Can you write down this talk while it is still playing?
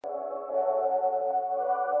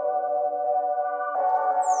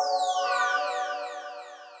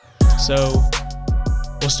So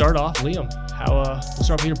we'll start off, Liam. We'll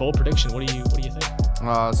start with your bold prediction. What do you think?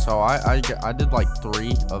 So I did like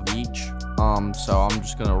 3 of each. So I'm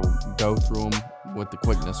just gonna go through them with the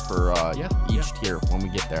quickness for each tier when we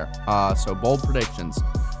get there. So bold predictions.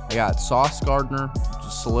 I got Sauce Gardner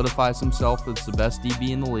just solidifies himself as the best DB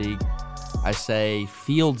in the league. I say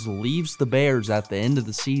Fields leaves the Bears at the end of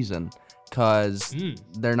the season because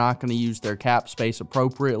they're not going to use their cap space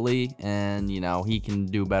appropriately, and he can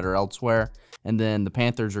do better elsewhere. And then the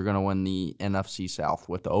Panthers are going to win the NFC South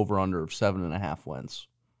with the over/under of 7.5 wins.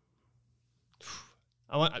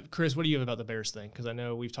 Chris, what do you have about the Bears thing? Because I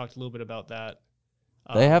know we've talked a little bit about that.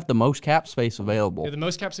 They have the most cap space available. The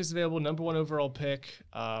most cap space available, number 1 overall pick.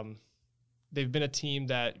 They've been a team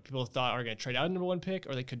that people thought are going to trade out a number 1 pick,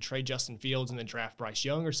 or they could trade Justin Fields and then draft Bryce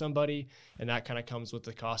Young or somebody. And that kind of comes with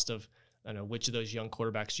the cost of, I don't know, which of those young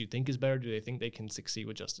quarterbacks do you think is better? Do they think they can succeed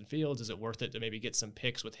with Justin Fields? Is it worth it to maybe get some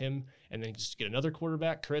picks with him and then just get another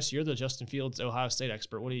quarterback? Chris, you're the Justin Fields Ohio State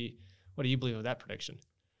expert. What do you believe of that prediction?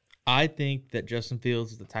 I think that Justin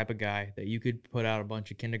Fields is the type of guy that you could put out a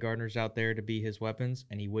bunch of kindergartners out there to be his weapons,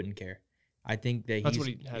 and he wouldn't care. I think that that's what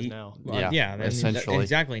he has now. Essentially.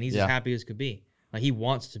 Exactly, and he's as happy as could be. Like, he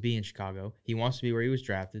wants to be in Chicago. He wants to be where he was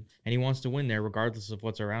drafted, and he wants to win there regardless of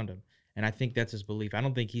what's around him. And I think that's his belief. I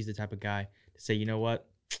don't think he's the type of guy to say, you know what,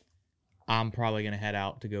 I'm probably going to head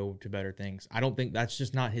out to go to better things. I don't think that's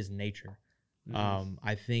just not his nature.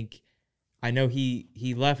 I know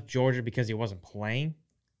he left Georgia because he wasn't playing,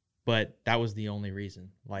 but that was the only reason.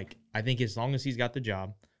 Like, I think as long as he's got the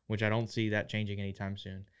job, which I don't see that changing anytime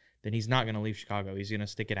soon, then he's not going to leave Chicago. He's going to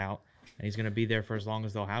stick it out, and he's going to be there for as long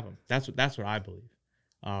as they'll have him. That's what I believe.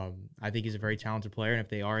 I think he's a very talented player, and if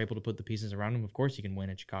they are able to put the pieces around him, of course he can win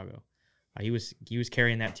in Chicago. He was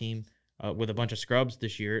carrying that team with a bunch of scrubs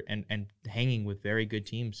this year and hanging with very good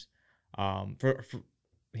teams.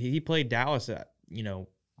 He played Dallas at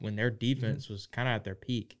when their defense was kind of at their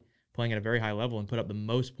peak, playing at a very high level, and put up the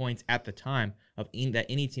most points at the time that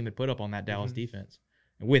any team had put up on that Dallas defense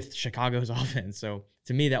with Chicago's offense. So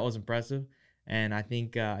to me, that was impressive, and I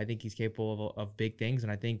think he's capable of big things.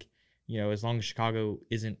 And I think as long as Chicago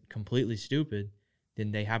isn't completely stupid,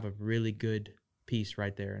 then they have a really good piece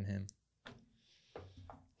right there in him.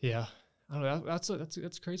 Yeah, I don't know.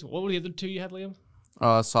 That's crazy. What were the other 2 you had, Liam?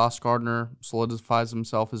 Sauce Gardner solidifies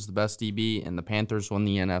himself as the best DB, and the Panthers win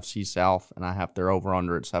the NFC South, and I have their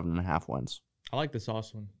over/under at 7.5 wins. I like the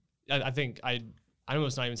Sauce one. I think I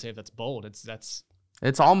almost not even say if that's bold.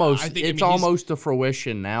 It's almost to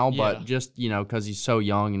fruition now, but just because he's so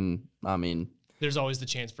young, and I mean, there's always the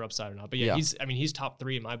chance for upside or not. But he's top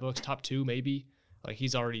 3 in my books, top 2 maybe. Like,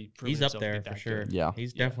 he's already proven he's up himself there to be that for sure. good. Yeah,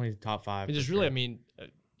 he's definitely top 5. There's really,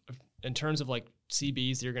 in terms of like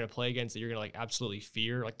CBs that you're going to play against that you're going to like absolutely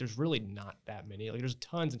fear, like there's really not that many. Like, there's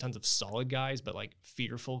tons and tons of solid guys, but like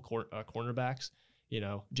fearful cornerbacks.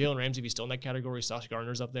 Jalen Ramsey, if he's still in that category, Sauce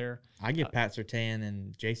Gardner's up there. I give Pat Surtain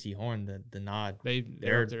and J.C. Horn the nod.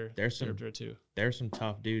 They're up there. They're up there too. There's some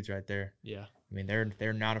tough dudes right there. Yeah, I mean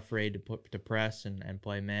they're not afraid to press and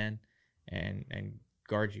play man and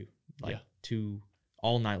guard you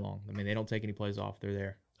all night long. I mean, they don't take any plays off. They're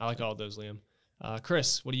there. I like all of those, Liam.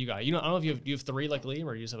 Chris, what do you got? I don't know if you have 3 like Liam,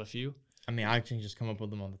 or you just have a few. I mean, I can just come up with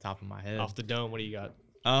them on the top of my head. Off the dome, what do you got?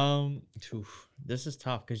 This is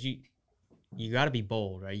tough because you got to be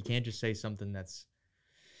bold, right? You can't just say something that's.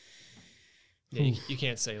 Yeah, you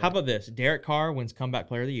can't say. How about this? Derek Carr wins Comeback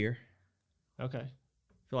Player of the Year. Okay.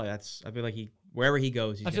 I feel like wherever he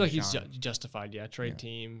goes, he's justified. Yeah, trade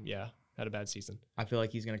team. Yeah, had a bad season. I feel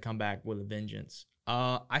like he's gonna come back with a vengeance.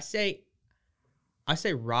 I say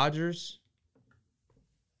Rodgers.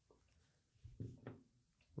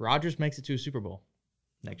 Rodgers makes it to a Super Bowl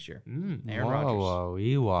next year. Aaron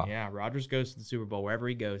Rodgers. Yeah, Rodgers goes to the Super Bowl. Wherever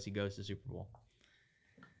he goes to the Super Bowl.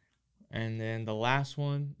 And then the last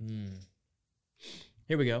one.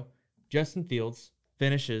 Here we go. Justin Fields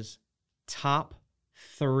finishes top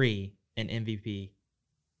 3 in MVP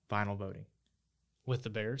final voting. With the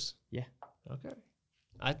Bears? Yeah. Okay.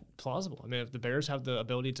 Plausible. I mean, if the Bears have the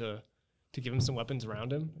ability to give him some weapons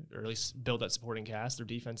around him, or at least build that supporting cast, their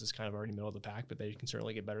defense is kind of already middle of the pack, but they can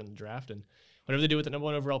certainly get better in the draft. And whatever they do with the number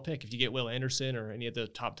 1 overall pick, if you get Will Anderson or any of the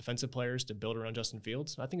top defensive players to build around Justin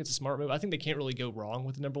Fields, I think it's a smart move. I think they can't really go wrong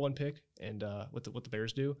with the number 1 pick and what the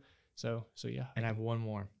Bears do. So yeah. And I have one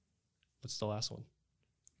more. What's the last one?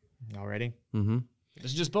 Y'all ready? Mm-hmm.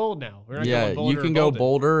 This is just bold now. We're not yeah, going bolder you can go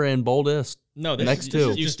bolder and boldest. No, next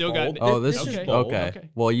 2. You still got. This is bold. Okay.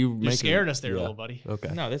 Well, you're scaring us there, little buddy.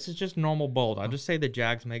 Okay. No, this is just normal bold. I'll just say the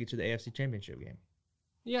Jags make it to the AFC Championship game.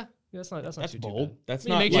 Yeah, that's not That's too bold. bad. That's I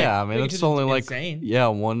mean, not make like, it- Yeah, I mean, make it it's to the- only like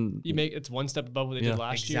insane. one. It's one step above what they did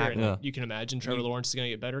last year, exactly. and Yeah. you can imagine Trevor Lawrence is going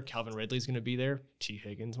to get better. Calvin Ridley's going to be there. T.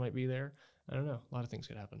 Higgins might be there. I don't know. A lot of things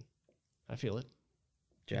could happen. I feel it.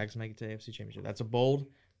 Jags make it to the AFC Championship. That's a bold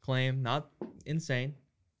claim, not insane.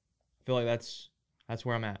 I feel like that's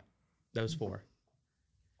where I'm at. Those 4.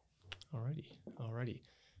 Alrighty.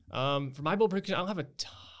 For my bold prediction, I don't have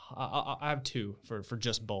I have 2 for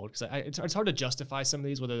just bold because it's hard to justify some of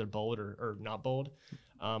these whether they're bold or not bold.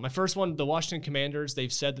 My first one, the Washington Commanders,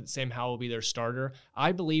 they've said that Sam Howell will be their starter.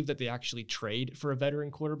 I believe that they actually trade for a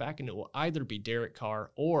veteran quarterback, and it will either be Derek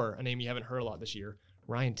Carr or a name you haven't heard a lot this year,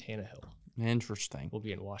 Ryan Tannehill Interesting. will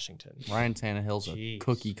be in Washington. Ryan Tannehill's a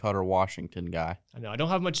cookie cutter Washington guy. I know I don't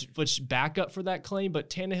have much backup for that claim, but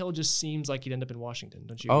Tannehill just seems like he'd end up in Washington,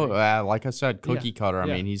 don't you? Oh, agree? like I said, cookie cutter. I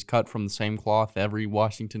yeah. mean, he's cut from the same cloth every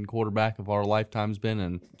Washington quarterback of our lifetime's been,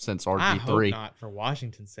 and since RG3. I hope not for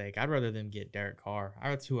Washington's sake. I'd rather them get Derek Carr.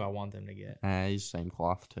 That's who I want them to get. He's the same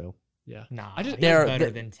cloth too. Yeah. Nah, I just- he's better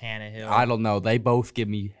than Tannehill. I don't know. They both give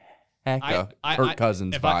me Kirk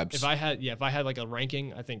Cousins vibes. If I had like a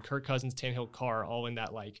ranking, I think Kirk Cousins, Tannehill, Carr, all in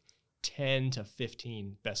that like 10 to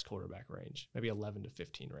 15 best quarterback range, maybe 11 to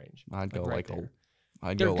 15 range. I'd go like there.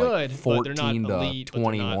 I'd They're go good, like but they're 14 not to elite, but they're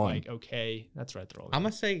 21. not like okay. That's right. They're all. I'm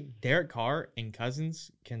gonna say Derek Carr and Cousins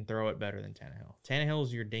can throw it better than Tannehill. Tannehill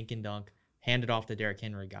is your dink and dunk, hand it off to Derrick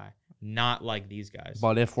Henry guy, not like these guys.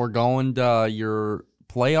 But if we're going to your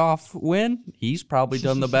playoff win, he's probably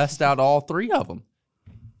done the best out of all 3 of them.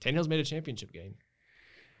 Tannehill's made a championship game.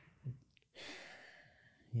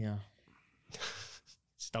 Yeah,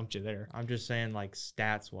 Stumped you there. I'm just saying like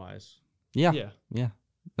stats wise. Yeah. Yeah. Yeah.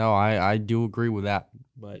 No, I do agree with that.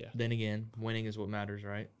 But then again, winning is what matters,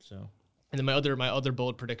 right? So. And then my other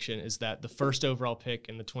bold prediction is that the first overall pick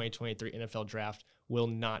in the 2023 NFL draft will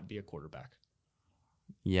not be a quarterback.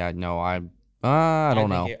 Yeah, no, I don't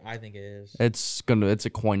know. I think it is. It's a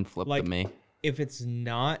coin flip Like, to me. If it's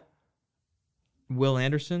not Will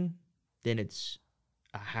Anderson, then it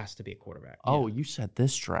has to be a quarterback. Oh, you said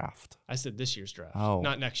this draft. I said this year's draft, Oh.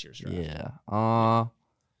 not next year's draft. Yeah.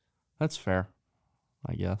 That's fair,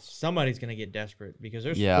 I guess. Somebody's gonna get desperate because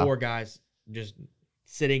there's Yeah. 4 guys just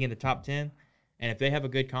sitting in the top 10, and if they have a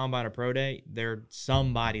good combine or pro day,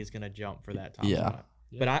 somebody's gonna jump for that top spot.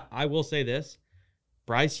 Yeah. But I will say this: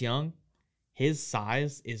 Bryce Young, his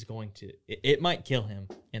size is going to it might kill him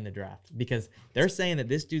in the draft because they're saying that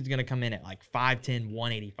this dude's gonna come in at like 5'10",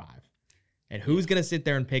 185. And who's going to sit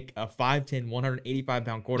there and pick a 5'10",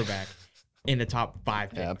 185-pound quarterback in the top 5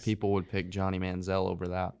 picks? Yeah, people would pick Johnny Manziel over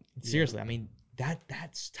that. Seriously, I mean,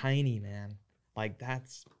 that's tiny, man. Like,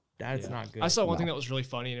 that's not good. I saw one thing that was really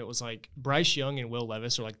funny, and it was like Bryce Young and Will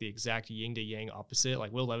Levis are like the exact yin to yang opposite.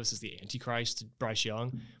 Like Will Levis is the antichrist to Bryce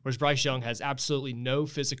Young, whereas Bryce Young has absolutely no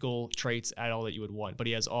physical traits at all that you would want, but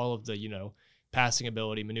he has all of the, passing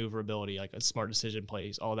ability, maneuverability, like a smart decision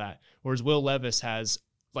plays, all that. Whereas Will Levis has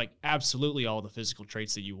like absolutely all the physical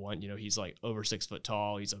traits that you want. He's like over 6 foot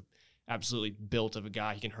tall. He's absolutely built of a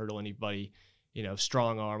guy. He can hurdle anybody,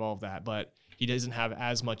 strong arm, all of that. But he doesn't have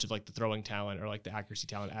as much of like the throwing talent or like the accuracy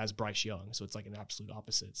talent as Bryce Young. So it's like an absolute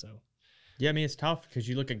opposite. So yeah, I mean, it's tough because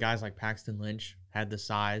you look at guys like Paxton Lynch, had the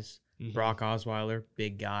size. Mhm. Brock Osweiler,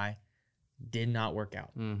 big guy, did not work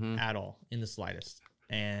out Mm-hmm. at all in the slightest.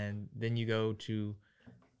 And then you go to,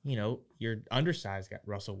 your undersized guy,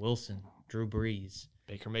 Russell Wilson, Drew Brees.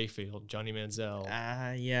 Baker Mayfield, Johnny Manziel,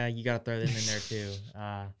 Yeah, you got to throw them in there too.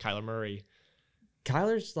 Kyler Murray.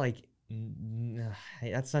 Kyler's like,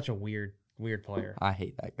 that's such a weird player. I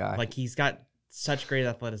hate that guy. Like, he's got such great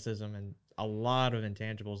athleticism and a lot of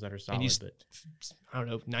intangibles that are solid. And he's, but I don't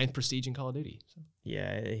know, 9th prestige in Call of Duty. So.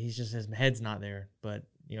 yeah, he's just, his head's not there. But,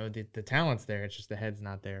 the talent's there. It's just the head's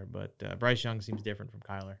not there. But Bryce Young seems different from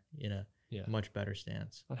Kyler in a much better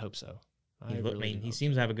stance. I hope so. He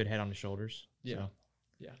seems to have a good head on his shoulders. Yeah. So.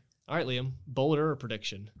 Yeah. All right, Liam. Bolder or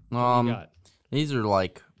prediction? What do you got? These are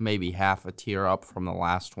like maybe half a tier up from the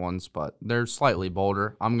last ones, but they're slightly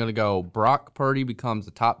bolder. I'm gonna go Brock Purdy becomes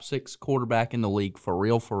the top 6 quarterback in the league for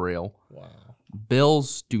real. Wow.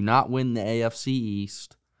 Bills do not win the AFC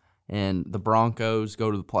East, and the Broncos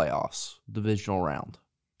go to the playoffs, divisional round.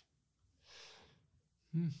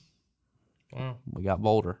 Wow. We got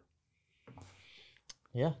bolder.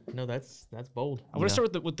 Yeah, no, that's bold. I want to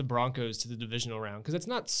start with the Broncos to the divisional round because it's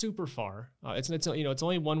not super far. It's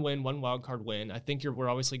only one win, one wild card win. I think we're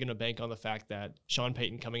obviously going to bank on the fact that Sean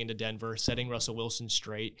Payton coming into Denver, setting Russell Wilson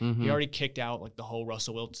straight. Mm-hmm. He already kicked out like the whole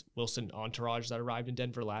Russell Wilson entourage that arrived in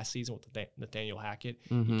Denver last season with Nathaniel Hackett.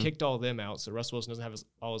 Mm-hmm. He kicked all of them out, so Russell Wilson doesn't have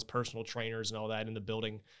all his personal trainers and all that in the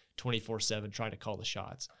building 24/7 trying to call the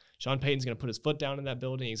shots. Sean Payton's going to put his foot down in that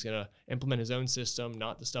building. He's going to implement his own system,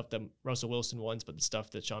 not the stuff that Russell Wilson wants, but the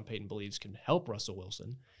stuff that Sean Payton believes can help Russell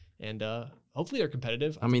Wilson. And hopefully they're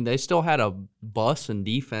competitive. I mean, they still had a bust in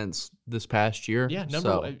defense this past year.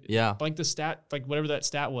 Yeah, like the stat, like whatever that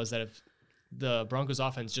stat was, that if the Broncos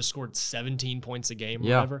offense just scored 17 points a game or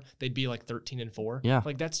whatever, they'd be like 13-4. Yeah.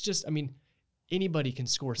 Like that's just, I mean, anybody can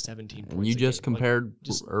score 17 points. And you just compared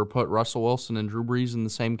or put Russell Wilson and Drew Brees in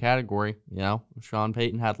the same category. You know, Sean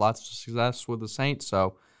Payton had lots of success with the Saints,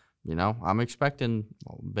 so you know I'm expecting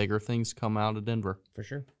bigger things to come out of Denver for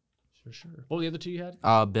sure. For sure. What were the other two you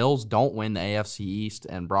had? Bills don't win the AFC East,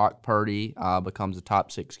 and Brock Purdy becomes a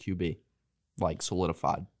top 6 QB, like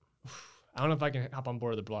solidified. I don't know if I can hop on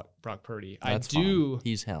board with the Brock Purdy. That's I do. Fine.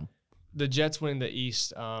 He's him. The Jets winning the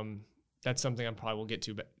East. That's something I probably will get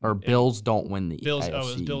to. But Bills don't win the Bills.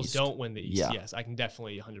 AFC Bills East. Don't win the East. Yeah. Yes, I can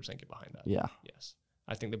definitely 100% get behind that. Yeah. Yes,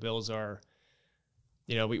 I think the Bills are.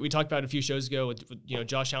 You know, we talked about it a few shows ago. With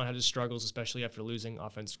Josh Allen had his struggles, especially after losing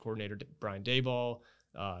offensive coordinator Brian Daboll.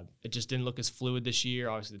 It just didn't look as fluid this year.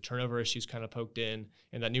 Obviously, the turnover issues kind of poked in,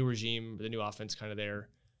 and that new regime, the new offense kind of there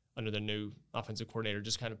under the new offensive coordinator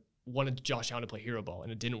just kind of wanted Josh Allen to play hero ball,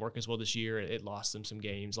 and it didn't work as well this year. It lost them some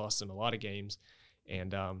games, lost them a lot of games,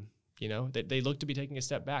 and they look to be taking a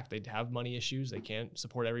step back. They have money issues. They can't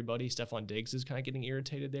support everybody. Stephon Diggs is kind of getting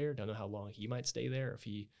irritated there. Don't know how long he might stay there if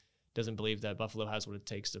he doesn't believe that Buffalo has what it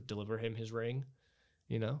takes to deliver him his ring.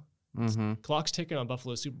 You know. Mm-hmm. Clock's ticking on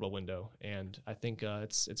Buffalo's Super Bowl window, and I think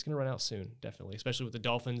it's going to run out soon, definitely, especially with the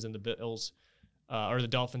Dolphins and the Bills, or the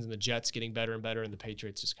Dolphins and the Jets getting better and better, and the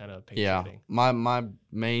Patriots just kind of patrioting. Yeah, my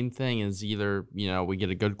main thing is either we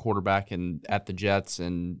get a good quarterback at the Jets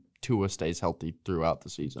and Tua stays healthy throughout the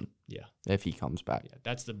season. Yeah, if he comes back. Yeah,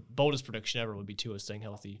 that's the boldest prediction ever. Would be Tua staying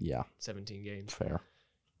healthy. Yeah, 17 games. Fair.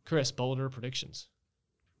 Chris, bolder predictions.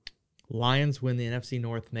 Lions win the NFC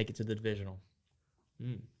North, make it to the divisional.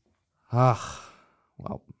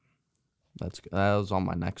 Well, that was on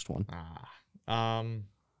my next one.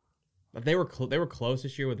 But they were close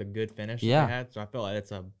this year with a good finish. Yeah. They had, so I feel like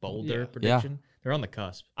it's a bolder prediction. Yeah. They're on the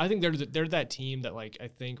cusp. I think they're that team that, like, I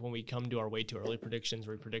think when we come to our way too early predictions,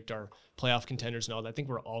 where we predict our playoff contenders and all that, I think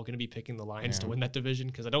we're all going to be picking the Lions to win that division,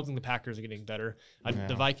 because I don't think the Packers are getting better.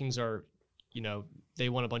 The Vikings are. They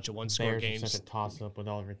won a bunch of one-score games. Such a toss-up with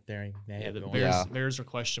all of their Bears are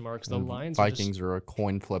question marks. The Lions, Vikings are a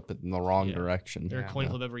coin flip in the wrong direction. They're a coin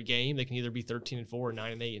flip every game. They can either be 13-4 or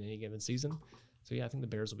 9-8 in any given season. So I think the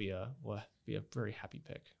Bears will be a very happy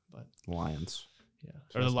pick. But Lions,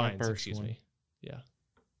 so or the Lions, excuse me. Yeah.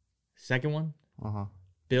 Second one.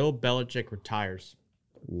 Bill Belichick retires.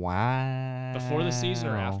 Wow. Before the season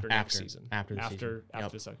or after next season? After the season. After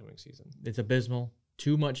this upcoming season. It's abysmal.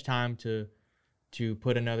 Too much time to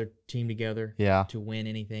put another team together to win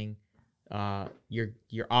anything.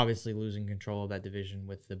 You're obviously losing control of that division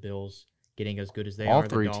with the Bills getting as good as they are. All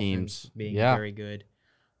three the Dolphins teams being very good,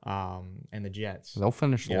 and the Jets. They'll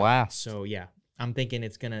finish last. So I'm thinking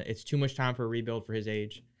it's too much time for a rebuild for his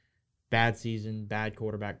age. Bad season, bad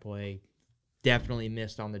quarterback play. Definitely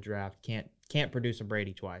missed on the draft. Can't produce a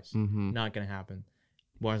Brady twice. Not gonna happen.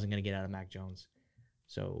 Wasn't gonna get out of Mac Jones.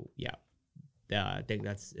 So I think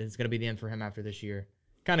it's going to be the end for him after this year.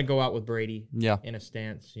 Kind of go out with Brady in a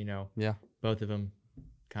stance, Both of them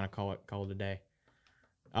kind of call it a day.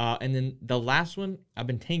 And then the last one, I've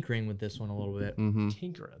been tinkering with this one a little bit.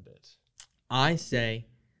 Tinkering a bit. I say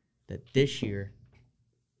that this year,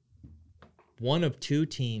 one of two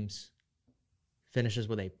teams finishes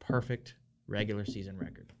with a perfect regular season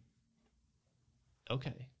record.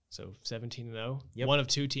 Okay. So 17-0? Yep. One of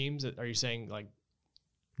two teams? Are you saying, like...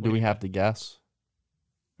 Do we have to guess?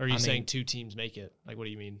 Or are you saying two teams make it? Like, what do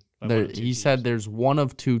you mean? He said there's one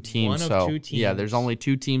of two teams. Yeah, there's only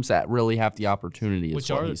two teams that really have the opportunity, is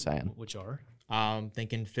what he's saying. Which are? I'm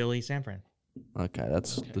thinking Philly, San Fran. Okay,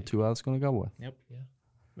 that's the two I was going to go with. Yep.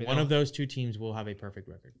 Yeah. One of those two teams will have a perfect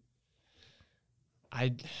record.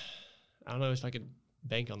 I don't know if I could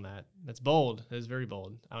bank on that. That's bold. That is very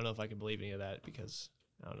bold. I don't know if I can believe any of that because,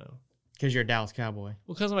 I don't know. Because you're a Dallas Cowboy.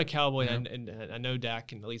 Well, because I'm a Cowboy, and I know Dak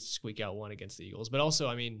can at least squeak out one against the Eagles. But also,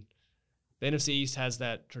 I mean, the NFC East has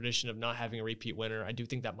that tradition of not having a repeat winner. I do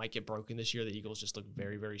think that might get broken this year. The Eagles just look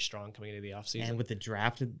very, very strong coming into the offseason. And with the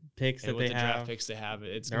drafted picks that they have,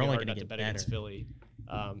 it's going to be hard not to bet against Philly.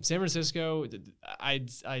 San Francisco, I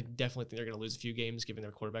definitely think they're going to lose a few games given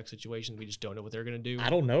their quarterback situation. We just don't know what they're going to do. I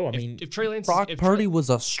don't know. If Trey Lance, Brock Purdy was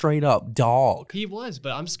a straight up dog. He was,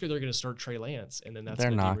 but I'm scared they're going to start Trey Lance, and then that's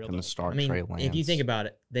they're not going to start Trey Lance. If you think about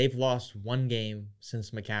it, they've lost one game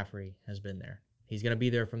since McCaffrey has been there. He's going to be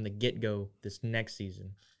there from the get-go this next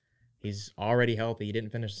season. He's already healthy. He didn't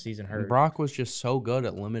finish the season hurt. Brock was just so good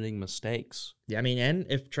at limiting mistakes. Yeah, I mean, and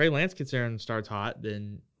if Trey Lance gets there and starts hot,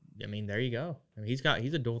 then I mean, there you go. I mean,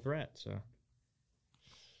 he's a dual threat. So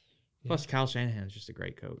plus Kyle Shanahan's just a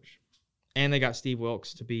great coach, and they got Steve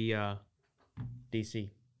Wilkes to be DC.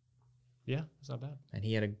 Yeah, that's not bad. And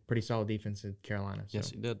he had a pretty solid defense in Carolina. So. Yes,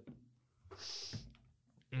 he did.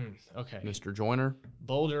 Okay. Mr. Joyner.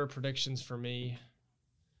 Bolder predictions for me.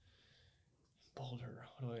 Bolder.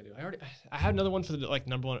 What do? I had another one for the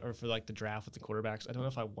number one or for the draft with the quarterbacks. I don't know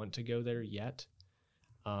if I want to go there yet.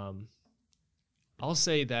 I'll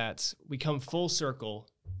say that we come full circle.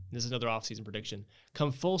 This is another offseason prediction.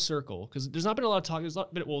 Come full circle because there's not been a lot of talk.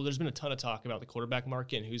 There's been a ton of talk about the quarterback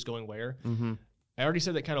market and who's going where. Mm-hmm. I already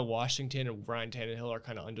said that kind of Washington and Ryan Tannehill are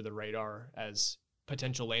kind of under the radar as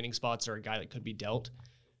potential landing spots or a guy that could be dealt.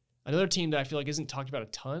 Another team that I feel like isn't talked about a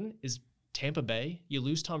ton is Tampa Bay. You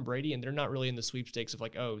lose Tom Brady, and they're not really in the sweepstakes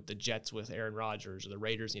of the Jets with Aaron Rodgers or the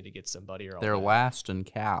Raiders need to get somebody or all They're that. last in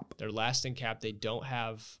cap. They're last in cap. They don't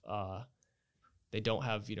have a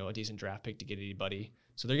decent draft pick to get anybody.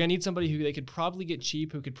 So they're gonna need somebody who they could probably get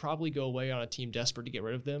cheap, who could probably go away on a team desperate to get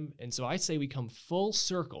rid of them. And so I say we come full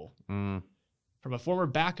circle from a former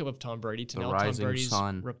backup of Tom Brady to now Tom Brady's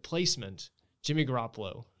replacement. Jimmy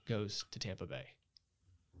Garoppolo goes to Tampa Bay.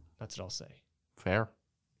 That's what I'll say. Fair.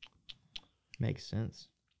 Makes sense.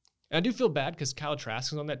 And I do feel bad because Kyle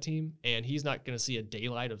Trask is on that team, and he's not going to see a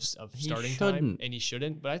daylight of starting time, and he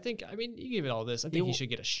shouldn't. But you give it all this. I think he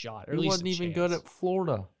should get a shot, or at least wasn't even good at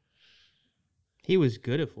Florida. He was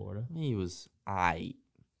good at Florida. He was aight.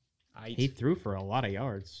 He threw for a lot of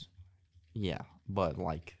yards. Yeah, but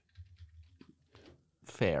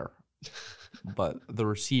fair. But the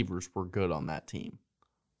receivers were good on that team.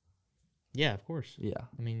 Yeah, of course. Yeah.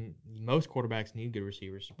 I mean, most quarterbacks need good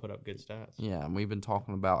receivers to put up good stats. Yeah, and we've been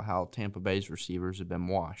talking about how Tampa Bay's receivers have been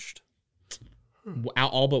washed.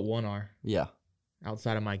 All but one are. Yeah.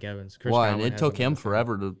 Outside of Mike Evans. And it took him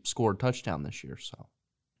forever to score a touchdown this year, so.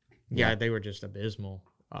 Yeah, they were just abysmal.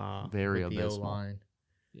 Very with abysmal. The O-line.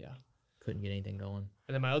 Yeah. Couldn't get anything going.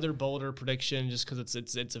 And then my other bolder prediction, just because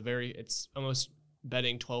it's almost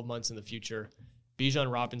betting 12 months in the future, Bijan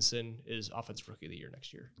Robinson is Offensive Rookie of the Year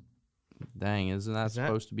next year. Dang, isn't that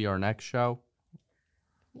supposed to be our next show?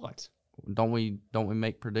 What? Don't we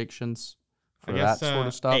make predictions for that sort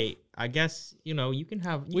of stuff? Hey, I guess you can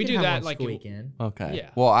have. We do that weekend. Okay.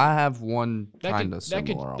 Yeah. Well, I have one kind of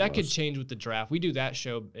similar. That could change with the draft. We do that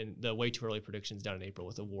show in the way too early predictions down in April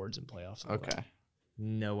with awards and playoffs. And okay.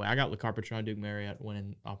 No way. I got LeCarpetron, Duke Marriott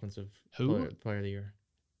winning Offensive Player of the Year.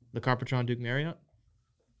 LeCarpetron, Duke Marriott.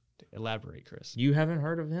 Elaborate, Chris. You haven't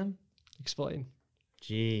heard of him? Explain.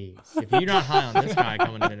 Jeez. If you're not high on this guy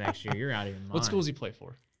coming into next year, you're out of your mind. What school does he play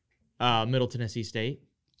for? Middle Tennessee State.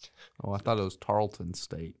 Oh, I thought it was Tarleton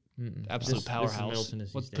State. Absolute powerhouse. Middle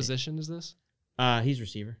Tennessee what State. Position is this? He's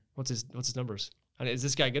receiver. What's his numbers? Is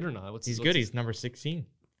this guy good or not? He's good. He's number 16.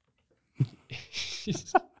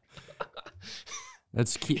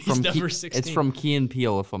 That's number 16. It's from Key and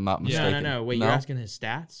Peele, if I'm not mistaken. No. Wait, you're asking his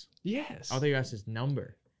stats? Yes. I thought you asked his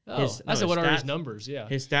number. I said, what are his numbers? Yeah.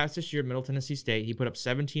 His stats this year at Middle Tennessee State, he put up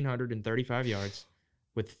 1,735 yards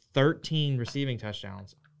with 13 receiving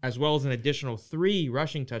touchdowns, as well as an additional 3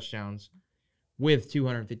 rushing touchdowns with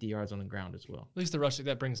 250 yards on the ground as well. At least the rushing,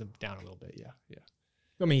 that brings him down a little bit. Yeah.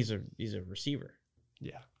 I mean, he's a receiver.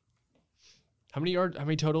 Yeah. How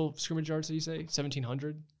many total scrimmage yards did you say?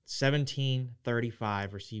 1,700?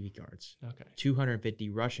 1,735 receiving yards. Okay. 250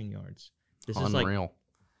 rushing yards. This unreal.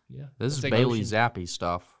 Yeah. This is Bailey Zappi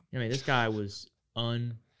stuff. I mean, this guy was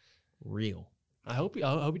unreal. I hope he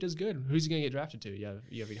does good. Who's he going to get drafted to? You have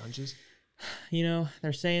any hunches?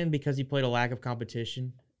 They're saying because he played a lack of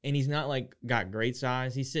competition, and he's not got great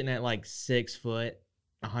size. He's sitting at 6 foot,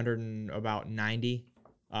 190.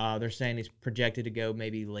 They're saying he's projected to go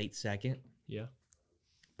maybe late second. Yeah.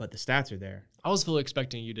 But the stats are there. I was fully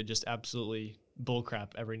expecting you to just absolutely bullcrap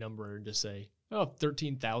every number and just say,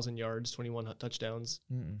 13,000 yards, 21 touchdowns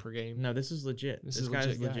per game. No, this is legit. This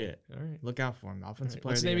guy's legit. All right. Look out for him. Offensive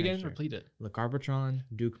player. What's his name again? Repeat it. LeCarpetron,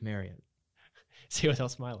 Duke Marriott. See without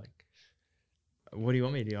smiling. What do you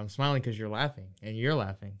want me to do? I'm smiling because you're laughing, and you're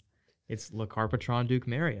laughing. It's LeCarpetron, Duke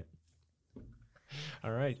Marriott.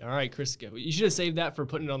 All right, Chris. You should have saved that for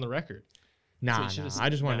putting it on the record. Nah. I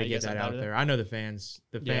just wanted to get that out there. I know the fans.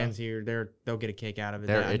 The fans here, they'll get a kick out of it.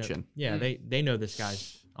 They're itching. They know this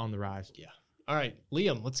guy's on the rise. Yeah. All right,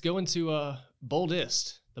 Liam. Let's go into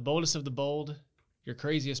boldest, the boldest of the bold. Your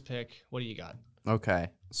craziest pick. What do you got? Okay,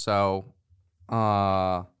 so,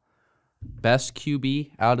 best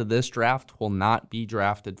QB out of this draft will not be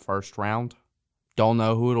drafted first round. Don't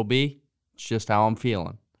know who it'll be. It's just how I'm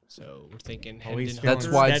feeling. So we're thinking Always Hendon That's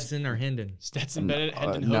Hooker, why Stetson or Hendon. Stetson Bennett,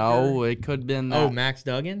 Hendon Hooker. No, it could have been that. Oh, Max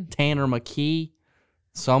Duggan. Tanner McKee,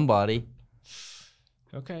 somebody.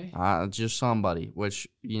 Okay. Just somebody. Which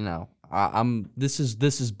I'm. This is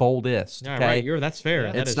boldest. Yeah, Okay, right. That's fair.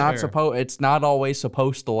 Yeah. That it's is not fair. supposed. It's not always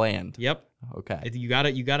supposed to land. Yep. Okay. You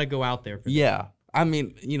gotta go out there. For this. Yeah. I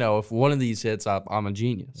mean, if one of these hits, I'm a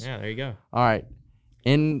genius. Yeah. There you go. All right.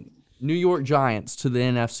 In New York Giants to the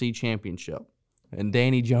NFC Championship. And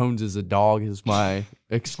Danny Jones is a dog is my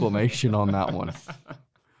exclamation on that one.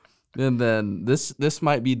 And then this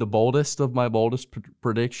might be the boldest of my boldest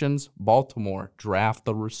predictions. Baltimore, draft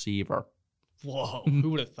the receiver. Whoa, who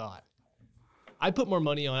would have thought? I put more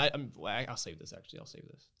money on. I'll save this. Actually, I'll save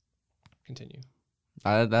this. Continue.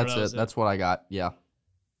 That's it. That's what I got. Yeah.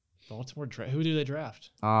 Baltimore draft. Who do they draft?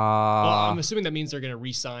 Well, I'm assuming that means they're going to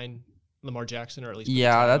re-sign Lamar Jackson, or at least.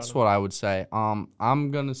 Yeah, that's what I would say.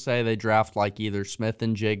 I'm gonna say they draft like either Smith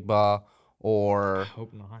and Jigba or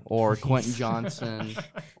Hope not. or Quentin Johnson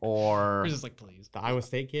or Chris is like, please. The Iowa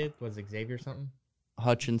State kid was Xavier something.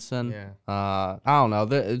 Hutchinson. Yeah. I don't know.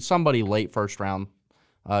 It's somebody late first round.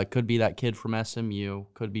 Could be that kid from SMU.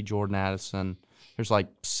 Could be Jordan Addison. There's like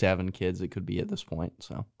 7 kids it could be at this point.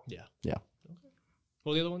 So Yeah. Yeah. Okay.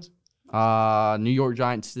 What are the other ones? New York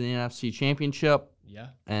Giants to the NFC Championship. Yeah.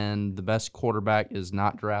 And the best quarterback is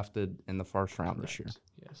not drafted in the first round this year.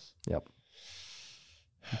 Yes. Yep.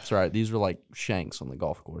 That's right. These are like shanks on the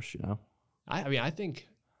golf course, I mean, I think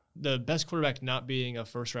the best quarterback not being a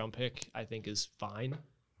first round pick, I think, is fine,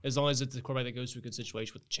 as long as it's the quarterback that goes to a good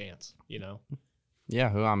situation with a chance. Yeah.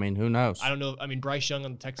 Who knows? I don't know. I mean, Bryce Young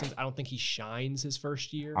on the Texans, I don't think he shines his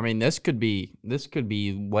first year. I mean, this could be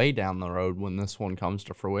way down the road when this one comes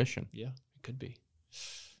to fruition. Yeah, it could be.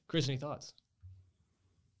 Chris, any thoughts?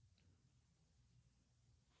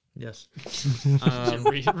 Yes.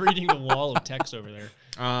 Reading the wall of text over there.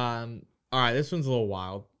 All right, this one's a little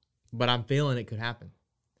wild, but I'm feeling it could happen.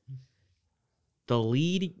 The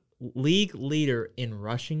league leader in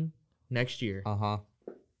rushing next year,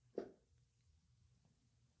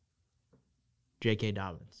 J.K.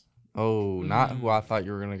 Dobbins. Oh, not who I thought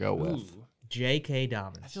you were gonna go with. Ooh. J.K.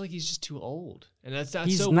 Dobbins. I feel like he's just too old, and that's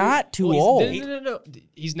He's so not weird. too Well, old. No.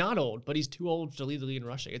 He's not old, but he's too old to lead the league in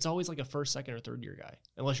rushing. It's always like a first, second, or third year guy,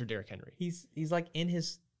 unless you're Derrick Henry. He's like in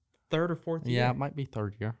his 3rd or 4th year. Yeah, it might be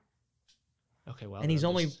 3rd year. Okay, well, And he's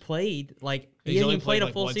only played he only hasn't played a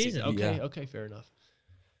like full one season. Okay, Yeah. okay, fair enough.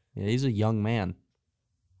 Yeah, he's a young man.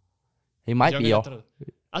 He might Young be. enough to-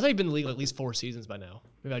 I thought he'd been in the league at least 4 seasons by now.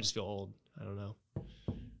 Maybe I just feel old. I don't know.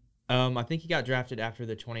 I think he got drafted after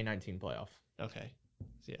the 2019 playoff. Okay,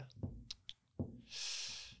 so yeah,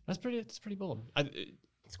 that's pretty bold.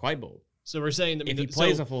 It's quite bold. So we're saying that If he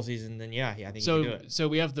plays a full season, then yeah, I think he can do it. So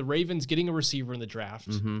we have the Ravens getting a receiver in the draft,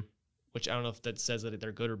 Mm-hmm. which I don't know if that says that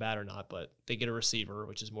they're good or bad or not, but they get a receiver,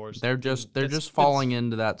 which is more. They're just falling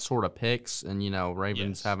into that sort of picks, and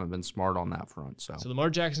Ravens Yes. haven't been smart on that front. So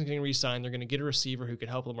Lamar Jackson's getting re-signed. They're going to get a receiver who could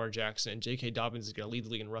help Lamar Jackson, and J.K. Dobbins is going to lead the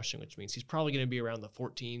league in rushing, which means he's probably going to be around the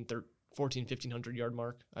 1,500 yard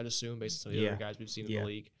mark, I'd assume, based on some of the other guys we've seen in the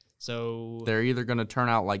league. So they're either going to turn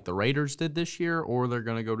out like the Raiders did this year, or they're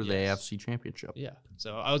going to go to the AFC Championship. yeah.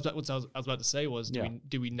 So what I was about to say was,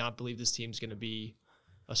 do we not believe this team's going to be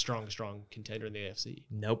a strong contender in the AFC?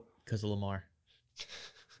 Nope, because of Lamar.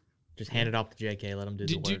 Just hand it off to J.K. Let him do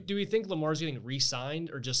the work. Do we think Lamar's getting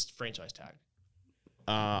re-signed or just franchise tag?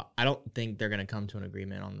 I don't think they're gonna come to an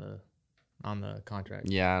agreement on the contract.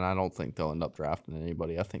 Yeah, and I don't think they'll end up drafting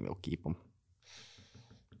anybody. I think they'll keep him.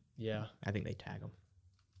 Yeah, I think they tag him.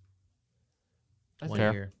 I 1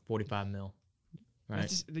 think year, $45 million. Right.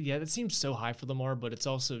 that seems so high for Lamar, but it's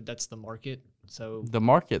also that's the market. So The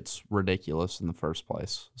market's ridiculous in the first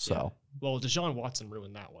place. So well, Deshaun Watson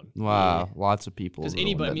ruined that one. wow, lots of people Because ruined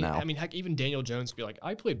anybody, it now. I mean, heck, even Daniel Jones could be like,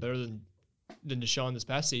 I played better than Deshaun this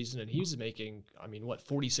past season, and he was making,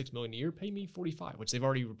 $46 million a year? Pay me $45, which they've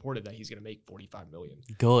already reported that he's going to make $45 million.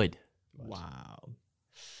 Good. Wow.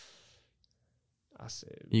 I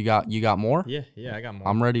said, You got more? Yeah, I got more.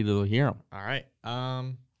 I'm ready to hear them. All right.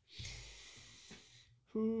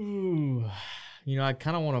 Ooh, I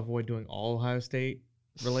kind of want to avoid doing all Ohio State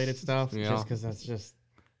related stuff, Yeah. just because that's just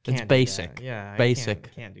It's can't do basic. that. Yeah, Basic.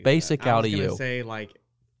 I can't do Basic that. out I of was gonna you. say like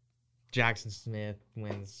Jackson Smith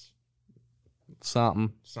wins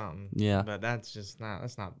Something. something. Yeah. but that's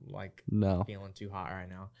not like No. feeling too hot right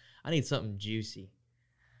now. I need something juicy,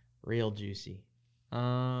 real juicy. What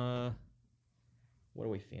are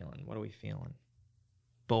we feeling?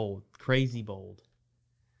 Bold, crazy bold.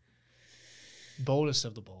 boldest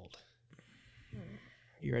of the bold.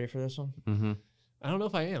 You ready for this one? Mm-hmm. I don't know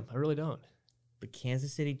if I am. I really don't. The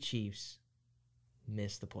Kansas City Chiefs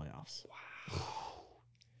miss the playoffs.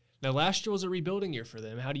 Now, last year was a rebuilding year for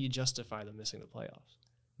them. How do you justify them missing the playoffs?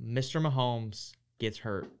 Mr. Mahomes gets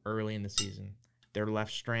hurt early in the season. They're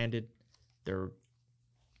left stranded. Their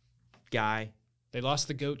guy. They lost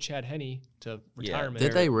the GOAT Chad Henne to retirement.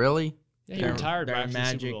 Did they really? Yeah, he retired They're after the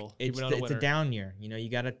Super magic. Bowl. It's a down year. You know, you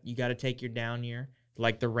gotta take your down year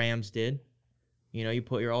like the Rams did. You know, you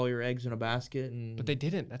put all your eggs in a basket, but they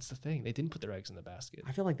didn't. That's the thing. They didn't put their eggs in the basket.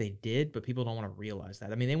 I feel like they did, but people don't want to realize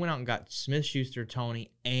that. I mean, they went out and got Smith, Schuster,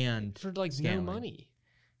 Tony, and for like Stanley. no money.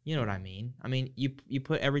 You know what I mean? I mean, you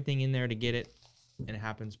put everything in there to get it, and it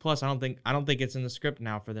happens. Plus, I don't think it's in the script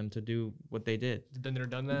now for them to do what they did. Then they're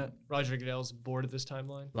done that. Roger Goodell's bored of this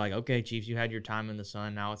timeline. Like, okay, Chiefs, you had your time in the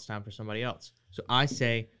sun. Now it's time for somebody else. So I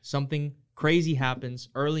say something crazy happens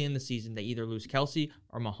early in the season. They either lose Kelsey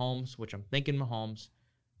or Mahomes, which I'm thinking Mahomes.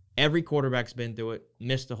 Every quarterback's been through it,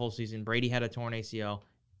 missed the whole season. Brady had a torn ACL.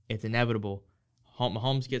 It's inevitable.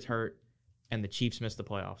 Mahomes gets hurt, and the Chiefs miss the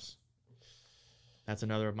playoffs. That's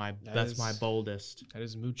another of my. That's my boldest. That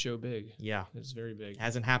is mucho big. Yeah, it's very big.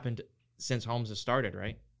 Hasn't happened since Holmes has started,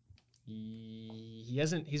 right? He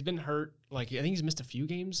hasn't. He's been hurt. Like I think he's missed a few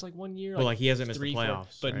games, like 1 year. But like he hasn't missed the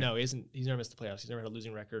playoffs. But no, he isn't. He's never missed the playoffs. He's never had a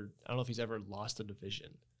losing record. I don't know if he's ever lost a division.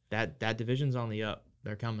 That division's on the up.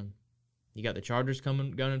 They're coming. You got the Chargers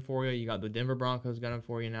gunning for you. You got the Denver Broncos gunning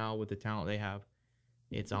for you now with the talent they have.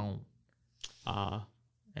 It's on.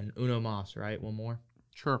 And Uno Mas, right? One more.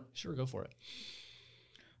 Sure, go for it.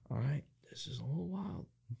 All right, this is a little wild.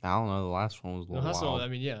 I don't know. The last one was a little wild. I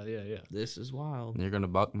mean, yeah. This is wild. You're gonna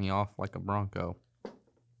buck me off like a Bronco.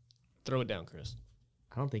 Throw it down, Chris.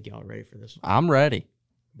 I don't think y'all are ready for this one. I'm ready.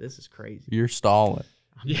 This is crazy. You're stalling.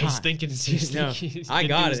 He's thinking. I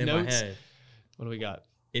got it in my head. What do we got?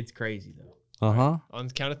 It's crazy though. Right. On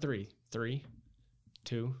the count of 3. 3,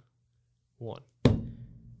 2, 1.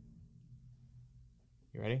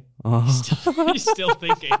 You ready? He's still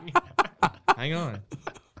thinking. Hang on.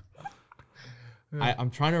 I'm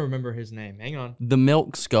trying to remember his name. Hang on. The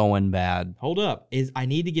milk's going bad. Hold up. I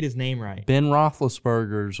need to get his name right. Ben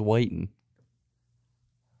Roethlisberger's waiting.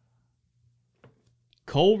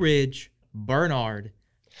 Coleridge Bernard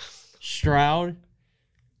Stroud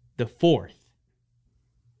the fourth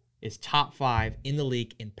is top 5 in the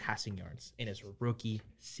league in passing yards in his rookie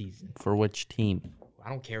season. For which team? I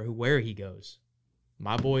don't care where he goes.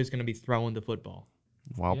 My boy's going to be throwing the football.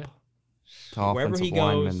 Well, yeah. Wherever he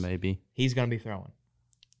goes, maybe he's going to be throwing.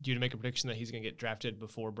 Do you make a prediction that he's going to get drafted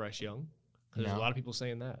before Bryce Young? Because there's a lot of people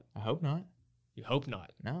saying that. I hope not. You hope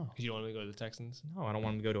not? No. Because you don't want him to go to the Texans? No, I don't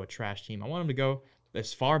want him to go to a trash team. I want him to go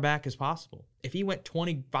as far back as possible. If he went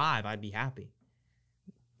 25, I'd be happy.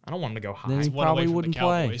 I don't want him to go high. Then he probably wouldn't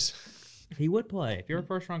play. He would play. If you're a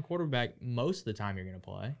first-round quarterback, most of the time you're going to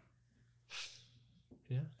play.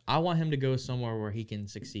 Yeah. I want him to go somewhere where he can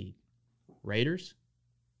succeed. Raiders,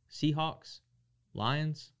 Seahawks,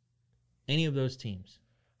 Lions, any of those teams.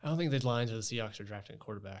 I don't think the Lions or the Seahawks are drafting a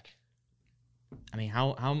quarterback. I mean,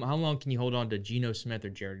 how long can you hold on to Geno Smith or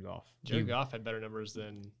Jared Goff? Jared Goff had better numbers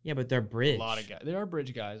than but they're bridge. A lot of guys. They are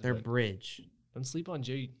bridge guys. They're bridge. Don't sleep on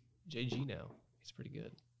JG now. He's pretty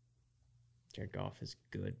good. Jared Goff is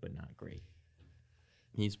good, but not great.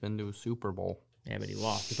 He's been to a Super Bowl. Yeah, but he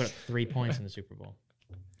lost. He put up 3 points in the Super Bowl.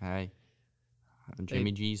 Hey,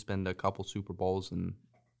 Jimmy G's been to a couple Super Bowls, and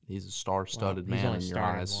he's a star-studded man in your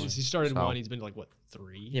eyes. He started one. He's been to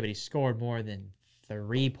 3? Yeah, but he scored more than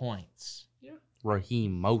 3 points. Yeah.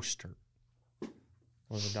 Raheem Mostert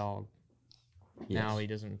was a dog. Yes. Now he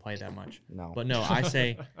doesn't play that much. No. But no, I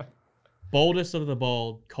say boldest of the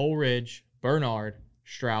bold, Coleridge, Bernard,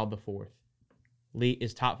 Stroud the fourth.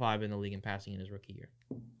 Is top 5 in the league in passing in his rookie year.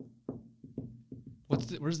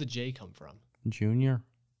 Where's the J come from? Junior?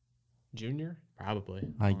 Probably.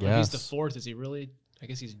 I guess. If he's the fourth, is he really? I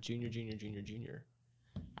guess he's junior.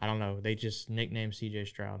 I don't know. They just nicknamed CJ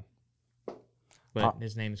Stroud. But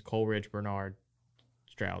his name is Coleridge Bernard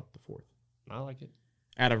Stroud the fourth. I like it.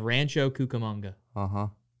 Out of Rancho Cucamonga. Uh-huh.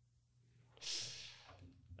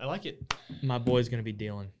 I like it. My boy's going to be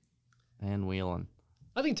dealing. And wheeling.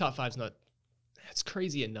 I think top 5's not... That's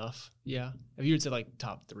crazy enough. Yeah. If you would say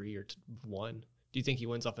top 3 or 1, do you think he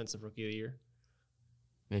wins Offensive Rookie of the Year?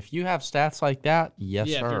 If you have stats like that, yes,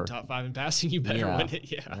 sir. Yeah, if you're top 5 in passing, you better win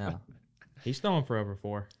it. Yeah. He's throwing for over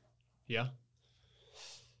 4. Yeah.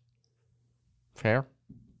 Fair.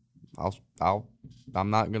 I'm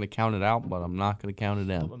not gonna count it out, but I'm not gonna count it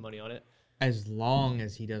in. Put my money on it. As long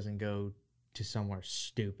as he doesn't go to somewhere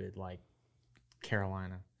stupid like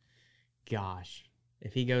Carolina. Gosh,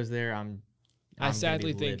 if he goes there, I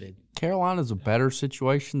sadly think Carolina's a better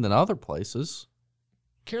situation than other places.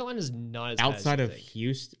 Carolina's not as outside bad as of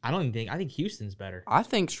Houston. I think Houston's better. I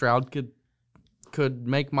think Stroud could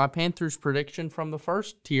make my Panthers prediction from the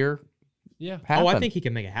first tier. Yeah. Happen. Oh, I think he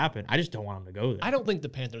can make it happen. I just don't want him to go there. I don't think the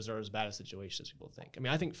Panthers are as bad a situation as people think. I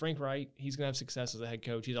mean, I think Frank Wright, he's going to have success as a head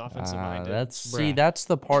coach. He's offensive minded. That's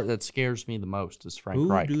the part that scares me the most is Frank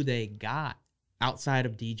Wright. Who do they got outside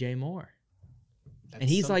of DJ Moore? That's And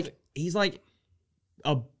he's something. like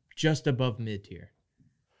just above mid tier.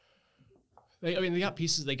 They got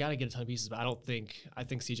pieces. They got to get a ton of pieces, but I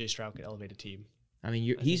think C.J. Stroud could elevate a team. I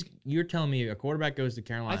mean, you're telling me a quarterback goes to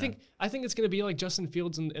Carolina. I think it's going to be like Justin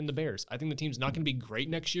Fields and the Bears. I think the team's not going to be great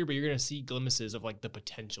next year, but you're going to see glimpses of like the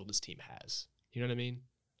potential this team has. You know what I mean?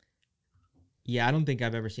 Yeah, I don't think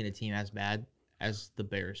I've ever seen a team as bad as the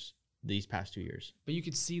Bears these past 2 years. But you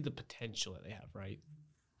could see the potential that they have, right?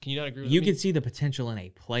 Can you not agree with me? You can see the potential in a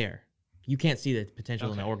player. You can't see the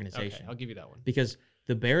potential in the organization. Okay, I'll give you that one. Because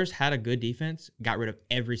the Bears had a good defense, got rid of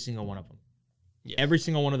every single one of them. Yeah. Every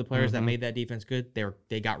single one of the players that made that defense good,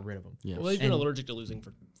 they got rid of them. Yes. Well, they've been allergic to losing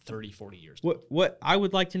for 30, 40 years. What I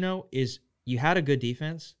would like to know is you had a good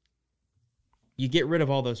defense, you get rid of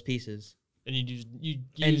all those pieces,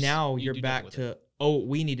 and now you're back to,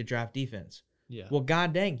 we need to draft defense. Yeah. Well,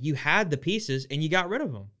 god dang, you had the pieces and you got rid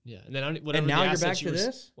of them. Yeah, and then now you're back to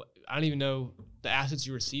this? I don't even know the assets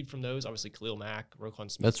you received from those. Obviously, Khalil Mack, Roquan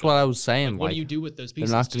Smith. That's what I was saying. What do you do with those pieces?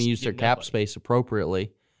 They're not going to use their cap space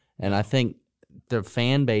appropriately. And I think the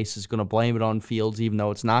fan base is going to blame it on Fields, even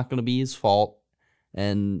though it's not going to be his fault.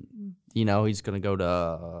 And, he's going to go to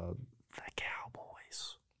the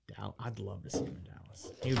Cowboys. I'd love to see him in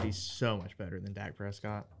Dallas. He would be so much better than Dak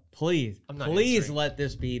Prescott. Please answering. let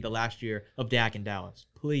this be the last year of Dak in Dallas.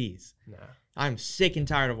 Please. Nah. I'm sick and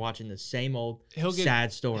tired of watching the same old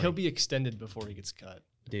sad story. He'll be extended before he gets cut.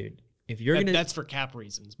 Dude, if you're going to... That's for cap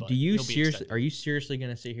reasons, but are you seriously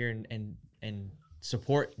going to sit here and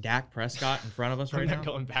support Dak Prescott in front of us right now? I'm not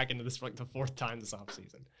going back into this for like the fourth time this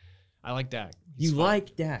offseason. I like Dak. You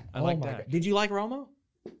like Dak? I like Dak. God. Did you like Romo?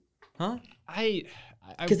 Huh?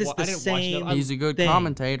 Because it's the same. He's a good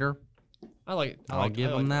commentator. I'll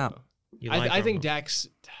give him that. I think Dak's.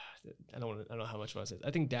 I don't know how much I want to say.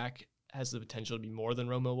 I think Dak has the potential to be more than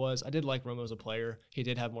Romo was. I did like Romo as a player. He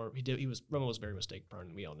did have more. Romo was very mistake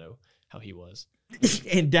prone. We all know how he was.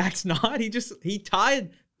 And Dak's not. He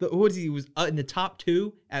tied he was in the top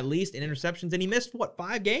 2 at least in interceptions, and he missed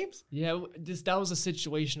 5 games? Yeah, that was a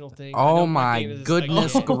situational thing. Oh my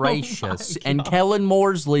goodness gracious! And Kellen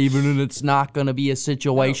Moore's leaving, and it's not going to be a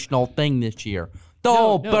situational thing this year.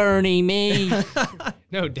 Bernie me.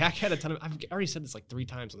 No, Dak had a ton of... I've already said this like 3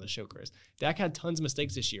 times on the show, Chris. Dak had tons of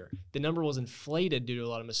mistakes this year. The number was inflated due to a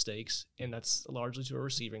lot of mistakes, and that's largely to a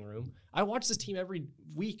receiving room. I watch this team every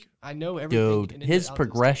week. I know everything. Dude, his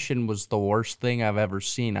progression was the worst thing I've ever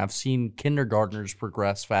seen. I've seen kindergartners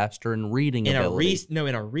progress faster in reading ability. In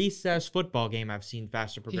a recess football game, I've seen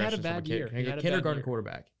faster progression. He had a bad year. Kindergarten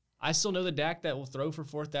quarterback. I still know the Dak that will throw for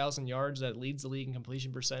 4,000 yards, that leads the league in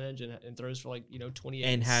completion percentage, and throws for 28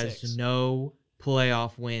 and has no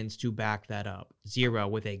playoff wins to back that up. 0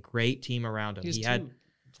 with a great team around him. He had 2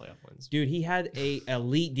 playoff wins. Dude, he had a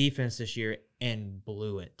elite defense this year and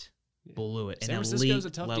blew it. San Francisco's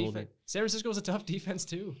a tough defense. San Francisco's a tough defense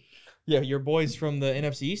too. Yeah, your boys from the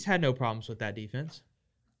NFC East had no problems with that defense.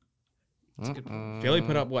 That's a good point. Philly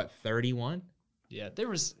put up 31? Yeah, there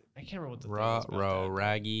was. I can't remember what the thing was about that.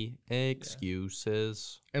 Raggy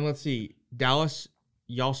excuses. And let's see, Dallas,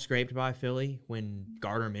 y'all scraped by Philly when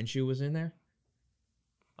Gardner Minshew was in there.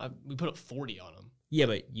 We put up 40 on them. Yeah,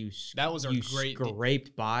 but that was our great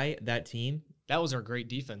scraped by that team. That was our great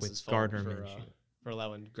defense with Gardner Minshew for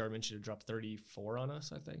allowing Gardner Minshew to drop 34 on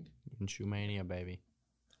us. I think. Minshew mania, baby.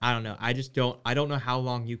 I don't know. I don't know how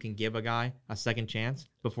long you can give a guy a second chance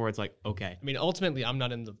before it's like, okay. I mean, ultimately, I'm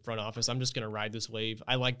not in the front office. I'm just going to ride this wave.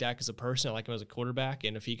 I like Dak as a person. I like him as a quarterback.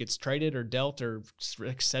 And if he gets traded or dealt or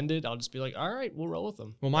extended, I'll just be like, all right, we'll roll with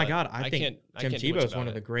him. Well, my God, I think Tim Tebow is one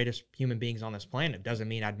of the greatest human beings on this planet. Doesn't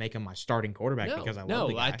mean I'd make him my starting quarterback because I love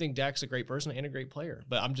the guy. I think Dak's a great person and a great player.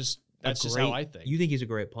 But that's just how I think. You think he's a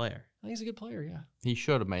great player? I think he's a good player, yeah.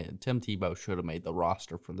 Tim Tebow should have made the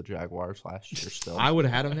roster for the Jaguars last year still. I would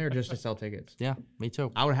have had him there just to sell tickets. Yeah, me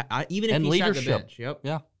too. I would even if he sat on the bench. Yep.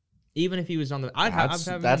 Yeah. Even if he was on the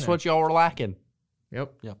that's what y'all were lacking.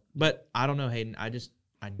 Yep. But I don't know, Hayden. I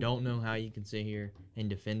don't know how you can sit here and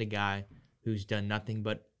defend a guy who's done nothing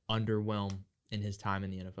but underwhelm in his time in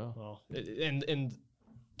the NFL. Well, in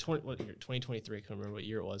 2023, I can't remember what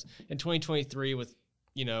year it was. In 2023 with,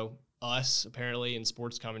 us apparently and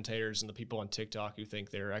sports commentators and the people on TikTok who think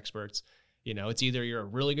they're experts, It's either you're a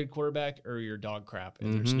really good quarterback or you're dog crap,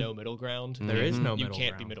 and there's no middle ground. There is no you middle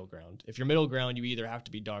can't ground. be middle ground. If you're middle ground, you either have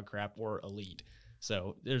to be dog crap or elite.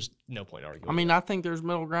 So there's no point arguing. I mean, I think there's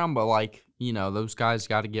middle ground, but those guys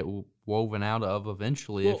got to get woven out of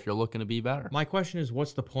eventually if you're looking to be better. My question is,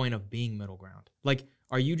 what's the point of being middle ground? Like,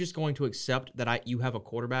 are you just going to accept that you have a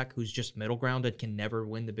quarterback who's just middle ground and can never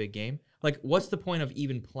win the big game? Like, what's the point of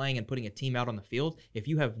even playing and putting a team out on the field if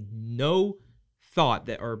you have no thought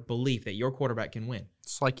that or belief that your quarterback can win?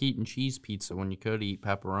 It's like eating cheese pizza when you could eat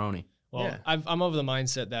pepperoni. Well, I'm of the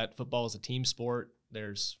mindset that football is a team sport.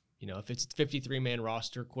 There's, if it's a 53-man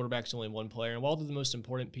roster, quarterback's only one player. And while they're the most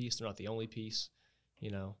important piece, they're not the only piece.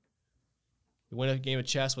 You win a game of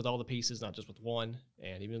chess with all the pieces, not just with one.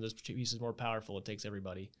 And even though those pieces are more powerful, it takes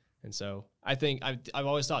everybody. And so I think I've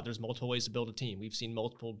always thought there's multiple ways to build a team. We've seen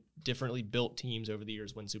multiple differently built teams over the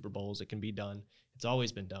years win Super Bowls. It can be done. It's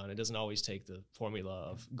always been done. It doesn't always take the formula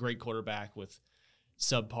of great quarterback with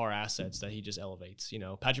subpar assets that he just elevates.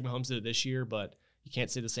 Patrick Mahomes did it this year, but you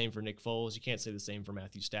can't say the same for Nick Foles. You can't say the same for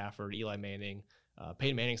Matthew Stafford, Eli Manning.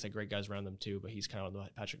 Peyton Manning's had great guys around them too, but he's kind of on the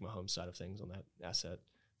Patrick Mahomes side of things on that asset.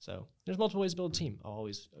 So there's multiple ways to build a team. I'll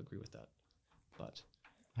always agree with that. But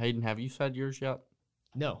Hayden, have you said yours yet?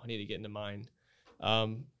 No, I need to get into mine.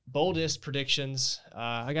 Boldest predictions.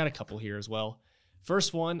 I got a couple here as well.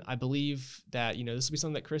 First one, I believe that, this will be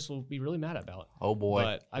something that Chris will be really mad about. Oh, boy.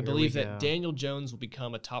 But I believe that Daniel Jones will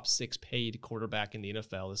become a top 6 paid quarterback in the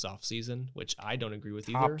NFL this offseason, which I don't agree with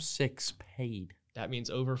either. Top 6 paid. That means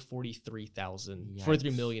over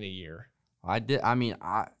 $43 million a year. I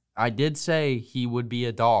did say he would be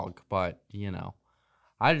a dog, but,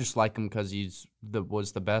 I just like him because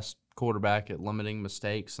was the best quarterback at limiting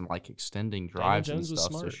mistakes and extending drives and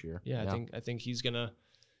stuff this year. Yeah, I think he's gonna.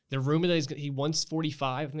 The rumor that he wants 45.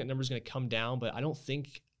 I think that number's gonna come down, but I don't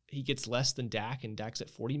think he gets less than Dak, and Dak's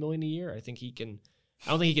at $40 million a year. I think he can. I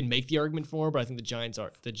don't think he can make the argument for him, but I think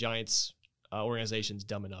the Giants organization's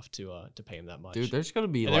dumb enough to pay him that much. Dude, there's gonna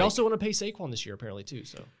be. And they also want to pay Saquon this year apparently too.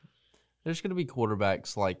 So there's gonna be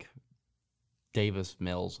quarterbacks like Davis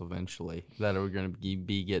Mills eventually that are going to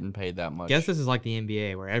be getting paid that much. Guess this is like the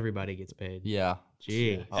NBA where everybody gets paid. Yeah.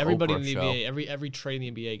 Gee. Everybody in the NBA, every trade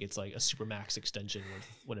in the NBA gets like a super max extension worth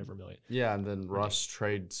whatever million. Yeah, and then Russ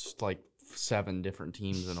trades 7 different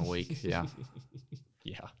teams in a week. Yeah.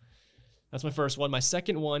 Yeah. That's my first one. My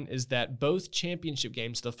second one is that both championship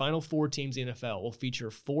games, the final 4 teams in the NFL, will feature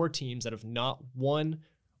 4 teams that have not won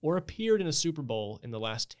or appeared in a Super Bowl in the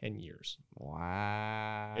last 10 years.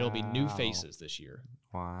 Wow. It'll be new faces this year.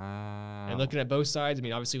 Wow. And looking at both sides,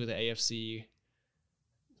 obviously with the AFC,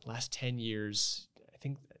 last 10 years, I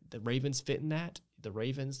think the Ravens fit in that. The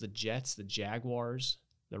Ravens, the Jets, the Jaguars,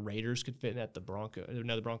 the Raiders could fit in that. The Broncos.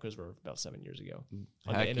 No, the Broncos were about 7 years ago.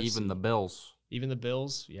 Heck, even the Bills. Even the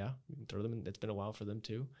Bills, yeah. You can throw them in. It's been a while for them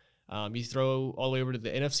too. You throw all the way over to the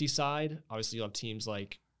NFC side, obviously you'll have teams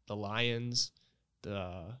like the Lions,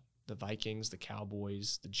 the Vikings, the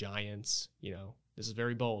Cowboys, the Giants. This is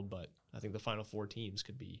very bold, but I think the final 4 teams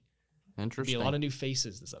could be interesting. Be a lot of new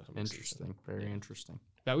faces this upcoming Interesting, season. Very interesting.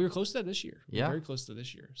 But we were close to that this year. Yeah, very close to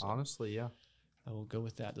this year. So honestly, yeah. I will go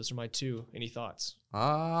with that. Those are my 2. Any thoughts?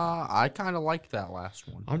 I kind of liked that last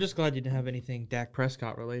one. I'm just glad you didn't have anything Dak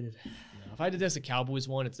Prescott related. No, if I did this a Cowboys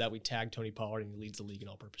one, it's that we tag Tony Pollard and he leads the league in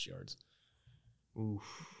all-purpose yards. Oof.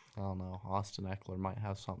 I don't know. Austin Eckler might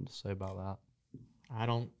have something to say about that. I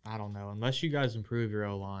don't know. Unless you guys improve your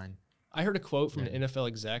O-line. I heard a quote from an NFL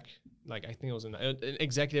exec, I think it was an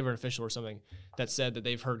executive or an official or something, that said that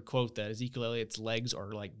they've heard, quote, that Ezekiel Elliott's legs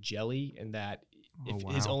are like jelly and that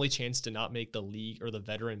his only chance to not make the league or the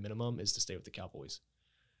veteran minimum is to stay with the Cowboys.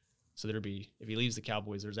 So if he leaves the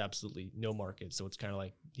Cowboys, there's absolutely no market. So it's kind of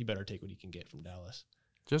like he better take what he can get from Dallas.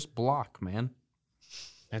 Just block, man.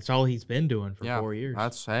 That's all he's been doing for 4 years.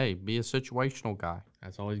 Be a situational guy.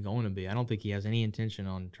 That's all he's going to be. I don't think he has any intention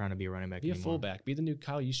on trying to be a running back anymore. Be a fullback. Be the new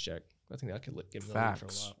Kyle Juszczyk. I think that could get him in the league for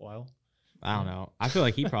a while. I don't know. I feel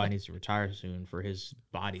like he probably needs to retire soon for his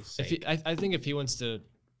body's sake. I think if he wants to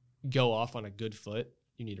go off on a good foot,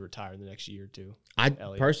 you need to retire in the next year or 2.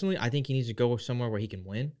 Personally, I think he needs to go somewhere where he can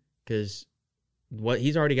win because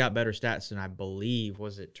he's already got better stats than I believe.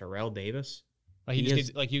 Was it Terrell Davis? He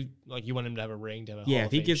just needs, you want him to have a ring to have a Hall of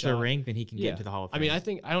if he Fame gets shot. a ring, then he can get to the Hall of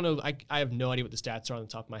Fame. I don't know. I have no idea what the stats are on the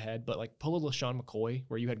top of my head, but pull a LaShawn McCoy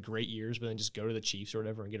where you had great years, but then just go to the Chiefs or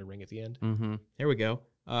whatever and get a ring at the end. Mm-hmm. Here we go.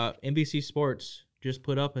 NBC Sports just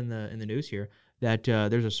put up in the news here that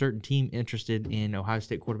there's a certain team interested in Ohio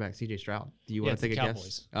State quarterback C.J. Stroud. Do you want to take a Cowboys.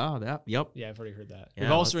 guess? Oh, yep. Yeah, I've already heard that. Yeah,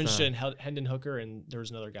 We've also been interested in Hendon Hooker, and there's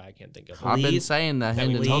another guy I can't think of. I've been saying the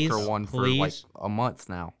Hendon Hooker one for like please, a month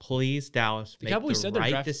now. Please, Dallas, The make Cowboys the said they're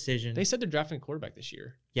right decision. They said they're drafting a quarterback this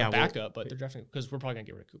year. Yeah, a backup, but they're drafting because we're probably gonna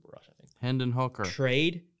get rid of Cooper Rush. I think. Hendon Hooker.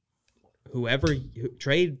 Trade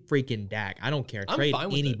freaking Dak. I don't care. I'm Trade fine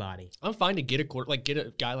with anybody. I'm fine to get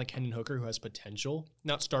a guy like Hendon Hooker who has potential,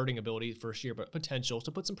 not starting ability first year, but potential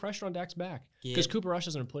to put some pressure on Dak's back. Because Cooper Rush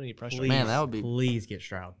doesn't put any pressure. Man, that would be. Please get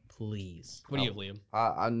Stroud. Please. What do you have, Liam?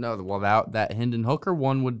 I know. Well, that Hendon Hooker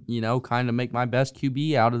one would, kind of make my best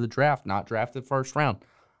QB out of the draft, not drafted first round.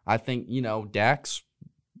 I think, Dak's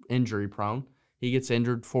injury prone. He gets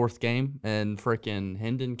injured fourth game, and frickin'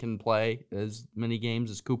 Hendon can play as many games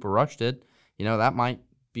as Cooper Rush did. That might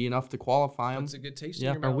be enough to qualify him. That's a good taste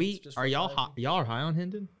Yeah. in your mouth. Are y'all high on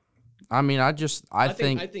Hendon? I mean, I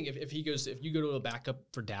think if you go to a backup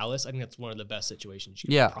for Dallas, I think that's one of the best situations.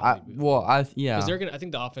 I because they're gonna. I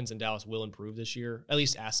think the offense in Dallas will improve this year, at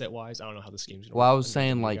least asset wise. I don't know how the scheme's gonna. Well, I work was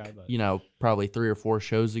saying probably 3 or 4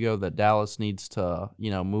 shows ago that Dallas needs to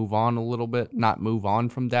move on a little bit, not move on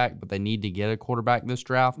from Dak, but they need to get a quarterback this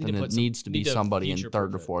draft, and it needs to be somebody in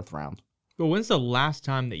third or fourth round. But when's the last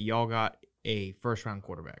time that y'all got a first round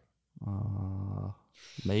quarterback?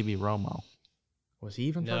 Maybe Romo. Was he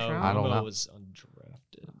even first round? I don't know. Was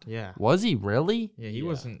undrafted. Yeah. Was he really? Yeah, he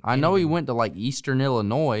wasn't. I know he went to like Eastern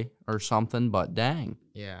Illinois or something, but dang.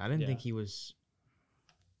 Yeah, I didn't think he was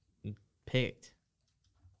picked.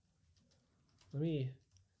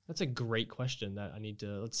 That's a great question that I need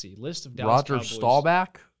to. Let's see. List of Dallas Roger Cowboys.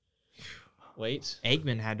 Staubach. Wait.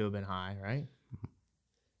 Aikman had to have been high, right?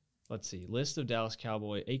 Let's see. List of Dallas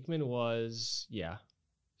Cowboy. Aikman was,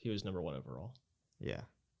 he was number 1 overall. Yeah.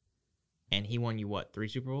 And he won you what? 3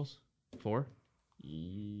 Super Bowls? 4?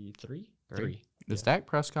 3. Is Dak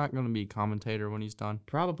Prescott going to be a commentator when he's done?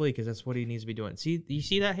 Probably, because that's what he needs to be doing. See, you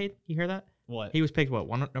see that, Hayden? You hear that? What? He was picked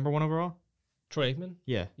number 1 overall? Troy Aikman?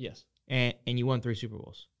 Yeah. Yes. And you won 3 Super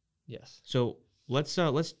Bowls. Yes. So let's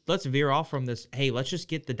veer off from this. Hey, let's just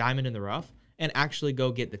get the diamond in the rough and actually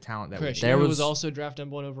go get the talent that Chris, we there was also drafted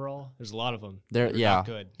number 1 overall. There's a lot of them. Not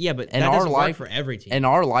good. Yeah, but in that our doesn't life work for every team. In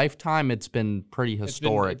our lifetime, it's been pretty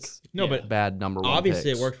historic. But bad number 1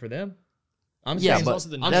 obviously picks. it worked for them. I'm saying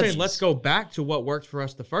let's go back to what worked for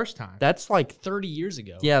us the first time. That's like 30 years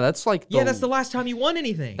ago. Yeah, that's like that's the last time you won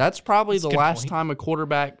anything. That's probably the last time a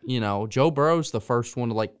quarterback, Joe Burrow's the first one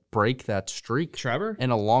to like break that streak. Trevor?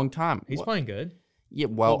 In a long time. He's playing good. Yeah,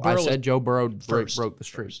 well I said Joe Burrow broke the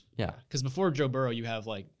streak. Yeah. Because before Joe Burrow, you have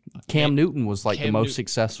like Cam Newton was like the most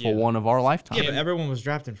successful one of our lifetime. Yeah, but everyone was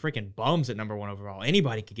drafting freaking bums at number 1 overall.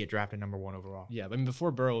 Anybody could get drafted number 1 overall. Yeah, but I mean,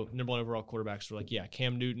 before Burrow, number 1 overall quarterbacks were like,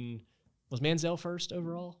 Cam Newton. Was Manziel first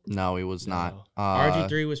overall? No, he was not.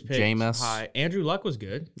 RG3 was picked Jameis. high. Andrew Luck was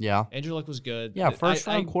good. Yeah. Andrew Luck was good. Yeah, first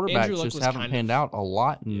round quarterbacks just haven't panned out a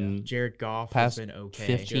lot in Jared Goff past has been okay.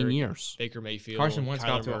 15 years. Baker Mayfield. Carson Wentz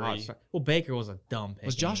got to a hot start. Well, Baker was a dumb pick.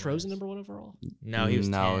 Was Josh Rosen number 1 overall? No, he was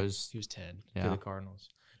 10. He was 10 to the Cardinals.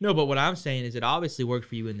 No, but what I'm saying is it obviously worked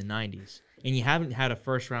for you in the 90s. And you haven't had a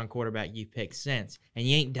first-round quarterback you picked since. And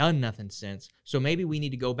you ain't done nothing since. So maybe we need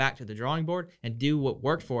to go back to the drawing board and do what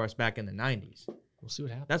worked for us back in the 90s. We'll see what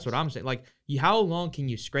happens. That's what I'm saying. Like, how long can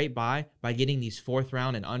you scrape by getting these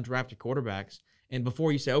fourth-round and undrafted quarterbacks, and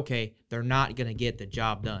before you say, okay, they're not going to get the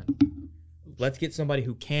job done? Let's get somebody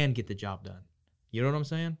who can get the job done. You know what I'm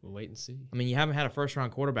saying? We'll wait and see. I mean, you haven't had a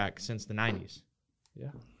first-round quarterback since the 90s. Yeah.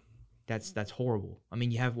 That's horrible. I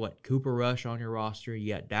mean, you have, Cooper Rush on your roster.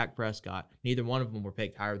 You got Dak Prescott. Neither one of them were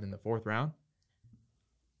picked higher than the 4th round.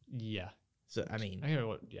 Yeah. So, I mean, I don't know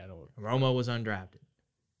what. Yeah, I don't know. Romo was undrafted.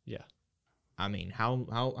 Yeah. I mean, how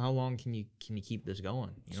long can you keep this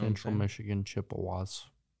going? You know Central Michigan Chippewas.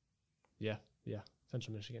 Yeah.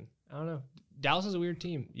 Central Michigan. I don't know. Dallas is a weird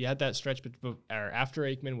team. You had that stretch after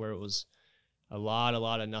Aikman where it was a lot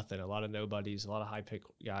of nothing, a lot of nobodies, a lot of high pick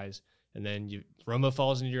guys, and then Romo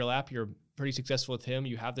falls into your lap. You're pretty successful with him.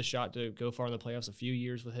 You have the shot to go far in the playoffs a few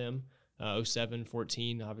years with him. 07,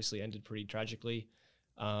 14 obviously ended pretty tragically.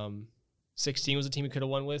 16 was a team he could have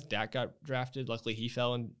won with. Dak got drafted. Luckily, he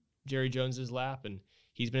fell in Jerry Jones's lap, and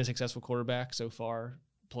he's been a successful quarterback so far,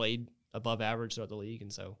 played above average throughout the league,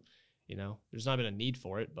 and so, there's not been a need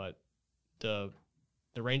for it, but the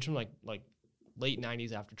range from like late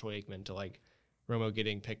 90s after Troy Aikman to Romo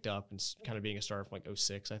getting picked up and kind of being a starter from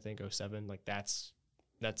 06, I think, 07, that's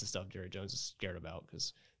the stuff Jerry Jones is scared about,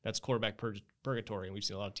 because that's quarterback purgatory, and we've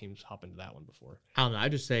seen a lot of teams hop into that one before. I don't know. I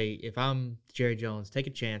just say, if I'm Jerry Jones, take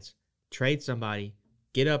a chance, trade somebody,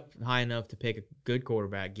 get up high enough to pick a good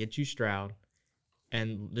quarterback, get you Stroud,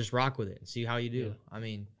 and just rock with it and see how you do. Yeah. I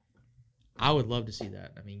mean, I would love to see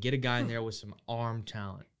that. I mean, get a guy in there with some arm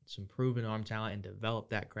talent, some proven arm talent, and develop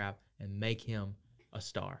that crap and make him a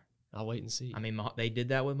star. I'll wait and see. I mean, they did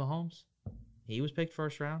that with Mahomes. He was picked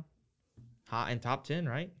first round, hot in top 10,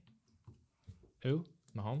 right? Who?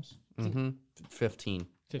 Mahomes. 15.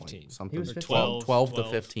 15. Something. He was 12 12 to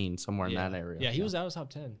 15, somewhere in that area. Yeah, he was out of top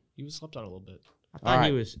 10. He was slept on a little bit. I thought All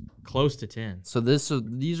he right. was close to 10. So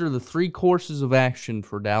these are the 3 courses of action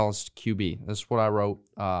for Dallas QB. This is what I wrote.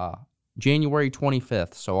 January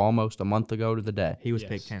 25th, so almost a month ago to the day. He was Yes.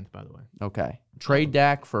 picked 10th, by the way. Okay. Trade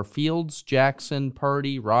Dak for Fields, Jackson,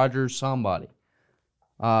 Purdy, Rodgers, somebody.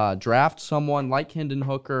 Draft someone like Hendon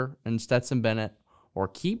Hooker and Stetson Bennett, or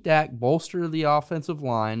keep Dak, bolster the offensive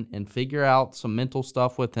line, and figure out some mental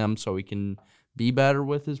stuff with him so he can be better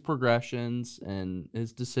with his progressions and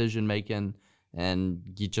his decision making, and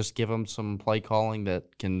you just give him some play calling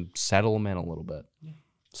that can settle him in a little bit. Yeah.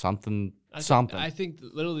 Something. I think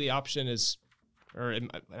literally the option is, and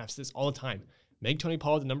I've said this all the time, make Tony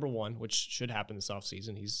Pollard the number 1, which should happen this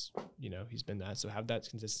offseason. He's been that. So have that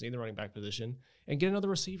consistency in the running back position and get another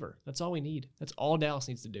receiver. That's all we need. That's all Dallas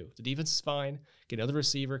needs to do. The defense is fine. Get another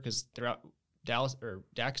receiver, because throughout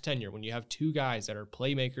Dak's tenure, when you have 2 guys that are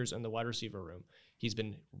playmakers in the wide receiver room, he's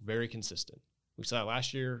been very consistent. We saw that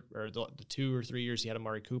last year, or the 2 or 3 years he had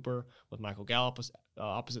Amari Cooper with Michael Gallup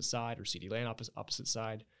opposite side, or CeeDee Lamb opposite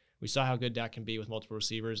side. We saw how good Dak can be with multiple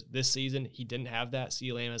receivers. This season, he didn't have that.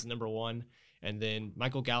 CeeDee Lamb as number 1, and then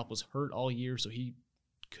Michael Gallup was hurt all year, so he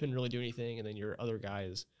couldn't really do anything. And then your other guy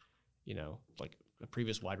is, like a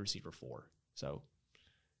previous wide receiver 4. So,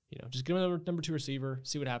 just give him a number 2 receiver,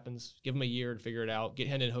 see what happens. Give him a year to figure it out. Get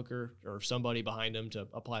Hendon Hooker or somebody behind him to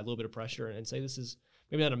apply a little bit of pressure and say this is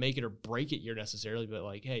maybe not a make it or break it year necessarily, but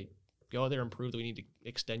like, hey, go out there and prove that we need to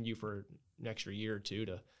extend you for an extra year or 2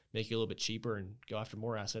 to make you a little bit cheaper and go after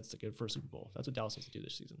more assets to go for a Super Bowl. That's what Dallas needs to do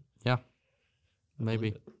this season. Yeah,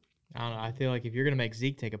 maybe. I don't know. I feel like if you're going to make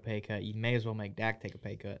Zeke take a pay cut, you may as well make Dak take a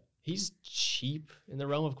pay cut. He's cheap in the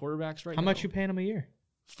realm of quarterbacks right now. How much you paying him a year?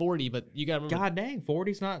 40, but you got to remember. God dang,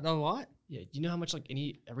 40's not a lot. Yeah, you know how much like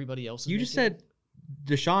everybody else is You just making? said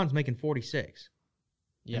Deshaun's making 46.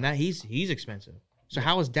 Yeah. And that he's expensive. So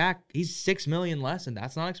how is Dak? He's $6 million less, and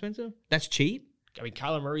that's not expensive? That's cheap? I mean,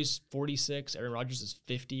 Kyler Murray's 46, Aaron Rodgers is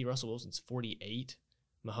 50, Russell Wilson's 48,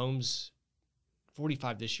 Mahomes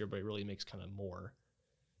 45 this year, but it really makes kind of more.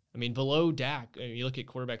 I mean, below Dak, you look at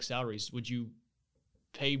quarterback salaries, would you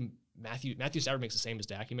pay Matthew Stafford makes the same as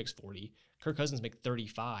Dak, he makes 40, Kirk Cousins make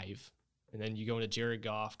 35, and then you go into Jared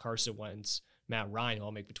Goff, Carson Wentz, Matt Ryan, who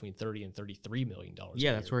all make between $30 and $33 million.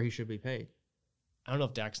 Yeah, that's where he should be paid. I don't know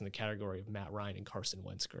if Dak's in the category of Matt Ryan and Carson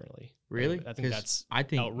Wentz currently. Really? I think that's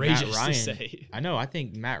Matt outrageous Ryan, to say. I know. I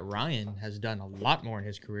think Matt Ryan has done a lot more in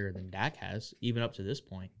his career than Dak has, even up to this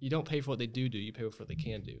point. You don't pay for what they do. You pay for what they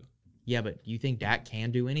can do. Yeah, but you think Dak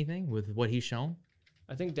can do anything with what he's shown?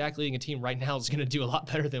 I think Dak leading a team right now is going to do a lot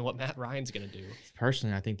better than what Matt Ryan's going to do.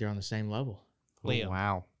 Personally, I think they're on the same level. Liam. Oh,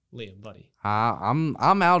 wow. Liam, buddy.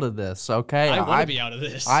 I'm out of this, okay? I want to be out of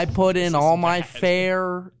this. I put in This all is my bad.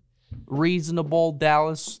 fair, reasonable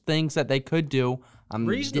Dallas things that they could do.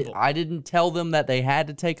 Reasonable. I didn't tell them that they had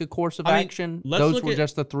to take a course of action. let's Those look were at-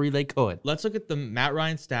 just the 3 they could. Let's look at the Matt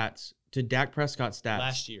Ryan stats to Dak Prescott stats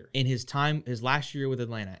Last year. in his last year with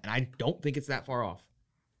Atlanta, and I don't think it's that far off.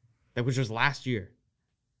 That was just last year.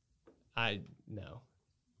 No.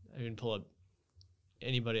 I didn't pull up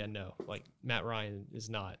anybody I know. Like, Matt Ryan is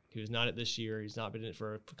not. He was not it this year. He's not been in it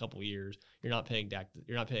for a couple of years. You're not paying Dak.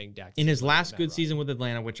 In his last Matt good Ryan. season with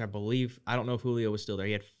Atlanta, which I believe, I don't know if Julio was still there,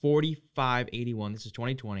 he had 45-81. This is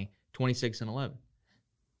 2020, 26-11.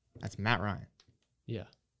 That's Matt Ryan. Yeah.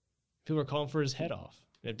 People are calling for his head off.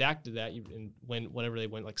 And if Dak did that, whenever they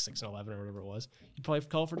went like 6-11 or whatever it was, you'd probably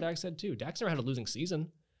call for Dak's head too. Dak's never had a losing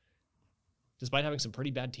season, despite having some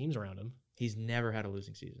pretty bad teams around him. He's never had a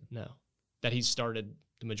losing season. No. That he's started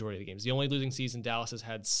the majority of the games. The only losing season Dallas has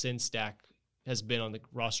had since Dak has been on the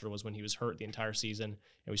roster was when he was hurt the entire season,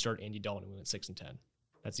 and we started Andy Dalton and we went 6-10.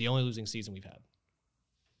 That's the only losing season we've had.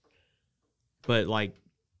 But like,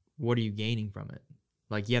 what are you gaining from it?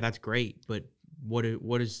 Like, yeah, that's great, but what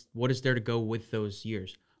is there to go with those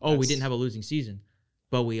years? Oh, we didn't have a losing season,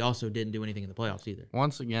 but we also didn't do anything in the playoffs either.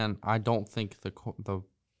 Once again, I don't think the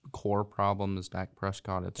core problem is Dak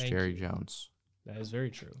Prescott. It's Jerry Jones. That is very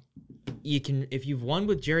true. You can, if you've won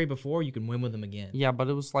with Jerry before, you can win with him again. Yeah, but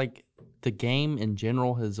it was like the game in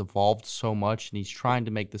general has evolved so much, and he's trying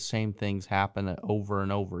to make the same things happen over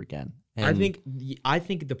and over again. And I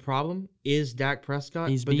think the problem is Dak Prescott,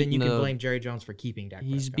 He's but then you can beating blame Jerry Jones for keeping Dak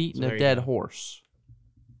Prescott. he's beating So a there you dead go. horse.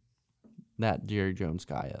 That Jerry Jones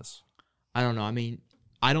guy is. I don't know. I mean,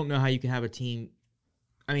 I don't know how you can have a team.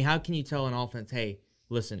 I mean, how can you tell an offense, hey,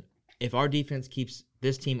 listen, if our defense keeps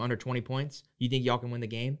this team under 20 points, you think y'all can win the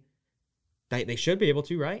game? They should be able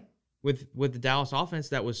to, right? With the Dallas offense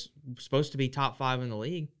that was supposed to be top 5 in the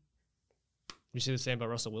league. Would you say the same about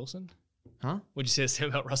Russell Wilson? Huh? Would you say the same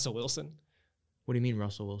about Russell Wilson? What do you mean,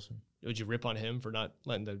 Russell Wilson? Would you rip on him for not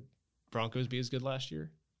letting the Broncos be as good last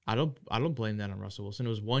year? I don't blame that on Russell Wilson. It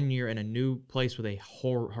was 1 year in a new place with a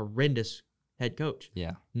horrendous head coach.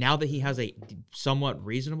 Yeah. Now that he has a somewhat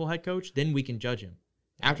reasonable head coach, then we can judge him.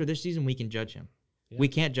 After this season, we can judge him. Yeah. We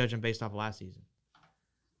can't judge him based off of last season.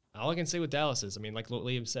 All I can say with Dallas is, I mean, like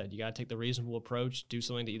Liam said, you got to take the reasonable approach, do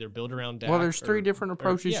something to either build around Dak. Well, there's 3 different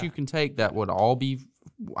approaches you can take that would all be,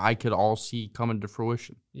 I could all see coming to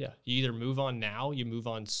fruition. Yeah. You either move on now, you move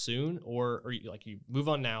on soon, or you move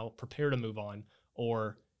on now, prepare to move on,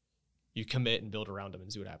 or you commit and build around him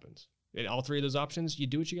and see what happens. In all 3 of those options, you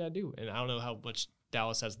do what you got to do. And I don't know how much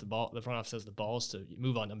Dallas has the front office has the balls to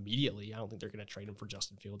move on immediately. I don't think they're going to trade him for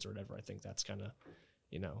Justin Fields or whatever. I think that's kind of,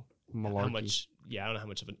 Malarkey. how much. Yeah, I don't know how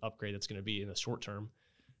much of an upgrade that's going to be in the short term,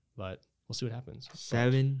 but we'll see what happens.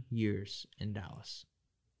 7 years in Dallas.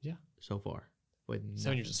 Yeah, so far. With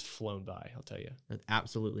 7 years has flown by. I'll tell you. With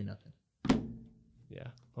absolutely nothing. Yeah.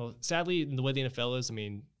 Well, sadly, the way the NFL is, I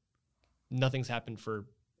mean, nothing's happened for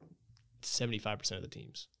 75% of the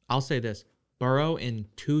teams. I'll say this. Burrow in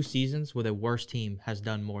 2 seasons with a worse team has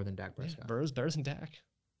done more than Dak Prescott. Yeah, Burrow's better than Dak.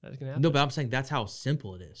 That's gonna happen. No, but I'm saying that's how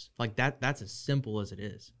simple it is. Like that's as simple as it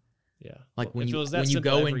is. Yeah. Like when you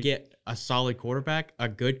go and get a solid quarterback, a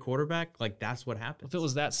good quarterback, like that's what happens. If it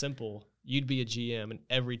was that simple, you'd be a GM and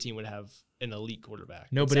every team would have an elite quarterback.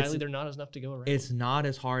 No, but sadly, they're not enough to go around. It's not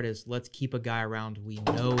as hard as let's keep a guy around we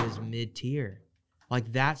know is mid-tier.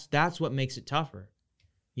 Like that's what makes it tougher.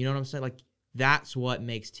 You know what I'm saying? Like that's what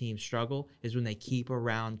makes teams struggle is when they keep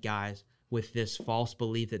around guys with this false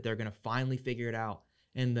belief that they're going to finally figure it out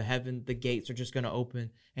and the gates are just going to open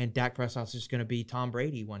and Dak Prescott's just going to be Tom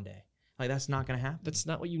Brady one day. Like, that's not going to happen. That's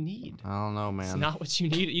not what you need. I don't know, man. It's not what you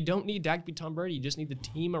need. You don't need Dak to be Tom Brady. You just need the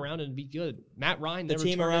team around him to be good. Matt Ryan The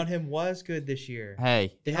team around him was good this year.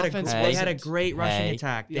 Hey. They had a great rushing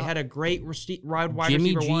attack. They had a great wide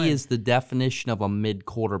Jimmy receiver G one. is the definition of a mid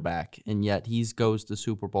quarterback, and yet he goes to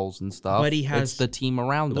Super Bowls and stuff. But it's the team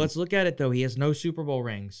around him. Let's look at it, though. He has no Super Bowl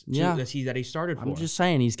rings that he started for. I'm just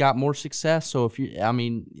saying he's got more success. So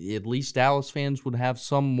at least Dallas fans would have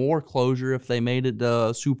some more closure if they made it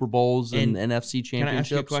to Super Bowls and NFC championships. Can I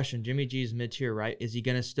ask you a question? Jimmy G is mid-tier, right? Is he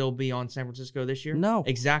going to still be on San Francisco this year? No.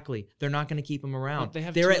 Exactly. They're not going to keep him around.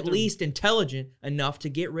 They're at least intelligent enough to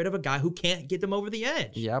get rid of a guy who can't get them over the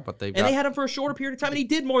edge. Yeah, but they had him for a shorter period of time, and he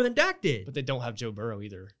did more than Dak did. But they don't have Joe Burrow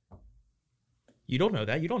either. You don't know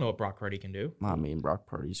that. You don't know what Brock Purdy can do. I mean, Brock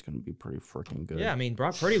Purdy's going to be pretty freaking good. Yeah, I mean,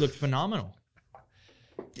 Brock Purdy looked phenomenal.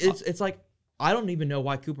 It's like, I don't even know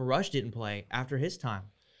why Cooper Rush didn't play after his time.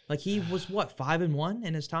 Like, he was, 5-1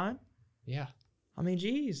 in his time? Yeah. I mean,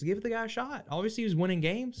 geez, give the guy a shot. Obviously, he was winning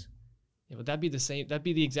games. Yeah, but that'd be the same. That'd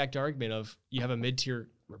be the exact argument of you have a mid-tier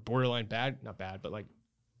or borderline not bad, but like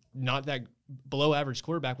not that below average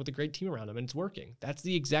quarterback with a great team around him, and it's working. That's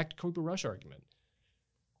the exact Cooper Rush argument.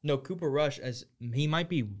 No, Cooper Rush, he might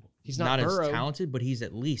be he's not as talented, but he's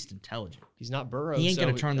at least intelligent. He's not Burrow. He ain't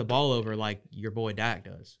going to turn the ball over like your boy Dak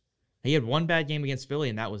does. He had one bad game against Philly,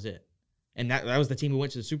 and that was it. And that was the team who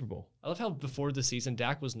went to the Super Bowl. I love how before the season,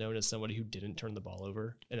 Dak was known as somebody who didn't turn the ball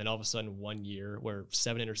over. And then all of a sudden, 1 year where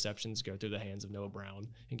 7 interceptions go through the hands of Noah Brown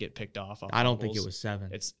and get picked off. I don't think it was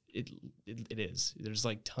 7. It is. There's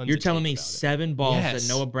like tons. You're telling me 7 balls that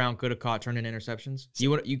Noah Brown could have caught turned into interceptions?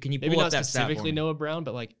 Can you pull maybe up not that stat specifically for me? Noah Brown,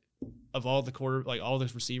 but like of all the all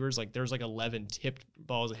those receivers, like there's like 11 tipped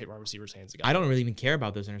balls that hit wide receivers' hands. I don't really even care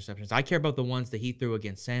about those interceptions. I care about the ones that he threw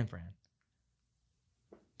against San Fran.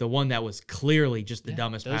 The one that was clearly just the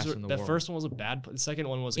dumbest pass in the world. The first one was a bad play. The second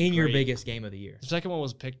one was your biggest game of the year. The second one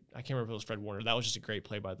was picked. I can't remember if it was Fred Warner. That was just a great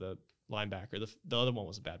play by the linebacker. The other one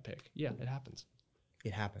was a bad pick. Yeah, it happens.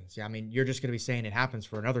 It happens. Yeah, I mean, you're just going to be saying it happens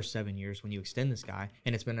for another 7 years when you extend this guy,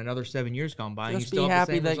 and it's been another 7 years gone by. Just and you still be have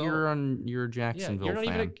the happy same that result. you're a Jacksonville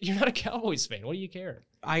fan. You're not a Cowboys fan. What do you care?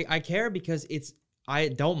 I care because I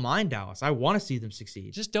don't mind Dallas. I want to see them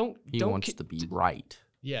succeed. Just don't. He wants to be right.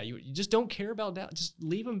 Yeah, you just don't care about Dallas. Just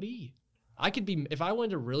leave them be. I could be, if I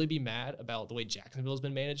wanted to really be mad about the way Jacksonville has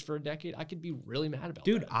been managed for a decade, I could be really mad about that.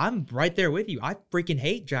 Dude, I'm right there with you. I freaking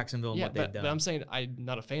hate Jacksonville and what they've done. But I'm saying I'm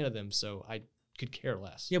not a fan of them, so I could care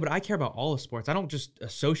less. Yeah, but I care about all the sports. I don't just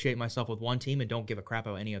associate myself with one team and don't give a crap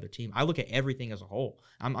about any other team. I look at everything as a whole.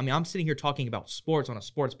 I'm sitting here talking about sports on a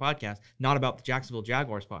sports podcast, not about the Jacksonville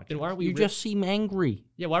Jaguars podcast. Then why are we? You just seem angry.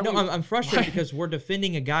 Yeah, why? No, I'm frustrated because we're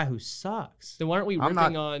defending a guy who sucks. Then why aren't we I'm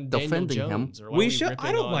ripping not on Daniel defending him. Jones? Or why We are should. ripping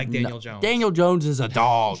I don't on- like Daniel Jones. Daniel Jones is a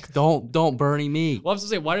dog. don't Bernie me. Well, I was gonna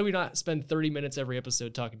say, why do we not spend 30 minutes every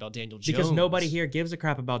episode talking about Daniel Jones? Because nobody here gives a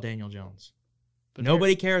crap about Daniel Jones. But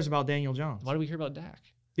Nobody cares about Daniel Jones. Why do we care about Dak?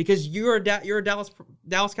 Because you're a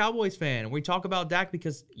Dallas Cowboys fan, and we talk about Dak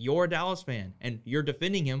because you're a Dallas fan, and you're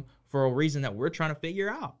defending him for a reason that we're trying to figure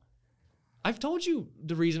out. I've told you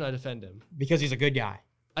the reason I defend him. Because he's a good guy.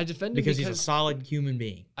 I defend him Because he's a solid human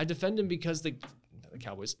being. I defend him because the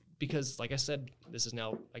Cowboys. Because, like I said, this is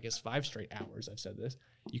now, I guess, 5 straight hours I've said this.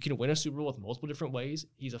 You can win a Super Bowl with multiple different ways.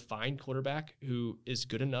 He's a fine quarterback who is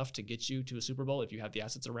good enough to get you to a Super Bowl if you have the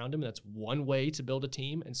assets around him. And that's one way to build a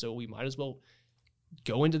team. And so we might as well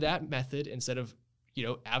go into that method instead of,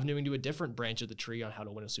 avenuing to a different branch of the tree on how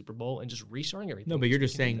to win a Super Bowl and just restarting everything. No, but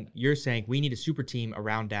you're saying we need a super team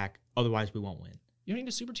around Dak, otherwise we won't win. You don't need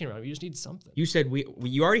a super team around him. You just need something. You said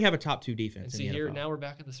you already have a top 2 defense And in see the here, NFL. now we're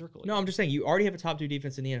back at the circle. No, I'm just saying you already have a top 2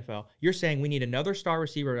 defense in the NFL. You're saying we need another star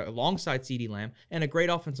receiver alongside CeeDee Lamb and a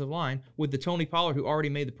great offensive line with the Tony Pollard who already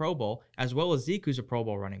made the Pro Bowl, as well as Zeke who's a Pro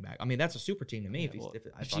Bowl running back. I mean, that's a super team to me. If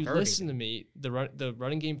you listen to me, the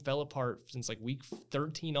running game fell apart since like week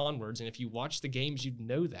 13 onwards, and if you watch the games, you'd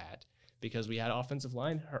know that because we had offensive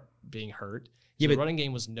line being hurt. So Yeah, the but running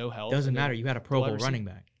game was no help. Doesn't matter. You had a Pro Bowl receiver- running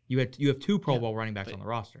back. You have 2 Pro Bowl running backs on the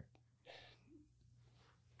roster.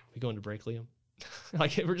 We going to break, Liam?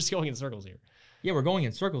 Like we're just going in circles here. Yeah, we're going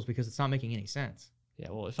in circles because it's not making any sense. Yeah,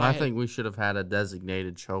 well, if I think we should have had a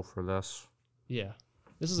designated show for this. Yeah,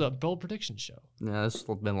 this is a bold prediction show. Yeah, this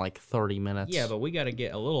has been like 30 minutes. Yeah, but we got to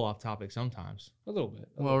get a little off topic sometimes. A little bit.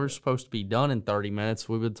 Well, we're supposed to be done in 30 minutes.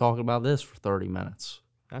 We've been talking about this for 30 minutes.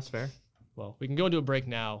 That's fair. Well, we can go into a break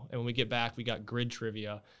now, and when we get back, we got grid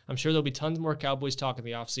trivia. I'm sure there'll be tons more Cowboys talk in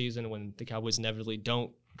the offseason when the Cowboys inevitably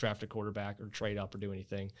don't draft a quarterback or trade up or do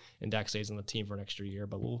anything, and Dak stays on the team for an extra year.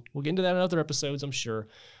 But we'll get into that in other episodes, I'm sure.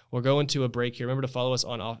 We'll go into a break here. Remember to follow us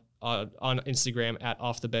on Instagram at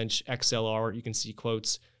OffTheBenchXLR. You can see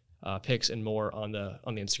quotes, picks, and more on the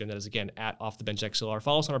Instagram. That is, again, at OffTheBenchXLR.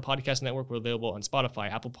 Follow us on our podcast network. We're available on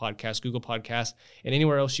Spotify, Apple Podcasts, Google Podcasts, and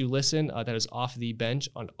anywhere else you listen. That is Off the Bench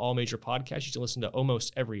on all major podcasts. You can listen to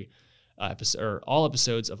almost every episode, or all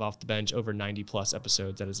episodes of Off the Bench, over 90 plus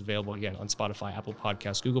episodes. That is available again on Spotify, Apple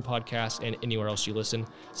Podcasts, Google Podcasts, and anywhere else you listen.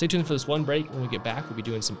 Stay tuned for this one break. When we get back, we'll be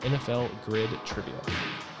doing some NFL grid trivia.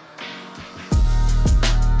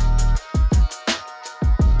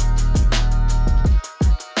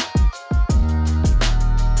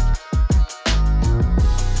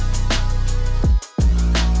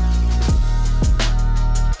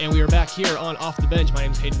 And we are back here on Off the Bench. My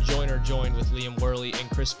name is Hayden Joyner, joined with Liam Worley and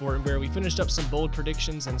Chris Fortenberry. We finished up some bold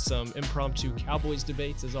predictions and some impromptu Cowboys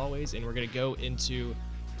debates, as always, and we're going to go into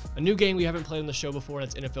a new game we haven't played on the show before,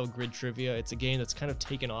 and that's NFL Grid Trivia. It's a game that's kind of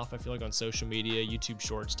taken off, I feel like, on social media, YouTube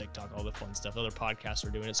Shorts, TikTok, all the fun stuff. Other podcasts are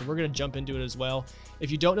doing it, so we're going to jump into it as well. If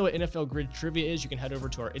you don't know what NFL Grid Trivia is, you can head over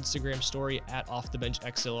to our Instagram story at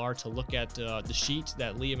OffTheBenchXLR to look at the sheet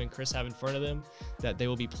that Liam and Chris have in front of them that they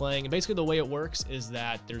will be playing. And basically the way it works is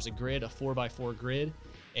that there's a grid, a 4x4 grid,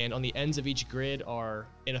 and on the ends of each grid are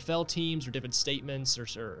NFL teams or different statements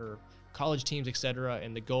or college teams, etc.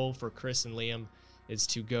 And the goal for Chris and Liam is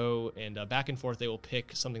to go and back and forth. They will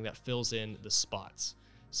pick something that fills in the spots.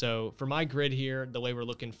 So for my grid here, the way we're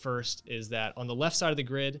looking first is that on the left side of the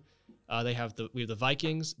grid, we have the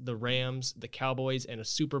Vikings, the Rams, the Cowboys, and a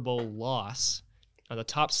Super Bowl loss. On the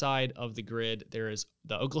top side of the grid, there is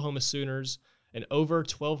the Oklahoma Sooners, an over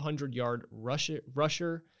 1,200-yard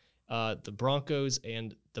rusher, the Broncos,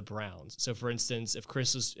 and the Browns. So for instance, if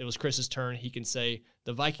it was Chris's turn, he can say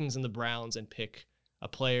the Vikings and the Browns and pick a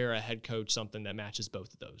player, a head coach, something that matches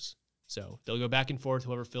both of those. So they'll go back and forth.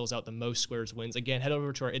 Whoever fills out the most squares wins. Again, head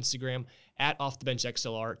over to our Instagram at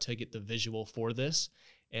OffTheBenchXLR to get the visual for this.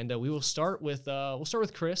 And we will start with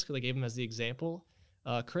Chris, because I gave him as the example.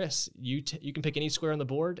 Chris, you can pick any square on the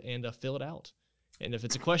board and fill it out. And if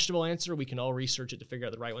it's a questionable answer, we can all research it to figure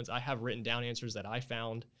out the right ones. I have written down answers that I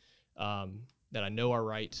found that I know are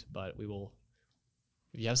right, but we will.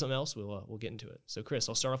 If you have something else, we'll get into it. So, Chris,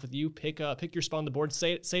 I'll start off with you. Pick your spot on the board.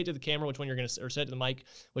 Say it to the camera which one you're gonna, or say it to the mic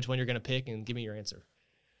which one you're gonna pick, and give me your answer.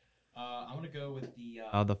 I'm gonna go with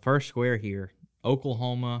the first square here,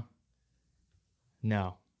 Oklahoma.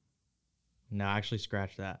 No, actually,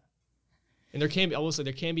 scratch that. And I will say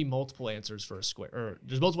there can be multiple answers for a square, or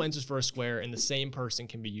there's multiple answers for a square, and the same person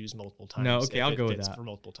can be used multiple times. No, okay, I'll go with that for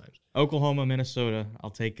multiple times. Oklahoma, Minnesota. I'll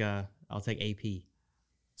take AP.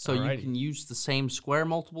 So you can use the same square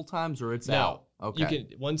multiple times, or it's out? Okay. You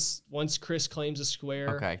can once Chris claims a square.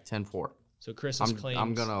 Okay, 10-4. So Chris has claimed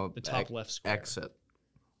I'm gonna the top left square. Exit.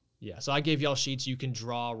 Yeah, so I gave y'all sheets. You can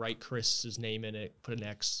write Chris's name in it, put an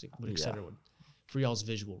X, etc. For y'all's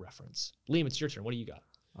visual reference. Liam, it's your turn. What do you got?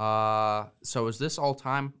 So is this all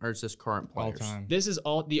time or is this current players? All time. This is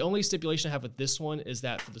all. The only stipulation I have with this one is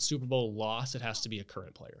that for the Super Bowl loss, it has to be a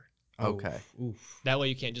current player. Okay. Oof. That way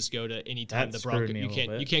you can't just go to any time That the Broncos. screwed me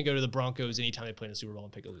a You can't go to the Broncos anytime they play in the Super Bowl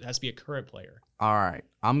and pick it. It has to be a current player. All right.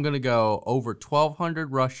 I'm gonna go over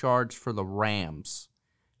 1,200 rush yards for the Rams,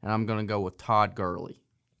 and I'm gonna go with Todd Gurley.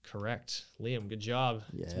 Correct, Liam. Good job.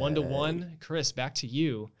 Yay. It's 1-1. Chris, back to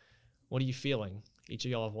you. What are you feeling? Each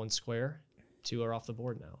of y'all have one square. 2 are off the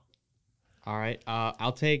board now. All right.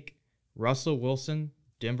 I'll take Russell Wilson,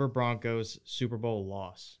 Denver Broncos, Super Bowl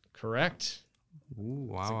loss. Correct. Ooh,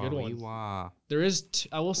 wow. That's a good one. Wow. There is.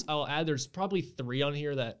 I'll add. There's probably 3 on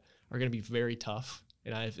here that are going to be very tough.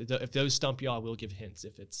 And if those stump y'all, I will give hints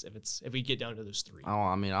if we get down to those 3. Oh,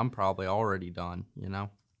 I mean, I'm probably already done.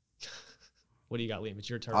 What do you got, Liam? It's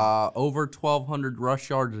your turn. Over 1,200 rush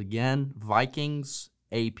yards again. Vikings,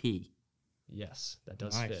 AP. Yes, that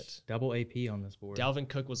does Nice. fit. Double AP on this board. Dalvin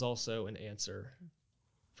Cook was also an answer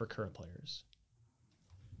for current players.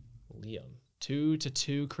 Liam,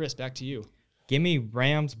 2-2. Chris, back to you. Give me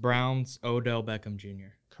Rams, Browns, Odell Beckham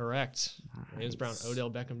Jr. Correct. Rams, Brown, Odell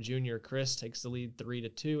Beckham Jr. Chris takes the lead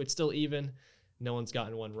 3-2. It's still even. No one's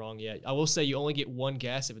gotten one wrong yet. I will say you only get one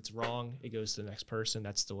guess. If it's wrong, it goes to the next person.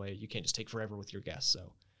 That's the way. You can't just take forever with your guess.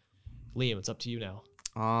 So, Liam, it's up to you now.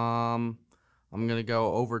 I'm gonna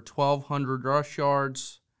go over 1,200 rush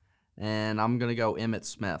yards, and I'm gonna go Emmitt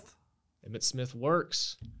Smith. Emmitt Smith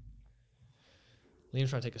works. Liam's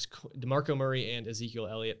trying to take us. DeMarco Murray and Ezekiel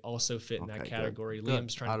Elliott also fit in that category. Good.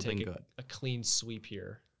 Liam's trying to take a clean sweep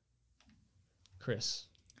here. Chris.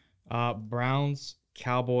 Browns,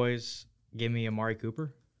 Cowboys. Give me Amari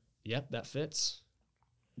Cooper. Yep, that fits.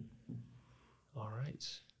 All right.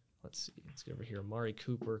 Let's see. Let's go over here. Amari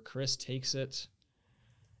Cooper. Chris takes it.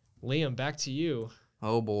 Liam, back to you.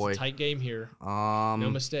 Oh boy. It's a tight game here. No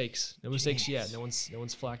mistakes. No mistakes yet. No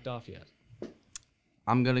one's flacked off yet.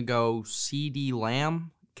 I'm gonna go CD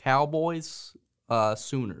Lamb, Cowboys,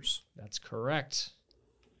 Sooners. That's correct.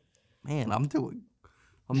 Man, I'm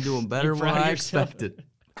doing better than I expected.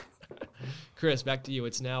 Chris, back to you.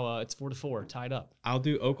 It's now it's 4-4, tied up. I'll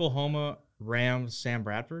do Oklahoma, Rams, Sam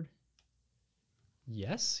Bradford.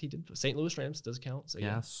 Yes, he did. St. Louis Rams does count. So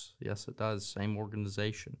yes, it does. Same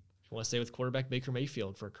organization. If you want to stay with quarterback Baker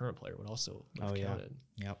Mayfield for a current player, would also have counted.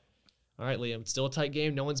 Yep. All right, Liam. It's still a tight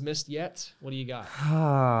game. No one's missed yet. What do you got?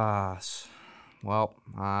 Well,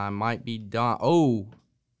 I might be done. Oh,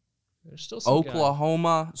 there's still some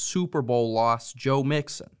Oklahoma Super Bowl loss. Joe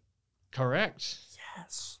Mixon. Correct.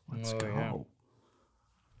 Yes. Let's go. Yeah.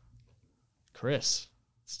 Chris,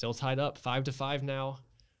 still tied up 5-5 now.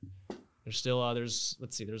 There's still let's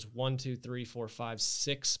see, there's 1, 2, 3, 4, 5,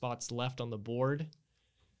 6 spots left on the board.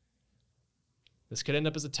 This could end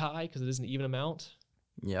up as a tie because it is an even amount.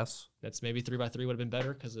 Yes. That's maybe 3x3 would have been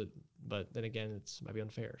better but then again, it might be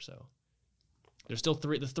unfair. So there's still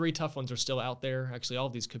the 3 tough ones are still out there. Actually, all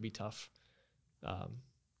of these could be tough.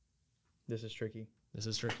 This is tricky.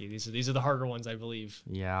 These are the harder ones, I believe.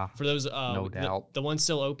 Yeah. For those, no doubt. The ones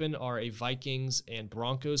still open are a Vikings and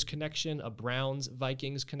Broncos connection, a Browns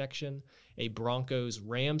Vikings connection, a Broncos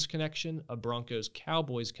Rams connection, a Broncos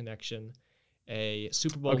Cowboys connection, a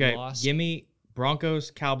Super Bowl loss. Give me Broncos,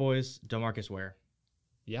 Cowboys, DeMarcus Ware.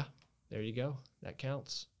 Yeah, there you go. That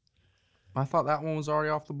counts. I thought that one was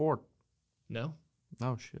already off the board. No.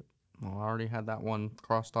 Oh shit. Well, I already had that one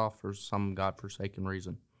crossed off for some godforsaken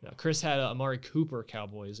reason. No, Chris had Amari Cooper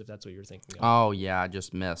Cowboys, if that's what you're thinking of. Oh yeah, I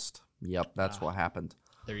just missed. Yep, that's what happened.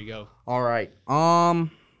 There you go. All right. I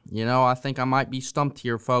think I might be stumped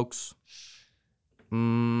here, folks.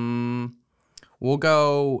 We'll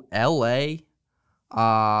go L.A.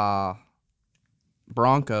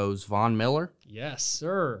 Broncos, Von Miller. Yes,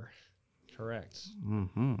 sir. Correct.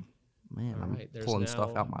 Mm-hmm. Man, All I'm right, there's pulling now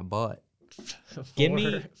stuff out my butt. Give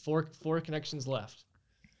me four connections left.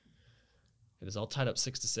 It is all tied up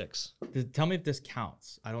 6-6. Tell me if this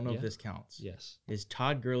counts. I don't know if this counts. Yes. Is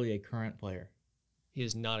Todd Gurley a current player? He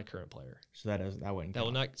is not a current player. So that wouldn't count. That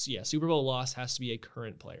will not. Yeah, Super Bowl loss has to be a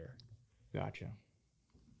current player. Gotcha.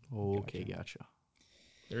 Okay, gotcha.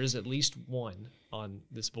 There is at least one on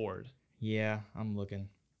this board. Yeah, I'm looking.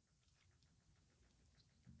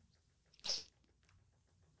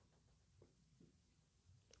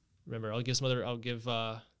 remember, I'll give some other. I'll give.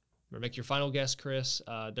 Make your final guess, Chris.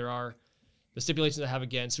 There are the stipulations I have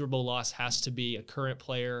again. Super Bowl loss has to be a current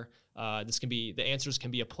player. This can be the answers can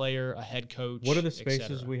be a player, a head coach. What are the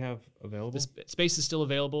spaces we have available? The spaces still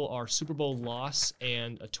available are Super Bowl loss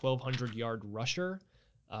and a 1,200-yard rusher,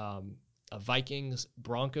 a Vikings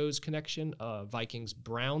Broncos connection, a Vikings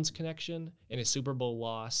Browns connection, and a Super Bowl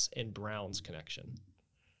loss and Browns connection.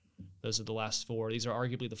 Those are the last 4. These are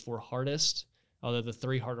arguably the 4 hardest, although the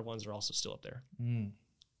 3 harder ones are also still up there.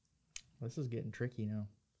 This is getting tricky now.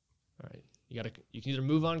 All right, you can either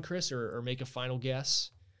move on, Chris, or make a final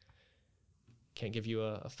guess. Can't give you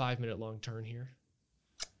a 5-minute long turn here.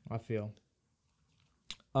 I feel.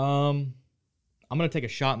 I'm gonna take a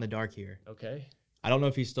shot in the dark here. Okay. I don't know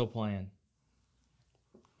if he's still playing.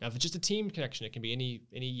 Now, if it's just a team connection, it can be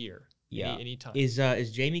any year. Yeah. Any time. Is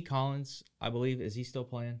Jamie Collins? I believe is he still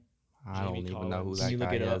playing? I don't even know who Collins. that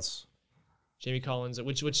guy is. Jamie Collins.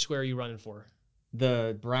 Which square are you running for?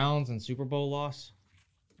 The Browns and Super Bowl loss.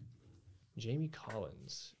 Jamie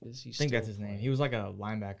Collins. Is he? I think that's his name. He was like a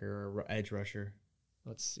linebacker or edge rusher.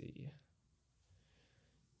 Let's see.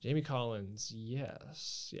 Jamie Collins.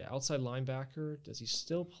 Yes. Yeah. Outside linebacker. Does he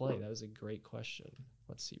still play? That is a great question.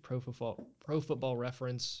 Let's see. Pro Football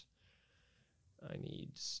Reference. I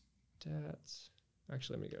need stats.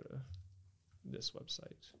 Actually, let me go to this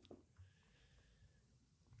website.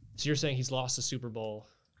 So you're saying he's lost the Super Bowl?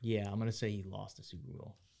 Yeah, I'm gonna say he lost the Super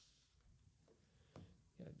Bowl.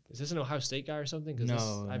 Yeah. Is this an Ohio State guy or something?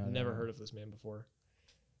 No, I've never heard of this man before.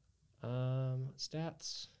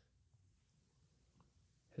 Stats.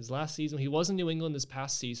 His last season, he was in New England this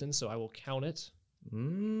past season, so I will count it.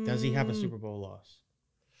 Does he have a Super Bowl loss?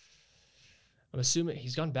 I'm assuming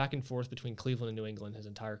he's gone back and forth between Cleveland and New England his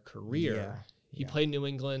entire career. Yeah. He played New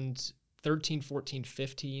England 13, 14,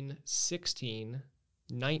 15, 16,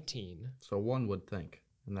 19. So one would think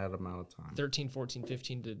in that amount of time. 13, 14,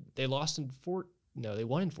 15. They lost in No, they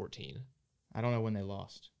won in 14. I don't know when they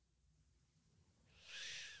lost.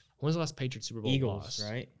 When was the last Patriots Super Bowl Eagles, loss?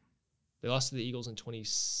 right? They lost to the Eagles in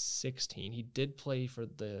 2016. He did play for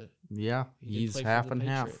the. Yeah, he's half and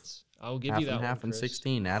half. I'll give you that one, half and Chris.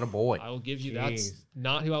 16. Attaboy. I will give you. Jeez. That's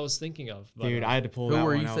not who I was thinking of. But, Dude, I had to pull who that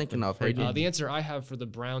were one you out thinking of? the answer I have for the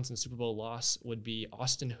Browns and Super Bowl loss would be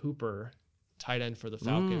Austin Hooper, tight end for the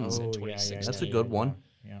Falcons in 2016. That's a good one.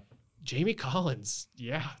 Yeah. Jamie Collins.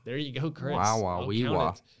 Yeah, there you go, Chris. Wow, I'll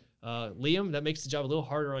count it. Liam, that makes the job a little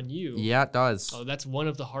harder on you. Yeah, it does. Oh, that's one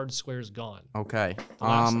of the hard squares gone. Okay.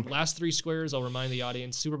 The last 3 squares, I'll remind the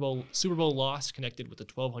audience, Super Bowl loss connected with a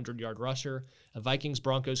 1,200-yard rusher, a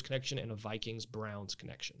Vikings-Broncos connection, and a Vikings-Browns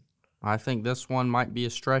connection. I think this one might be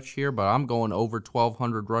a stretch here, but I'm going over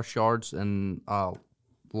 1,200 rush yards and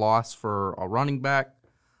loss for a running back.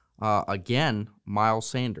 Again, Miles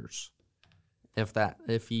Sanders.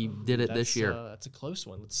 If he did it this year. That's a close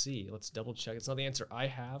one. Let's see. Let's double check. It's not the answer I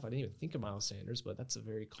have. I didn't even think of Miles Sanders, but that's a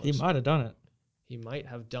very close He might have done it. He might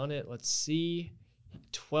have done it. Let's see.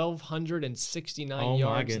 1,269 Oh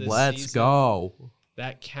yards this season. Let's go.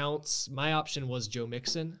 That counts. My option was Joe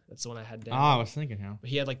Mixon. That's the one I had down. I was thinking him.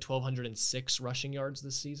 He had like 1,206 rushing yards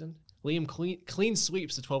this season. Liam clean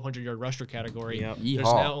sweeps the 1,200-yard rusher category. Yep. There's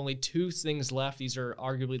now only 2 things left. These are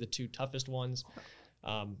arguably the 2 toughest ones.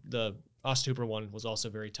 The Austin Hooper one was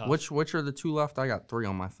also very tough. Which are the 2 left? I got 3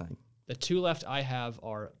 on my thing. The 2 left I have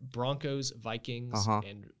are Broncos, Vikings,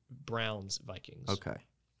 and Browns, Vikings. Okay.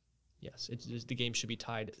 Yes, the game should be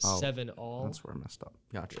tied 7-all. That's where I messed up.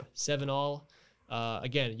 Gotcha. 7-all.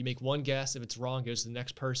 Again, you make one guess. If it's wrong, it goes to the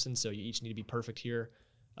next person. So you each need to be perfect here.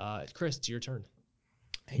 Chris, it's your turn.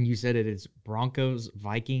 And you said it is Broncos,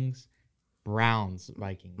 Vikings, Browns,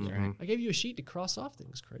 Vikings, right? I gave you a sheet to cross off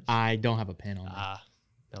things, Chris. I don't have a pen on that.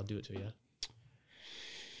 I'll do it to you.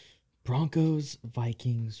 Broncos,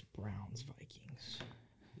 Vikings, Browns, Vikings.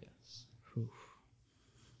 Yes. Whew.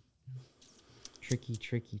 Tricky.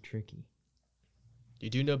 You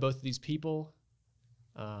do know both of these people.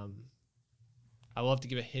 I will have to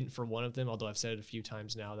give a hint for one of them, although I've said it a few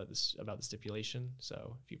times now about the stipulation.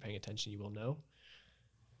 So if you're paying attention, you will know.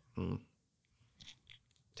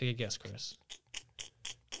 Take a guess, Chris.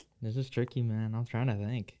 This is tricky, man. I'm trying to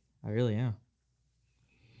think. I really am.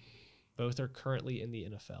 Both are currently in the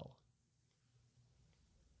NFL.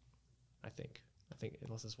 I think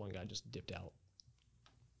unless this one guy just dipped out.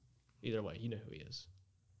 Either way, you know who he is.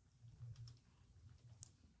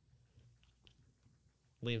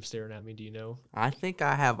 Liam's staring at me. Do you know? I think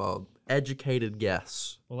I have a educated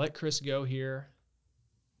guess. We'll let Chris go here.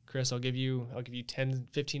 Chris, I'll give you 10,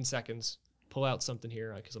 15 seconds. Pull out something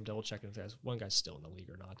here because I'm double checking if one guy's still in the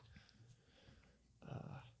league or not.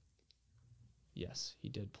 Yes, he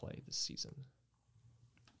did play this season.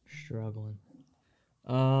 Struggling.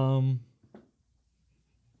 Trying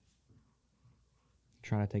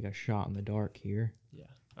to take a shot in the dark here. Yeah.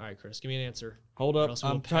 All right, Chris, give me an answer. Hold Or up. else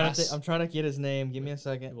we'll I'm trying pass. to get his name. Give me a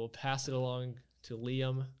second. We'll pass it along to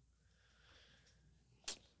Liam.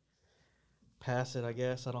 Pass it, I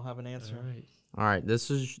guess. I don't have an answer. All right. All right, this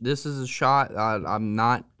is a shot. I'm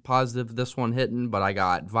not positive this one hitting, but I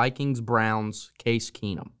got Vikings, Browns, Case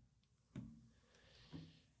Keenum.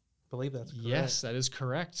 I believe that's correct. Yes, that is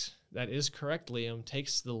correct. That is correct. Liam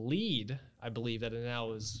takes the lead. I believe that it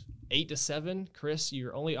now is 8-7. Chris,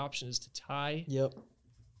 your only option is to tie. Yep.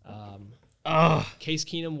 Case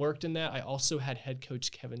Keenum worked in that. I also had head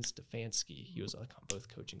coach Kevin Stefanski. He was on both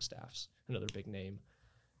coaching staffs. Another big name.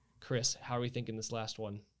 Chris, how are we thinking this last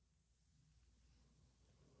one?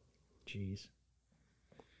 Jeez.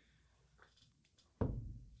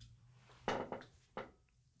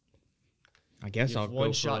 I guess I'll go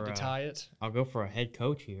one shot for to tie it. I'll go for a head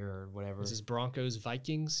coach here or whatever. This is Broncos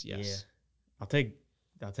Vikings. Yes. Yeah.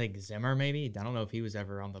 I'll take Zimmer maybe. I don't know if he was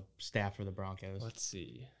ever on the staff for the Broncos. Let's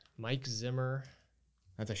see. Mike Zimmer.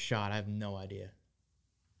 That's a shot. I have no idea.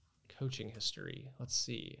 Coaching history. Let's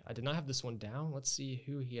see. I did not have this one down. Let's see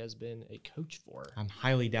who he has been a coach for. I'm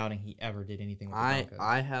highly doubting he ever did anything with the Broncos.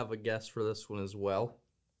 I have a guess for this one as well.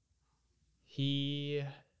 He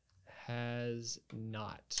has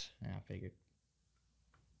not. Yeah, I figured.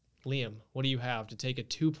 Liam, what do you have to take a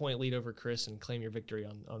 2-point lead over Chris and claim your victory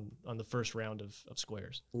on the first round of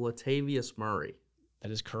squares? Latavius Murray.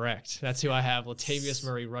 That is correct. That's who I have. Latavius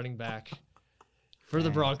Murray, running back for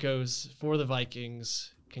the Broncos, for the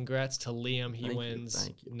Vikings. Congrats to Liam. He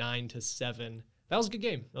wins 9-7. That was a good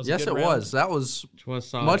game. That was Yes, a good it round. was. That was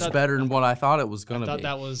solid. much better than what I thought it was going to I be.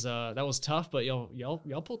 thought that was tough, but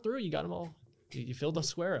y'all pulled through. You got them all. You filled the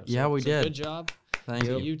square up. Yeah, we did. Good job. Thank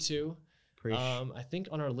you. You too. Appreciate I think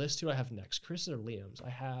on our list, who do I have next? Chris or Liam's? I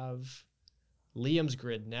have Liam's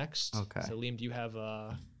grid next. Okay. So Liam, do you have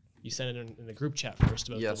you sent it in the group chat first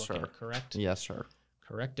about Yes, the look sir. at, correct? Yes, sir.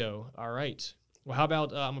 Correcto. All right. Well, how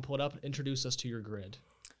about I'm gonna pull it up. Introduce us to your grid.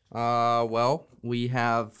 Well,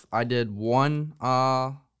 I did one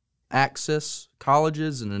axis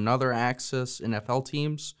colleges and another axis NFL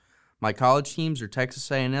teams. My college teams are Texas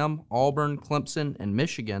A&M, Auburn, Clemson, and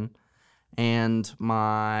Michigan. And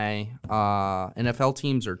my NFL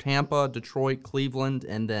teams are Tampa, Detroit, Cleveland,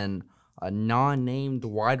 and then a non-named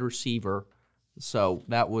wide receiver. So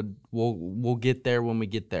we'll get there when we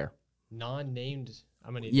get there. Non-named.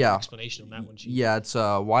 I'm gonna need Yeah. an explanation on that one. Chief. Yeah, it's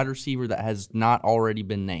a wide receiver that has not already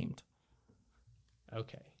been named.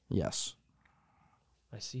 Okay. Yes.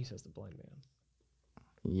 I see. Says the blind man.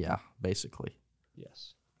 Yeah, basically.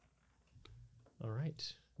 Yes. All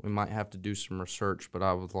right. We might have to do some research, but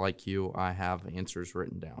I would like you. I have answers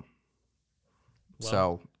written down. Well,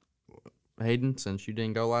 So, Hayden, since you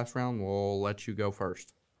didn't go last round, we'll let you go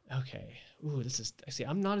first. Okay. Ooh, this is. I see.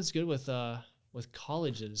 I'm not as good with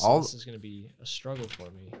colleges. So All- this is gonna be a struggle for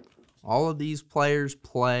me. All of these players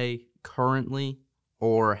play currently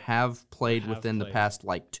or have played Have within the played. past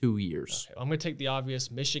 2 years. Okay. I'm gonna take the obvious: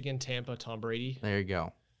 Michigan, Tampa, Tom Brady. There you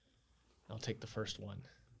go. I'll take the first one.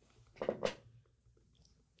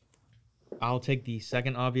 I'll take the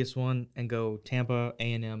second obvious one and go Tampa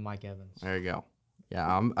A&M Mike Evans. There you go.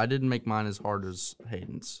 Yeah, I didn't make mine as hard as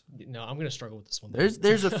Hayden's. No, I'm gonna struggle with this one.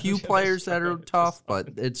 There's a few players that are tough,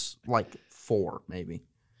 but it's 4 maybe.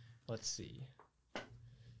 Let's see.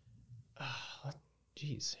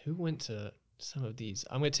 Geez, who went to some of these?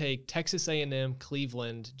 I'm gonna take Texas A&M,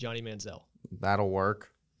 Cleveland, Johnny Manziel. That'll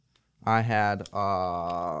work. I had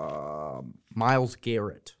Myles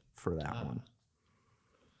Garrett for that one.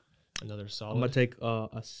 Another solid. I'm going to take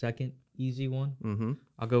a second easy one. Mm-hmm.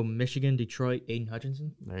 I'll go Michigan, Detroit, Aiden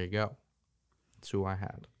Hutchinson. There you go. That's who I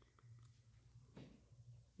had.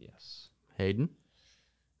 Yes. Hayden?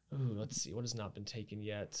 Ooh, let's see. What has not been taken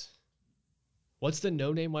yet? What's the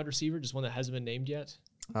no-name wide receiver? Just one that hasn't been named yet?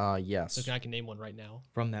 Yes. So I can name one right now.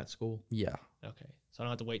 From that school. Yeah, Okay. So I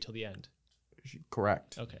don't have to wait till the end.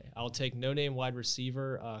 correct. Okay. I'll take no-name wide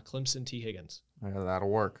receiver, Clemson T. Higgins. That'll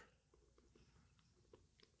work.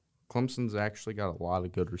 Clemson's actually got a lot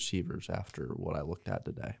of good receivers after what I looked at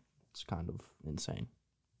today. It's kind of insane.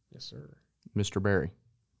 Yes, sir. Mr. Barry.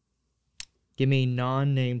 Give me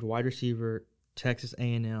non-named wide receiver, Texas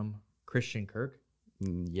A&M, Christian Kirk.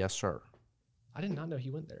 Yes, sir. I did not know he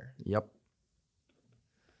went there. Yep.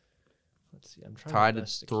 Let's see. I'm trying Tied my at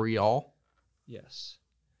best to 3 all. Yes.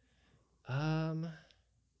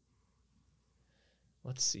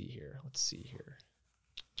 Let's see here.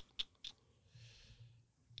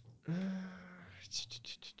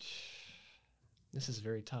 This is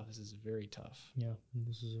very tough. Yeah,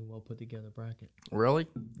 this is a well put together bracket. Really?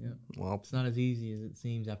 Yeah. Well, It's not as easy as it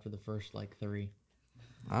seems after the first like 3.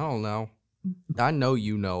 I don't know. I know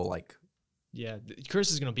you know like Yeah,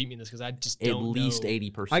 Chris is gonna beat me in this because I just at don't least know.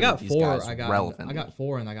 80% I got of these 4. guys I got relevant. I got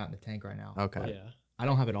 4, and I got in the tank right now. Okay. Yeah, I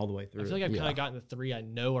don't have it all the way I through. feel like I've kind Yeah. of gotten the 3 I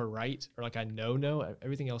know are right, or like I know.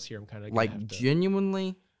 Everything else here, I'm kind of Like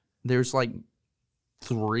genuinely, there's like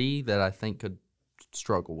 3 that I think could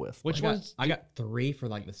struggle with. Which ones? I got 3 for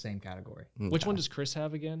like the same category. Which Okay. one does Chris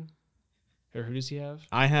have again? Or who does he have?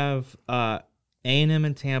 I have A&M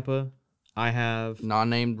and Tampa. I have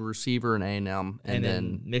Non-named receiver and A&M, and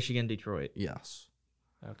then Michigan, Detroit. yes.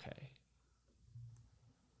 Okay.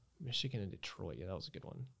 Michigan and Detroit. Yeah, that was a good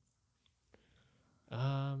one.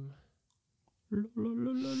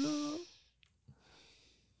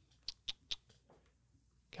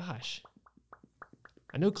 Gosh.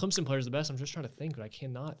 I know Clemson players the best. I'm just trying to think, but I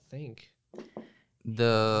cannot think.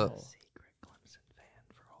 The Secret Clemson fan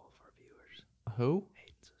for all of our viewers. who?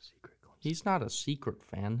 Hates a secret Clemson. He's not a secret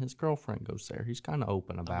fan. His girlfriend goes there. He's kind of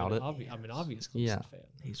open about it. I'm an obvious Clemson Yeah. fan.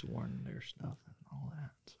 He's worn their stuff and all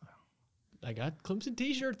that. So. I got Clemson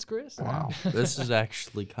t-shirts, Chris. Wow. This is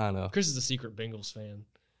actually kind of Chris is a secret Bengals fan.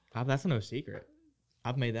 That's no secret.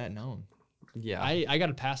 I've made that known. yeah. I got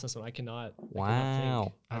to pass this one. I cannot.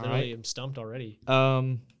 Wow. I All literally right. am stumped already.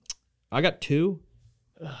 I got 2,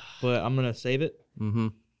 but I'm gonna save it. Mm-hmm.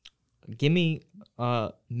 Give me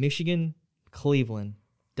Michigan, Cleveland,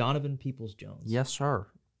 Donovan Peoples-Jones. Yes, sir.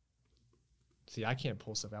 See, I can't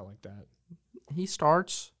pull stuff out like that. He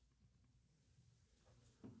starts.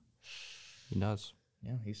 He does.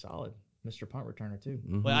 Yeah, he's solid. Mr. Punt Returner too.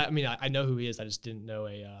 Mhm. Well, I mean, I know who he is. I just didn't know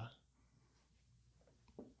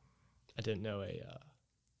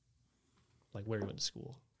like where he went to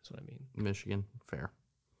school. That's what I mean. Michigan, fair.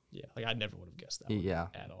 Yeah, like I never would have guessed that one Yeah.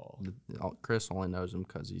 at all. Chris only knows him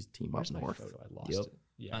because he's team Where's up my north. photo? I lost Yep. it.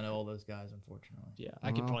 Yeah, I know all those guys, unfortunately. yeah.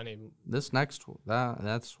 I could Well, probably name. This next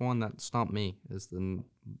that's one that stumped me. Is the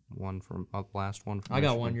one from last one. From I got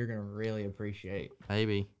Michigan. one you're gonna really appreciate.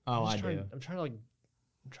 Maybe. Oh, I'm I just do. I'm trying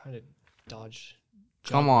to dodge.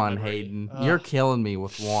 Come jog on, memory. Hayden. Ugh. You're killing me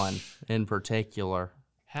with one in particular.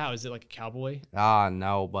 How is it like a cowboy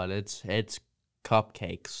No, but it's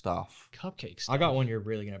cupcake stuff. cupcakes? I got one you're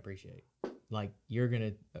really gonna appreciate. Like you're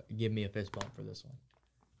gonna give me a fist bump for this one.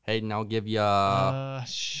 Hayden, I'll give you Uh,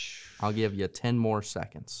 10 more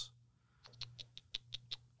seconds.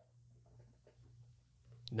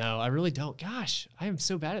 No, I really don't. Gosh, I am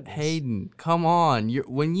so bad at this. Hayden, come on.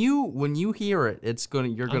 When you hear it,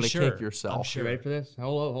 you're gonna sure. kick yourself. I'm sure. You ready for this?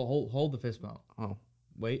 Hold the fist bump. Oh,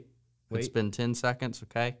 Wait. it's been 10 seconds,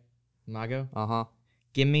 okay? My go. Uh-huh.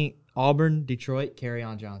 Give me Auburn, Detroit,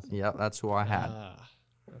 Kerryon Johnson. Yeah, that's who I had.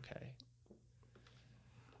 Okay.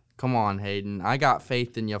 Come on, Hayden. I got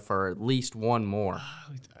faith in you for at least one more.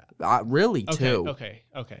 Uh, Really, two. Okay.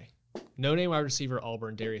 No name wide receiver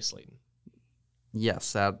Auburn, Darius Slayton.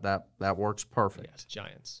 Yes, that works perfect. Yes,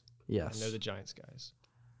 Giants. Yes. I know the Giants guys.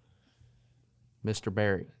 Mr.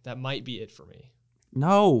 Barry. That might be it for me.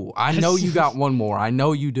 No, I know you got one more. I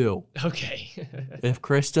know you do. Okay. If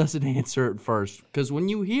Chris doesn't answer it first, because when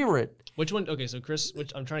you hear it, Which one? Okay, so Chris.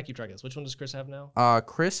 I'm trying to keep track of this. Which one does Chris have now?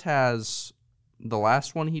 Chris has the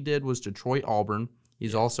last one he did was Detroit Auburn.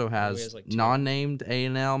 He's also he has has like two. non-named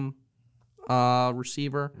A&M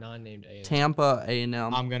receiver, Non-named A. Tampa A&M.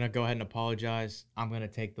 I'm gonna go ahead and apologize. I'm gonna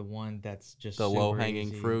take the one that's just The super low-hanging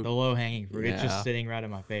easy. fruit. The low-hanging fruit. It's Yeah. just sitting right in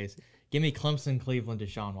my face. Give me Clemson, Cleveland,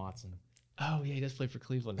 Deshaun Watson. Oh yeah, he does play for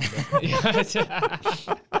Cleveland.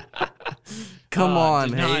 Come on,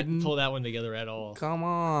 did not Hayden. pull that one together at all. Come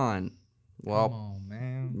on. Well, Come on,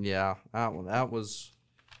 man. yeah, that was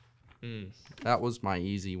Mm. my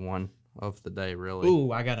easy one of the day, really.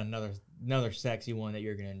 Ooh, I got another sexy one that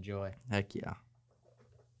you're gonna enjoy. Heck yeah.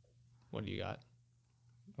 What do you got?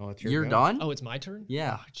 Oh, it's You're go. done? Oh, it's my turn.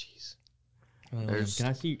 Yeah. Oh, jeez. There's-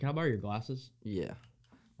 Can I borrow your glasses? Yeah.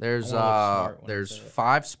 There's I wanna look smart when I there's say it.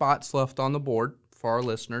 5 spots left on the board for our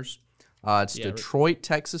listeners. It's Yeah, Detroit,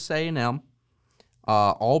 Texas A&M,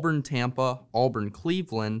 Auburn, Tampa, Auburn,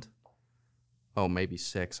 Cleveland. Oh, maybe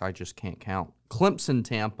 6. I just can't count. Clemson,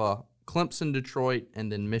 Tampa, Clemson, Detroit,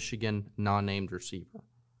 and then Michigan, non-named receiver.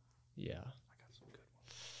 Yeah. I got some good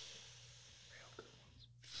ones. Real good ones.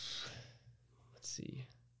 Let's see.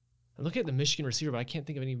 I'm looking at the Michigan receiver, but I can't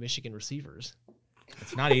think of any Michigan receivers.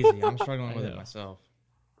 It's not easy. I'm struggling I with it know. myself.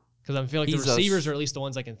 Because I feel like He's the a receivers are at least the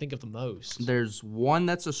ones I can think of the most. There's one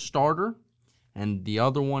that's a starter, and the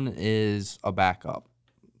other one is a backup.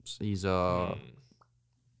 So he's a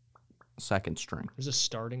second string. There's a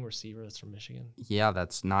starting receiver that's from Michigan. Yeah,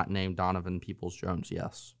 that's not named Donovan Peoples-Jones,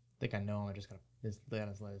 yes. think I know him. I just gotta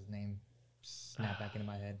let his name snap back into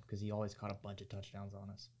my head because he always caught a bunch of touchdowns on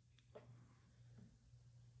us.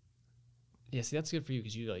 Yeah, see, that's good for you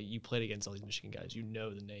because you played against all these Michigan guys. You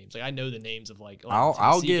know the names. Like I know the names of like.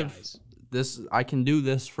 I'll give guys. this. I can do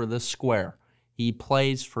this for this square. He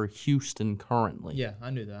plays for Houston currently. Yeah, I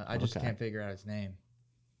knew that. I just can't figure out his name.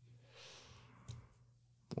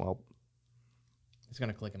 Well, it's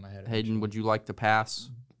gonna click in my head. Hayden, would you like to pass?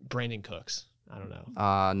 Brandon Cooks. I don't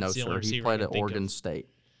know. No, sir. He played at Oregon State.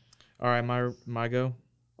 All right, my go.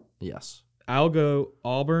 Yes. I'll go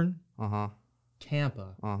Auburn.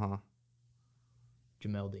 Tampa.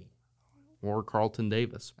 Jamel Dean. Or Carlton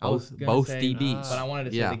Davis. Both DBs. But I wanted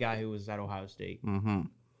to say the guy who was at Ohio State.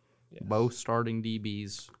 Yes. Both starting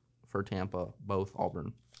DBs for Tampa. Both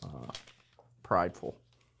Auburn. Prideful.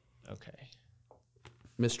 Okay.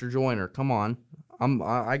 Mr. Joyner, come on.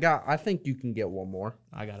 I think you can get one more.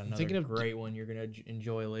 I got another great one you're gonna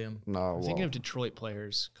enjoy, Liam. No, I'm thinking of Detroit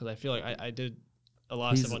players because I feel like I did a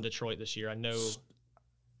lot of stuff on Detroit this year. I know.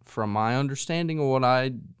 From my understanding of when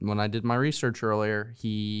I did my research earlier,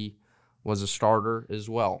 he was a starter as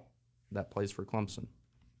well that plays for Clemson.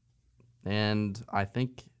 And I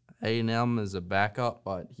think A&M is a backup,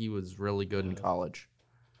 but he was really good in college.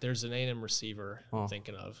 There's an A&M receiver I'm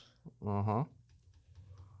thinking of.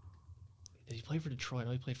 Did he play for Detroit? I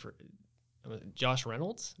know he played for Josh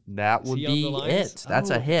Reynolds. That would be it. That's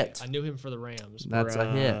a hit. I knew him for the Rams. That's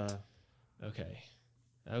a hit.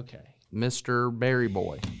 Okay. Mr. Berry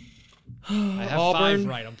Boy. I have Auburn. 5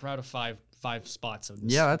 right. I'm proud of five spots of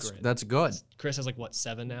this. Yeah, grid. that's good. Chris has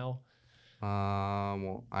 7 now?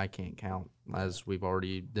 Well, I can't count as we've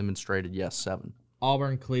already demonstrated. Yes, 7.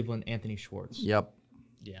 Auburn, Cleveland, Anthony Schwartz. Yep.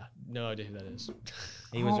 Yeah, no idea who that is.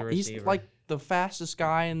 He was a receiver. He's like the fastest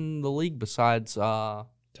guy in the league besides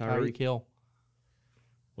Tyreek Hill.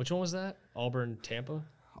 Which one was that? Auburn, Tampa?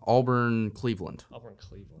 Auburn, Cleveland. Auburn,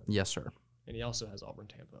 Cleveland. Yes, sir. And he also has Auburn,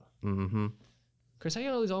 Tampa. Mm-hmm. Chris, how you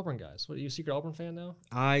know all these Auburn guys? What, are you a secret Auburn fan now?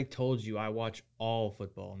 I told you I watch all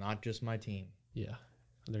football, not just my team. Yeah.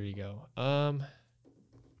 There you go.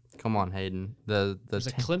 Come on, Hayden. There's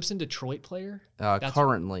a Clemson Detroit player?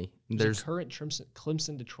 Currently. There's a current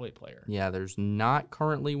Clemson Detroit player. Yeah, there's not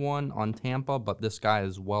currently one on Tampa, but this guy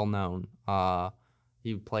is well known.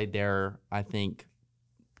 He played there, I think,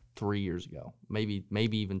 3 years ago. Maybe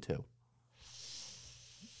even 2.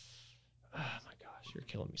 Oh, my gosh. You're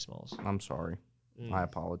killing me, Smalls. I'm sorry. I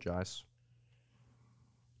apologize.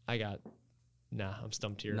 I'm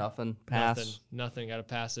stumped here. Nothing. Pass. Nothing. Got to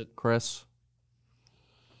pass it. Chris.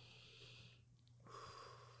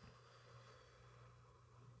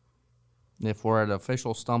 If we're at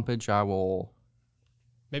official stumpage, I will.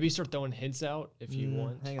 Maybe start throwing hints out if you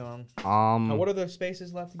want. Hang on. Oh, what are the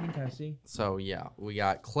spaces left again? Can I see? So, yeah, we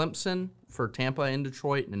got Clemson for Tampa and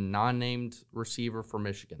Detroit and a non-named receiver for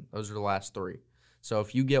Michigan. Those are the last 3. So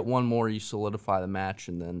if you get one more, you solidify the match,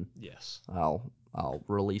 and then yes, I'll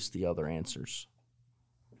release the other answers.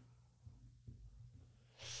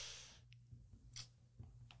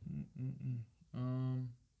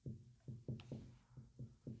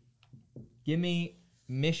 Give me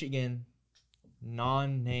Michigan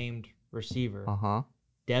non-named receiver.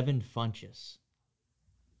 Devin Funchess.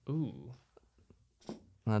 Ooh.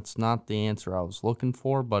 That's not the answer I was looking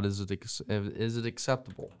for, but is it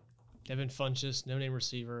acceptable? Devin Funchess, no-name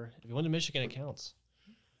receiver. If you went to Michigan, it counts.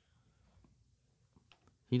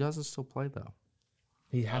 He doesn't still play, though.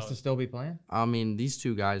 He has to still be playing? I mean, these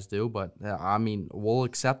 2 guys do, but, we'll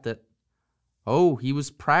accept it. Oh, he was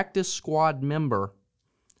practice squad member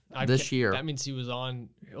this year. That means he wasn't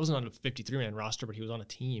on a 53-man roster, but he was on a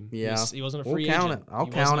team. Yeah. He wasn't a free agent. Count it. I'll count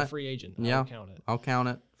it. He wasn't a free agent. Yeah. I'll count it. I'll count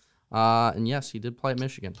it. And yes, he did play at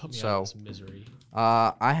Michigan. Put me out of this misery.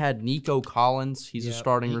 I had Nico Collins. He's a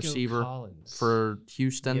starting Nico receiver Collins. for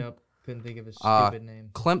Houston. Yep. Couldn't think of his stupid name.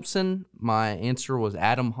 Clemson, my answer was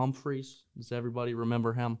Adam Humphries. Does everybody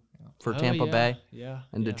remember him for Tampa Bay? Yeah.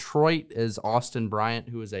 And Detroit is Austin Bryant,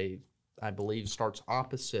 who is I believe, starts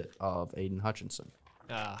opposite of Aiden Hutchinson.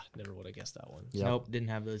 Never would have guessed that one. Yep. Nope, didn't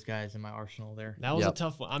have those guys in my arsenal there. That was a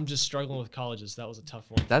tough one. I'm just struggling with colleges. That was a tough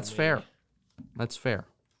one. That's fair. That's fair.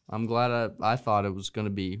 I'm glad I thought it was going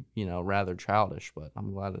to be, rather childish, but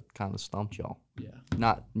I'm glad it kind of stumped y'all. Yeah.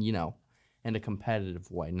 Not, in a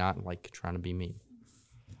competitive way, not like trying to be mean.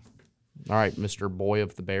 All right, Mr. Boy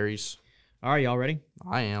of the Berries. All right, y'all ready?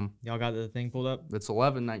 I am. Y'all got the thing pulled up? It's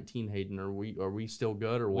 11-19, Hayden. Are we still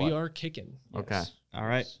good or what? We are kicking. Yes. Okay. All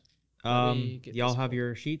right. Y'all have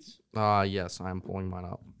your sheets? Yes, I'm pulling mine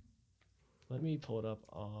up. Let me pull it up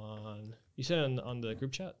on. You said on the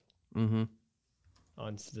group chat? Mm-hmm.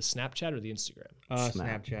 On the Snapchat or the Instagram?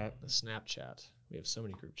 Snapchat. The Snapchat. We have so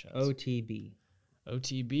many group chats. OTB.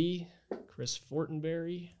 Chris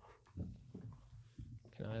Fortenberry.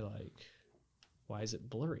 Can I why is it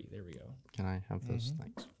blurry? There we go. Can I have this?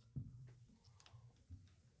 Thanks.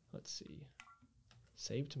 Let's see.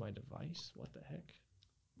 Save to my device? What the heck?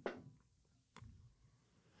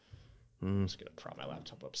 I'm just going to prop my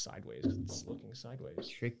laptop up sideways because it's looking sideways.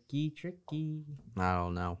 Tricky. I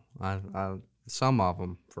don't know. I some of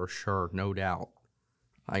them for sure, no doubt.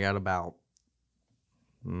 I got about.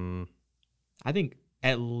 I think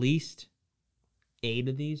at least 8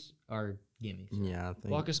 of these are gimmies. Yeah, I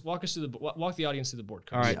think. Walk us through walk the audience through the board.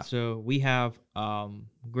 All right, Yeah. so we have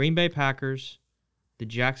Green Bay Packers, the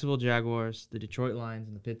Jacksonville Jaguars, the Detroit Lions,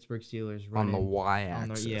 and the Pittsburgh Steelers On the running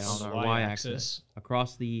Y-axis. on our Y-axis.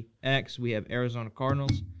 Across the X, we have Arizona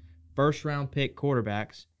Cardinals, first-round pick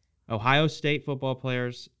quarterbacks, Ohio State football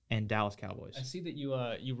players, and Dallas Cowboys. I see that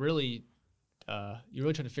you really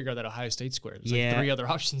tried to figure out that Ohio State square. There's Yeah. like 3 other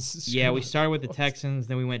options. Yeah, we started with the Texans,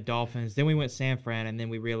 then we went Dolphins, then we went San Fran, and then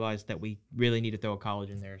we realized that we really need to throw a college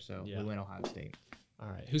in there, so we went Ohio State. All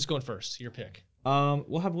right, who's going first? Your pick.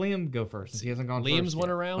 We'll have Liam go first since he hasn't gone Liam's first won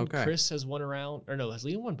yet. a round. Okay. Chris has won a round. Or no, has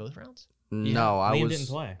Liam won both rounds? No, I Liam was. didn't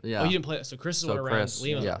play. Yeah. Oh, you didn't play. So Chris has won a round. Chris,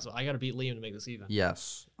 Liam, yeah. So I got to beat Liam to make this even.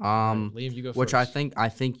 Yes. All right, Liam, you go Which first. I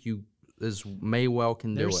think you may well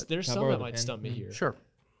can do it. There's Can I some borrow that the might pen? stump me here. Sure.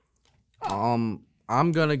 I'm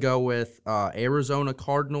gonna go with Arizona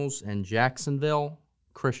Cardinals and Jacksonville.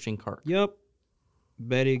 Christian Kirk. Yep.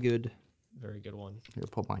 Very good. Very good one. Here,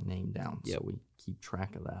 put my name down so we keep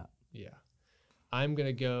track of that. Yeah. I'm going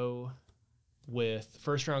to go with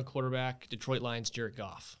first-round quarterback, Detroit Lions, Jared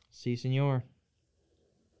Goff. Si, senor.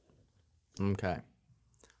 Okay.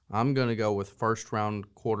 I'm gonna go with first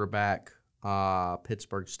round quarterback,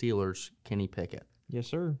 Pittsburgh Steelers, Kenny Pickett. Yes,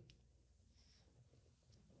 sir.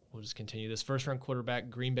 We'll just continue this. First-round quarterback,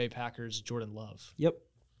 Green Bay Packers, Jordan Love. Yep.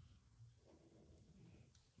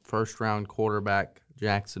 First round quarterback,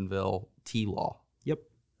 Jacksonville, T-Law. Yep.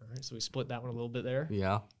 All right, so we split that one a little bit there.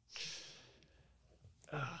 Yeah.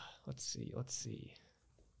 Let's see.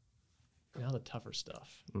 Now the tougher stuff.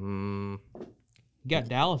 You got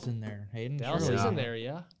Dallas in there, Hayden. Dallas surely. is in there,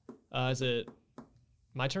 yeah. Is it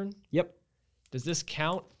my turn? Yep. Does this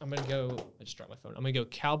count? I'm going to go. I just dropped my phone. I'm going to go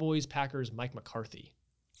Cowboys, Packers, Mike McCarthy.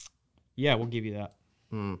 Yeah, we'll give you that.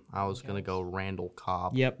 I was gonna go Randall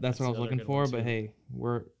Cobb. Yep, that's what I was another looking good for. one, But too. hey,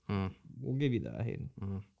 we'll give you that, Hayden.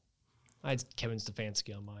 I had Kevin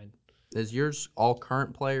Stefanski on mine. Is yours all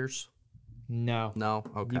current players? No. No.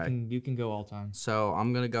 Okay. You can go all time. So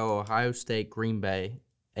I'm gonna go Ohio State, Green Bay,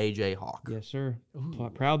 AJ Hawk. Yes, sir.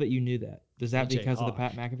 Ooh. Proud that you knew that. Does that AJ because of the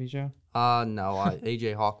Hawk. Pat McAfee show? No,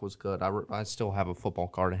 AJ Hawk was good. I still have a football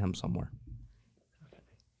card of him somewhere.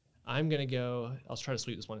 I'm going to go. I'll try to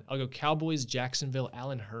sweep this one. I'll go Cowboys, Jacksonville,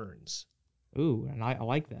 Allen Hurns. Ooh, and I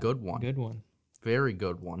like that. Good one. Good one. Very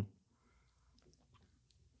good one.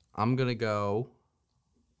 I'm gonna go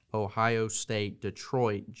Ohio State,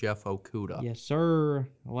 Detroit, Jeff Okuda. Yes, sir.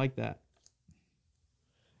 I like that.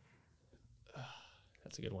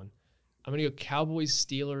 That's a good one. I'm going to go Cowboys,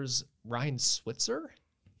 Steelers, Ryan Switzer.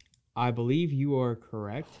 I believe you are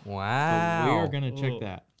correct. Wow. But we are gonna check Ooh.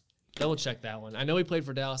 that. Double check that one. I know he played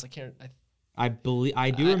for Dallas. I can't. I do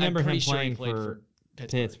remember I'm pretty him sure he playing played for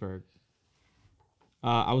Pittsburgh. Pittsburgh.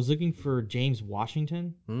 I was looking for James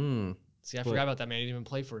Washington. See, I forgot about that man. He didn't even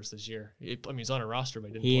play for us this year. He's on a roster, but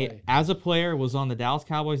he didn't He, play. as a player, was on the Dallas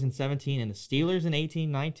Cowboys in 17 and the Steelers in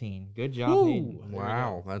 18-19. Good job, Hayden.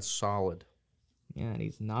 Wow, that's solid. Yeah, and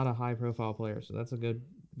he's not a high-profile player, so that's a good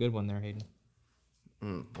one there, Hayden.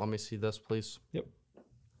 Let me see this, please. Yep.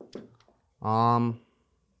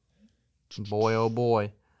 Boy, oh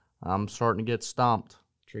boy, I'm starting to get stumped.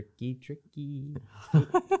 Tricky. You're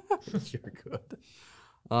good.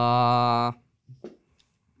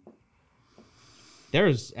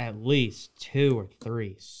 There's at least 2 or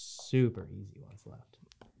 3 super easy ones left.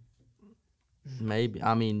 Maybe.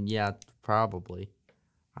 I mean, yeah, probably.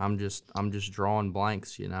 I'm just drawing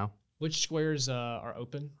blanks, you know. Which squares are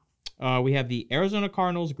open? We have the Arizona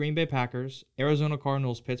Cardinals, Green Bay Packers, Arizona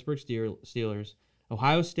Cardinals, Pittsburgh Steelers,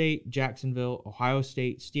 Ohio State, Jacksonville, Ohio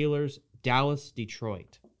State, Steelers, Dallas,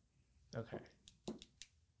 Detroit. Okay.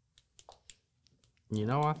 You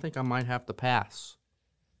know, I think I might have to pass.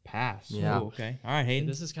 Pass. Yeah. Ooh, okay. All right, Hayden.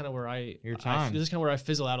 This is kind of where Your time. This is kind of where I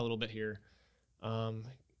fizzle out a little bit here.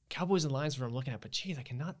 Cowboys and Lions, where I'm looking at, but geez, I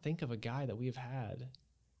cannot think of a guy that we've had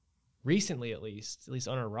recently, at least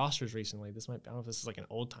on our rosters recently. I don't know if this is like an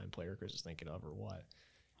old time player Chris is thinking of or what.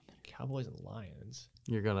 Cowboys and Lions.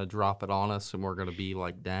 You're gonna drop it on us, and we're gonna be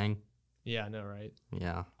like, "Dang." Yeah, I know, right?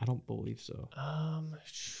 Yeah. I don't believe so.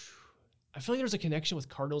 I feel like there's a connection with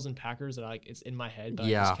Cardinals and Packers that it's in my head, but I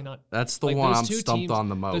Yeah, just cannot. that's the like, one those I'm two stumped teams- on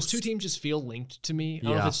the most. Those two teams just feel linked to me. I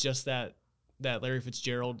don't know if Yeah. it's just that Larry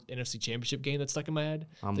Fitzgerald NFC Championship game that's stuck in my head.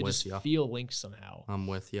 I'm They with just ya. feel linked somehow. I'm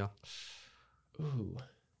with you. Ooh.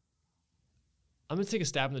 I'm going to take a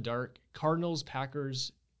stab in the dark. Cardinals,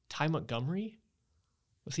 Packers, Ty Montgomery?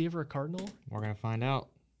 Was he ever a Cardinal? We're gonna find out.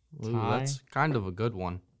 Ooh, Ty. that's kind of a good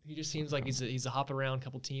one. He just seems like he's a hop around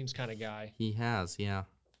couple teams kind of guy. He has, yeah.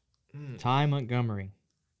 Ty Montgomery.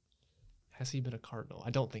 Has he been a Cardinal? I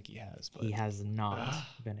don't think he has. But He has not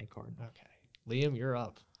been a Cardinal. Okay. Liam, you're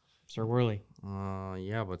up. Sir Worley.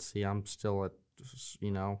 Yeah, but see, I'm still at,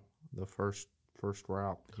 the first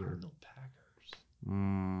route here. Cardinal Packers.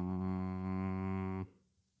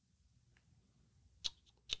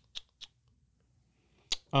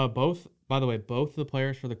 Both, by the way, both the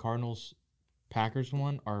players for the Cardinals Packers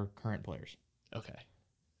one are current players. Okay.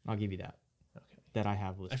 I'll give you that. Okay. That I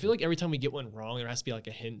have listed. I feel like every time we get one wrong, there has to be like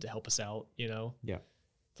a hint to help us out, Yeah.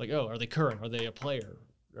 It's like, oh, are they current? Are they a player?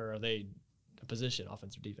 Or are they a position,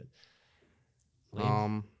 offense or defense?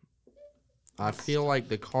 Liam? I feel like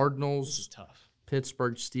the This is Cardinals, tough.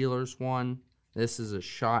 Pittsburgh Steelers one. This is a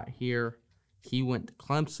shot here. He went to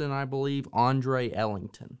Clemson, I believe. Andre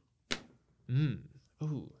Ellington.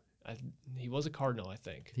 Ooh. He was a Cardinal, I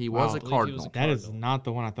think. He Wow. was I a believe he was Cardinal. a That is Cardinal. not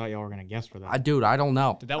the one I thought y'all were gonna guess for that. Dude, I don't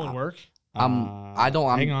know. Did that one work?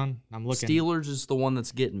 Hang on, I'm looking. Steelers is the one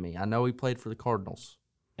that's getting me. I know he played for the Cardinals.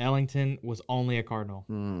 Ellington was only a Cardinal.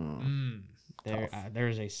 Tough. There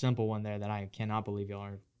is a simple one there that I cannot believe y'all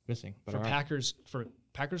are missing. But For all right.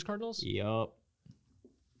 Packers Cardinals? Yup.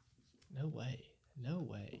 No way. No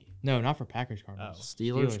way. No, not for Packers Cardinals. Oh.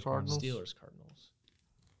 Steelers, Cardinals. Steelers Cardinals.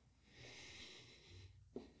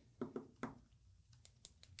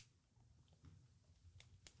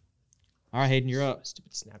 All right, Hayden, you're up.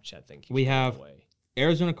 Stupid Snapchat thing. keeps We going have- away.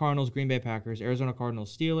 Arizona Cardinals, Green Bay Packers, Arizona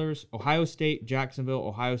Cardinals, Steelers, Ohio State, Jacksonville,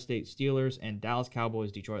 Ohio State, Steelers, and Dallas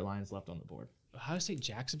Cowboys, Detroit Lions left on the board. Ohio State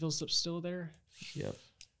Jacksonville's still there. Yep.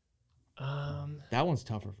 Um. That one's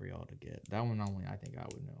tougher for y'all to get. That one only I think I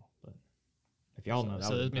would know, but if y'all know, that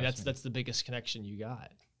So would I mean impress me. that's the biggest connection you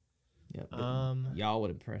got. Yep, but Um. y'all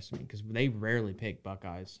would impress me because they rarely pick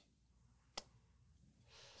Buckeyes.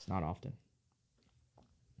 It's not often.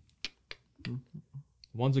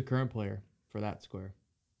 One's a current player for that square.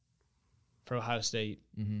 For Ohio State,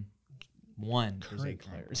 One is a current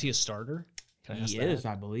player. Is he a starter? Can I ask He that? is,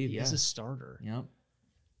 I believe. He Yeah. is a starter. Yep.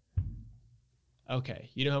 Okay.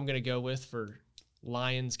 You know who I'm going to go with for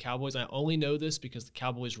Lions Cowboys? I only know this because the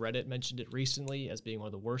Cowboys Reddit mentioned it recently as being one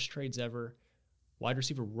of the worst trades ever. Wide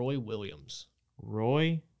receiver Roy Williams.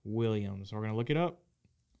 Roy Williams. We're gonna look it up.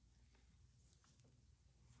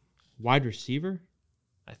 Wide receiver.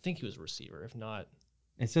 I think he was a receiver. If not,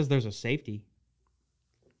 It says there's a safety.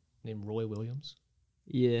 named Roy Williams.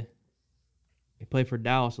 Yeah. He played for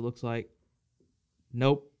Dallas. It looks like.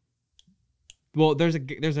 Nope. Well, there's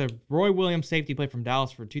a Roy Williams safety played from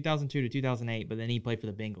Dallas for 2002 to 2008, but then he played for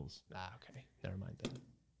the Bengals. Ah, okay. Never mind then.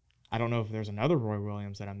 I don't know if there's another Roy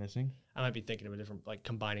Williams that I'm missing. I might be thinking of a different, like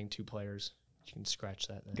combining two players. You can scratch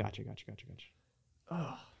that then. Gotcha.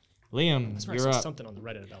 Oh, Liam, that's right. I you're saw up. something on the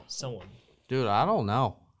Reddit about someone. Dude, I don't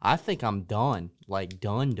know. I think I'm done. Like,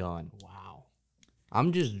 done. Wow.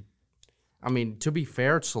 To be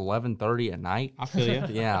fair, it's 11:30 at night. I feel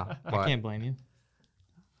you. Yeah, I but, can't blame you.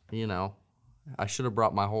 I should have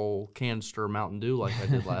brought my whole canister of Mountain Dew like I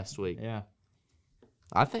did last week. Yeah.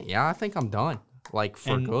 I think I'm done. Like,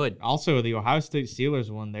 for And good. Also, the Ohio State Steelers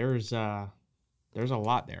one, there's a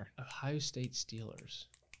lot there. Ohio State Steelers.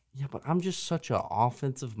 Yeah, but I'm just such a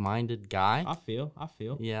offensive-minded guy. I feel.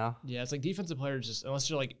 Yeah. Yeah, it's like defensive players. Just unless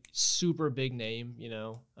you're like super big name,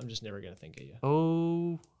 I'm just never gonna think of you.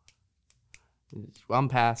 Oh, I'm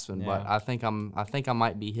passing, but Yeah. I think I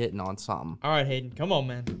might be hitting on something. All right, Hayden, come on,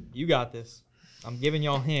 man. You got this. I'm giving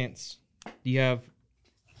y'all hints. You have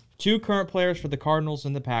two current players for the Cardinals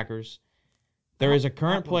and the Packers. There is a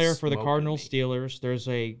current that player one's for the smoking Cardinals me. Steelers. There's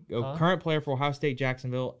a current player for Ohio State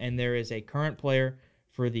Jacksonville, and there is a current player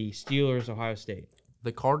for the Steelers Ohio State.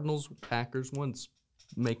 The Cardinals Packers one's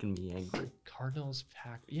making me angry. Cardinals,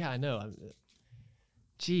 Pack. Yeah, I know.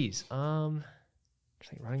 Jeez. I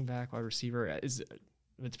think running back, wide receiver it's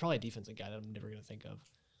probably a defensive guy that I'm never gonna think of.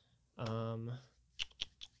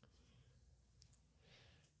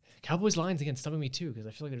 Cowboys Lions again stumping me too because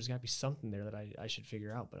I feel like there's got to be something there that I should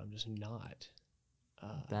figure out, but I'm just not.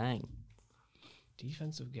 Dang.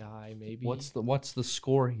 Defensive guy, maybe. What's the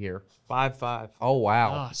score here? 5-5. Oh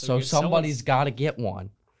wow. Ah, so so somebody's got to get one.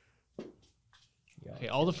 Okay,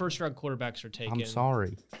 all the first round quarterbacks are taken. I'm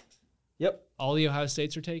sorry. Yep. All the Ohio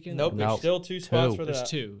States are taken? Nope. There's still 2 spots for There's that.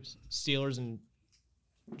 2. Steelers and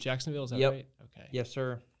Jacksonville, is that Yep. right? Okay. Yes,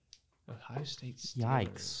 sir. Ohio State Steelers.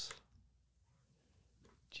 Yikes.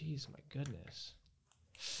 Jeez, my goodness.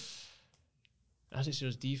 Ohio State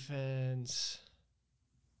Steelers defense.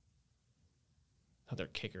 Not their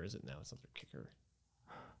kicker, is it? No, it's not their kicker.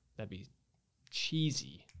 That'd be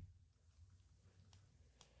cheesy.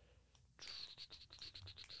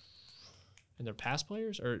 And they're pass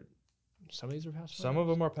players? Or some of these are pass players? Some of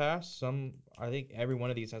them are past. Some, I think every one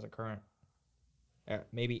of these has a current.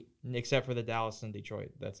 Maybe, except for the Dallas and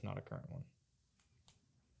Detroit. That's not a current one.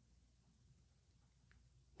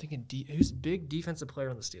 Thinking, who's big defensive player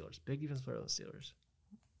on the Steelers? Big defensive player on the Steelers.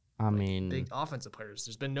 I mean, Big offensive players.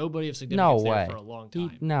 There's been nobody of significance there for a long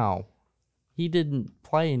time. No. He didn't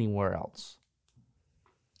play anywhere else.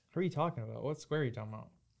 What are you talking about? What square are you talking about?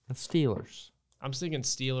 The Steelers. I'm thinking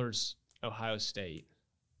Steelers, Ohio State.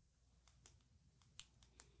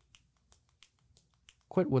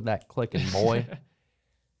 Quit with that clicking, boy.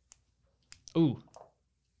 Ooh.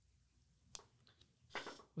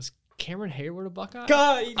 Was Cameron Hayward a Buckeye?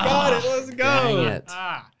 You got it. Let's go. Dang it.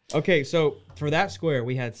 Okay, so for that square,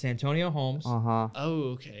 we had Santonio Holmes, Uh-huh. Oh,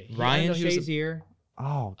 okay. Ryan Shazier. Oh,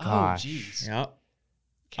 Oh, gosh. jeez. Yep.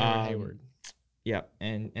 Cameron Hayward. Yep.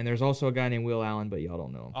 And there's also a guy named Will Allen, but y'all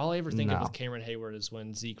don't know him. All I ever think of No. with Cameron Hayward is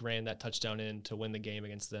when Zeke ran that touchdown in to win the game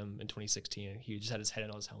against them in 2016. He just had his head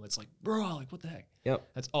on his helmet. It's like, bro, like, what the heck? Yep.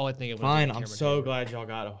 That's all I think of. When I Fine. think of I'm Cameron so Hayward. glad y'all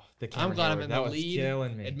got the Cameron I'm glad Hayward. I'm in That the was lead.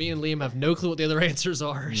 killing me. And me and Liam have no clue what the other answers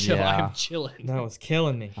are, so Yeah. I'm chilling. That was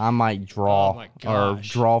killing me. I might draw Oh my or gosh.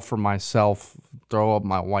 draw for myself, throw up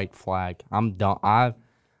my white flag. I'm done.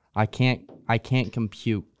 I can't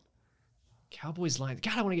compute. Cowboys Lions.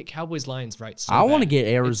 God, I want to get Cowboys Lions right. So I want to bad. get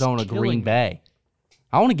It's Arizona killing Green me. Bay.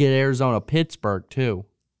 I want to get Arizona Pittsburgh too.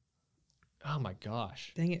 Oh my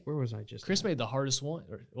gosh. Dang it. Where was I just? Chris made the hardest one.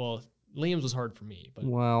 Well, Liam's was hard for me, but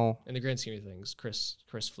Well, in the grand scheme of things, Chris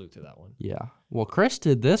flew through that one. yeah. Well, Chris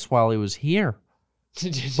did this while he was here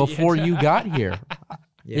before you got here.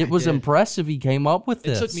 Yeah, It was impressive he came up with It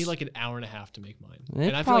this. took me like an hour and a half to make mine. It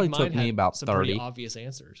and I probably feel like mine took me had about some pretty 30. obvious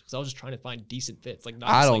answers because I was just trying to find decent fits. Like not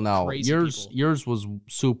I just, don't like, know. crazy Yours people. yours was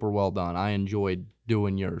super well done. I enjoyed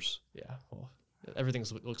doing yours. Yeah. Well, everything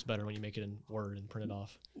looks better when you make it in Word and print it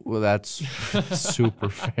off. Well, that's super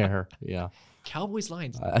fair. Yeah. Cowboys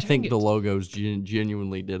Lions. I think dang the it. logos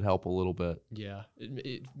genuinely did help a little bit. Yeah,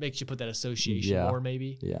 it makes you put that association Yeah. more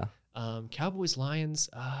maybe. Yeah. Cowboys Lions.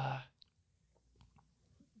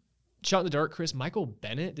 Shot in the dark, Chris. Michael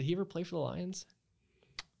Bennett. Did he ever play for the Lions?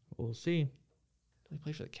 We'll see. Did he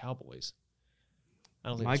play for the Cowboys? I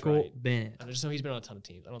don't think Michael that's right. Bennett. I just know he's been on a ton of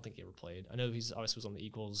teams. I don't think he ever played. I know he's obviously was on the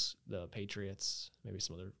Eagles, the Patriots, maybe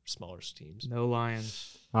some other smaller teams. No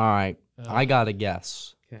Lions. All right. I got a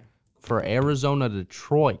guess. Okay. For Arizona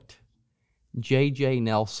Detroit, J.J.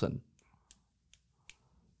 Nelson.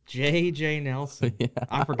 J.J. Nelson. Yeah.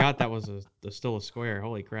 I forgot that was still a square.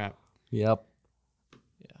 Holy crap. Yep.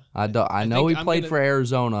 Yeah. I know think he I'm played gonna- for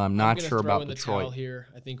Arizona. I'm not gonna sure throw about in the towel Detroit. here.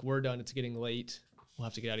 I think we're done. It's getting late. We'll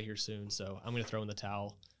have to get out of here soon. So I'm going to throw in the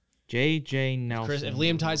towel. J.J. Nelson. Chris, if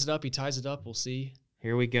Liam ties it up, he ties it up. We'll see.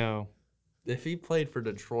 Here we go. If he played for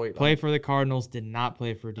Detroit, Played for the Cardinals. Did not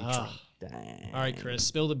play for Detroit. Ah. dang. All right, Chris,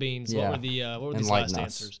 spill the beans. Yeah. What were these Enlighten last us.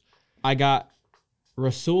 answers? I got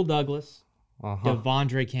Rasul Douglas, Uh-huh.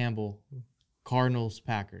 Devondre Campbell, Cardinals,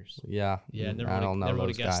 Packers. Yeah. Yeah, never I don't know never those would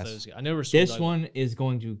have guessed guys. those guys. I know Rasul This Douglas. one is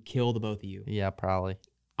going to kill the both of you. Yeah, probably.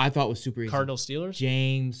 I thought it was super easy. Cardinals Steelers.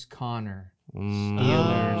 James Conner. Mm.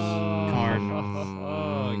 Steelers, Cardinals.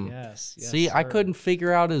 Oh yes. See, I sir. couldn't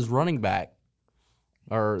figure out his running back,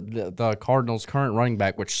 or the Cardinals' current running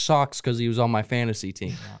back, which sucks because he was on my fantasy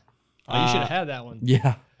team. Oh, you should have had that one.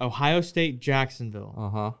 Yeah. Ohio State, Jacksonville.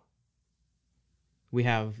 Uh-huh. We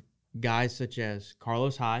have guys such as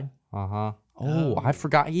Carlos Hyde. Uh-huh. Oh, Oh. I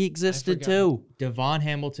forgot he existed forgot. too. Devon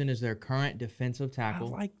Hamilton is their current defensive I tackle.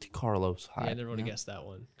 liked Carlos Yeah, I Hyde. never would have guessed that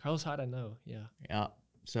one. Carlos Hyde, I know. Yeah. Yeah.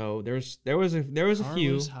 So there was a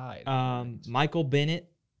few. Carlos Hyde. Michael Bennett,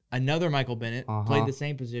 another Michael Bennett, Uh-huh. played the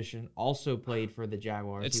same position. Also played for the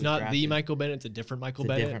Jaguars. It's He was not drafted. the Michael Bennett. It's a different Michael It's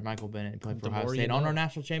a Bennett. different Michael Bennett. He played for The Ohio more you State on know. our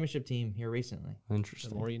national championship team here recently. The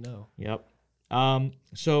Interesting. more you know. Yep.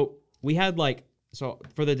 So we had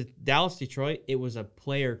for the Dallas Detroit, it was a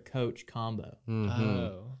player coach combo. Mhm.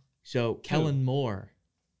 Oh. So Kellen Moore,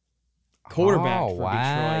 quarterback Oh, for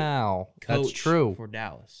wow. Detroit, That's coach true. for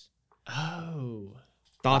Dallas. Oh.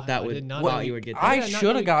 Thought Wow, that I would did not thought know you he- would get that. I did not should know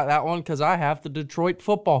have he- got that one because I have the Detroit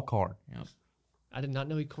football card. I did not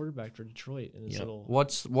know he quarterbacked for Detroit in his Yep. little.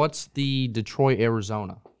 What's the Detroit,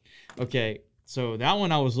 Arizona? Okay, so that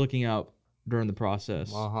one I was looking up. during the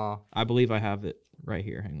process. Uh-huh. I believe I have it right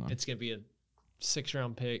here. Hang on. It's going to be a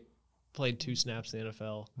 6th-round pick, played 2 snaps in the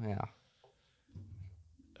NFL. Yeah.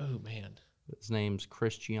 Oh, man. His name's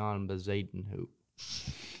Christian Bezadenhout.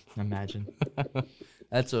 Imagine.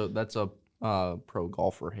 That's a pro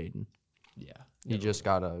golfer, Hayden. Yeah. He just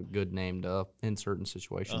got a good name to insert in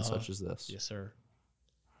situations such as this. Yes, sir.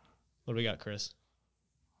 What do we got, Chris?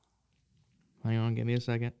 Hang on, give me a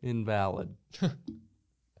second. Invalid.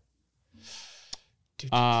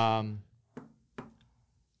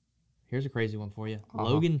 Here's a crazy one for you.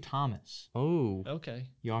 Logan Thomas. Oh. Okay.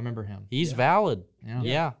 Y'all remember him? He's valid. Yeah.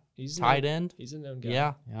 Yeah. He's tight end. He's a known guy.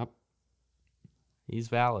 Yeah. Yep. He's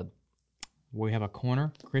valid. We have a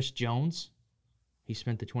corner, Chris Jones. He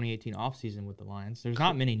spent the 2018 offseason with the Lions. There's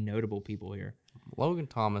not many notable people here. Logan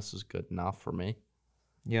Thomas is good enough for me.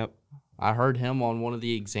 Yep. I heard him on one of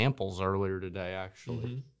the examples earlier today, actually.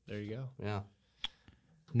 Mm-hmm. There you go. Yeah.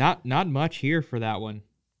 Not much here for that one.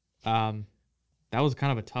 That was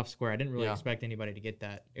kind of a tough square. I didn't really expect anybody to get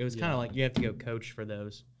that. It was kind of like you have to go coach for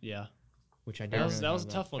those. Yeah. Which I don't. That was a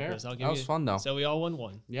tough one, Chris. I'll give you. That was fun though. So we all won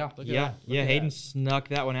one. Yeah. Look at Yeah. that. Look Yeah. at Hayden that. snuck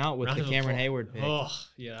that one out with Round the of Cameron applause. Hayward pick. Oh,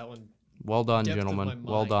 yeah, that one. Well done, Depth of my gentlemen.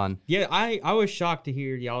 Well mind. done. Yeah, I was shocked to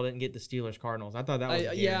hear y'all didn't get the Steelers Cardinals. I thought that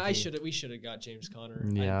was. We should have got James Conner.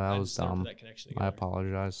 Yeah, I that was just never put dumb. That connection I together.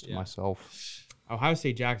 apologize to myself. Ohio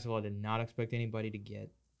State Jacksonville, I did not expect anybody to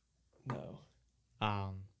get. No.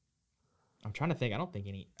 I'm trying to think. I don't think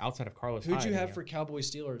any outside of Carlos. Who'd Hyde, you have for Cowboys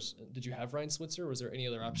Steelers? Did you have Ryan Switzer? Or was there any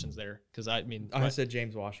other options there? Because I mean, I said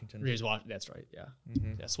James Washington. That's right. Yeah.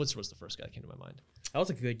 Mhm. Yeah. Switzer was the first guy that came to my mind. That was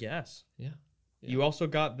a good guess. Yeah. You also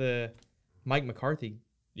got the Mike McCarthy.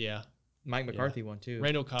 Yeah. Mike McCarthy one too.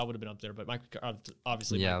 Randall Cobb would have been up there, but Mike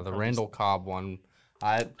obviously. Yeah, Mike the McCarthy's- Randall Cobb one.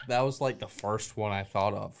 That was like the first one I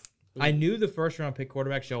thought of. I knew the first round pick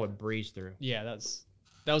quarterback show would breeze through. Yeah, that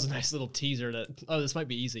was a nice little teaser. This might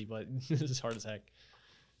be easy, but this is hard as heck.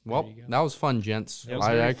 Well, you go. that was fun, gents. It was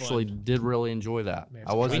I very actually did really enjoy that. Man,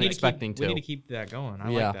 I wasn't expecting We need to. to keep that going. I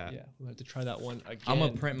Yeah. like that. Yeah, we'll have to try that one again. I'm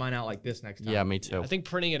gonna print mine out like this next time. Yeah, me too. I think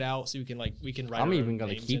printing it out so we can write. I'm our even own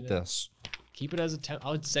gonna names keep in it. this. Keep it as a template.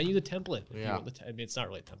 I'll send you the template. If you Yeah. want I mean, it's not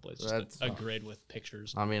really a template. It's just That's- a grid with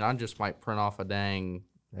pictures. I mean, I just might print off a dang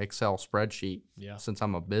Excel spreadsheet. Yeah. Since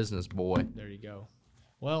I'm a business boy. There you go.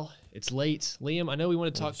 Well, it's late. Liam, I know we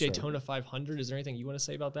want to talk Yes, sir. Daytona 500. Is there anything you want to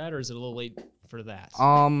say about that, or is it a little late for that?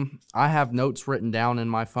 I have notes written down in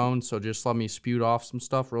my phone, so just let me spew off some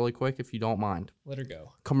stuff really quick if you don't mind. Let her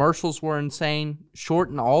go. Commercials were insane.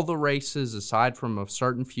 Shorten all the races aside from a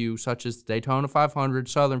certain few, such as the Daytona 500,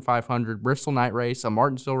 Southern 500, Bristol Night Race, a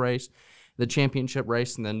Martinsville race, the championship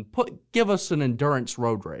race, and then give us an endurance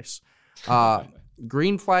road race.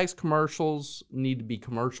 Green flags commercials need to be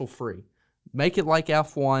commercial free. Make it like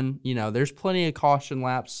F1. You know, there's plenty of caution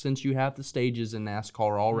laps since you have the stages in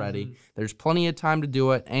NASCAR already. Mm-hmm. There's plenty of time to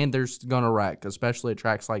do it, and there's going to wreck, especially at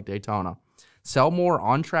tracks like Daytona. Sell more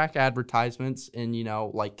on-track advertisements and,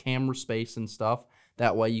 like camera space and stuff.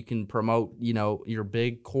 That way you can promote, your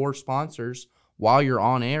big core sponsors while you're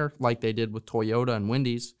on air like they did with Toyota and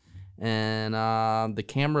Wendy's. And the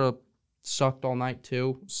camera sucked all night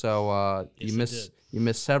too, so you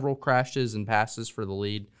missed several crashes and passes for the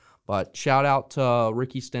lead. But shout out to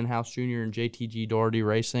Ricky Stenhouse Jr. and JTG Doherty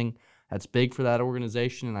Racing. That's big for that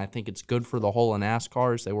organization, and I think it's good for the whole of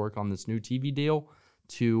NASCAR as they work on this new TV deal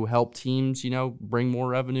to help teams, bring more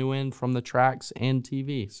revenue in from the tracks and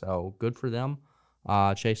TV. So good for them.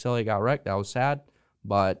 Chase Elliott got wrecked. That was sad.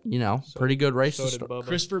 But, pretty good races.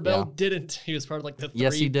 Christopher Bell didn't. He was part of the three.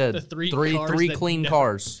 Yes, he did. The three clean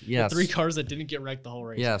cars. Yes. The 3 cars that didn't get wrecked the whole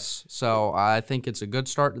race. Yes. So I think it's a good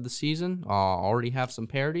start to the season. Already have some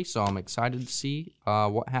parity, so I'm excited to see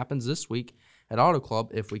what happens this week at Auto Club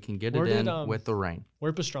if we can get it in with the rain.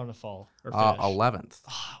 Where'd Pastrana fall? Or finish? 11th.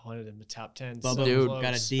 I wanted him to top 10. Bubba Dude. got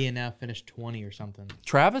a DNF, finished 20 or something.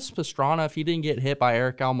 Travis Pastrana, if he didn't get hit by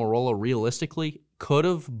Eric Almirola, realistically, could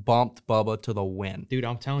have bumped Bubba to the win. Dude,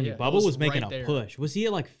 I'm telling you, Yeah, it Bubba was was making right a there. push. Was he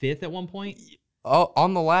at 5th at one point? Oh,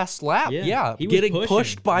 on the last lap, Yeah, he was getting pushing.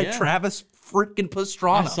 pushed by Yeah. Travis freaking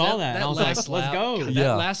Pastrana. I saw that. And I was like, let's go. That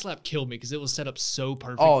Yeah. last lap killed me because it was set up so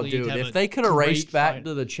perfectly. Oh, to dude! have If a they could have great raced back fight.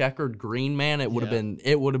 to the checkered green, man, it would have been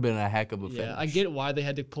a heck of a finish. Yeah, I get why they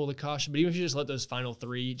had to pull the caution, but even if you just let those final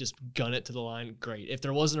 3 just gun it to the line, great. If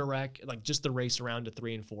there wasn't a wreck, just the race around to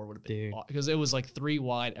 3 and 4 would have been because it was 3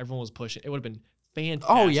 wide, everyone was pushing. It would have been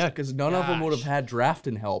fantastic. Oh yeah, because none of them would have Gosh. had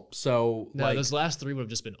drafting help. So No, those last 3 would have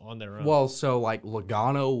just been on their own. well, so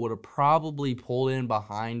Logano would have probably pulled in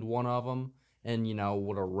behind one of them, and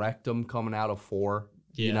would have wrecked them coming out of 4.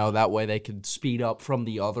 Yeah. That way they could speed up from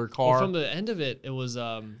the other car. Well, from the end of it, it was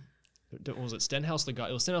What was it? Stenhouse, Logano.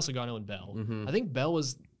 It was Stenhouse, Logano, and Bell. Mhm. I think Bell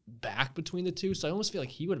was back between the two, so I almost feel like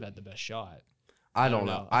he would have had the best shot. I don't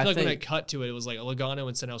know. I feel like when I cut to it, it was like Logano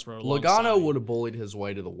and Stenhouse were alongside. Logano would have bullied his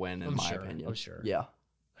way to the win, in my opinion. I'm sure. Yeah.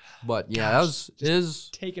 But yeah, Gosh, that was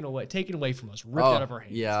taken away from us, ripped out of our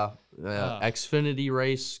hands. Yeah. Xfinity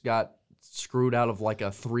race got screwed out of like a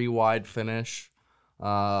 3-wide finish.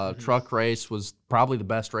 Truck race was probably the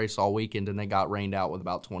best race all weekend, and they got rained out with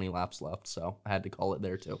about 20 laps left, so I had to call it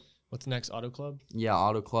there too. What's next? Auto Club? Yeah,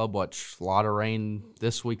 Auto Club, which a lot of rain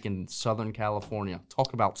this week in Southern California.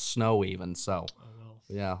 Talk about snow even, so.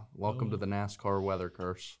 Yeah, welcome to the NASCAR weather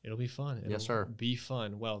curse. It'll be fun. Yes, sir. Be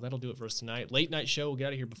fun. Well, that'll do it for us tonight. Late night show. We'll get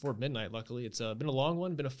out of here before midnight, luckily. It's been a long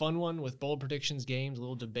one, been a fun one with bold predictions, games, a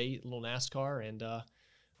little debate, a little NASCAR, and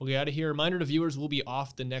we'll get out of here. Reminder to viewers, we'll be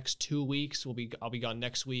off the next 2 weeks. I'll be gone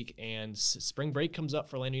next week, and spring break comes up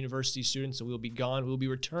for Atlanta University students, so we'll be gone. We'll be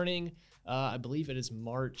returning, I believe it is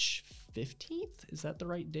March 15th. Is that the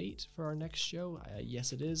right date for our next show?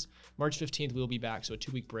 Yes, it is. March 15th, we'll be back, so a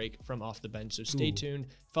 2-week break from Off the Bench. So stay tuned.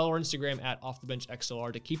 Follow our Instagram at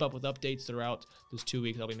OffTheBenchXLR to keep up with updates throughout those 2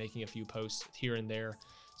 weeks. I'll be making a few posts here and there,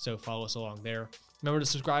 so follow us along there. Remember to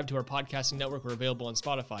subscribe to our podcasting network. We're available on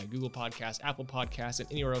Spotify, Google Podcasts, Apple Podcasts, and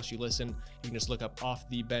anywhere else you listen. You can just look up Off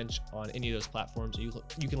the Bench on any of those platforms. You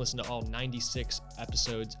can listen to all 96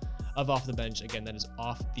 episodes of Off the Bench. Again, that is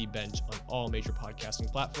Off the Bench on all major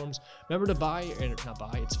podcasting platforms. Remember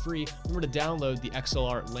to it's free. Remember to download the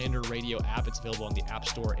XLR Lander Radio app. It's available on the App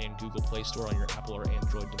Store and Google Play Store on your Apple or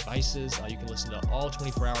Android devices. You can listen to all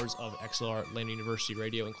 24 hours of XLR Lander University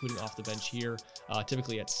Radio, including Off the Bench here,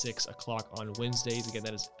 typically at 6 o'clock on Wednesdays. Again,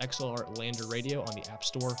 that is XLR Lander Radio on the App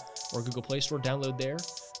Store or Google Play Store. Download there.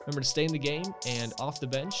 Remember to stay in the game and off the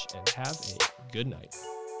bench, and have a good night.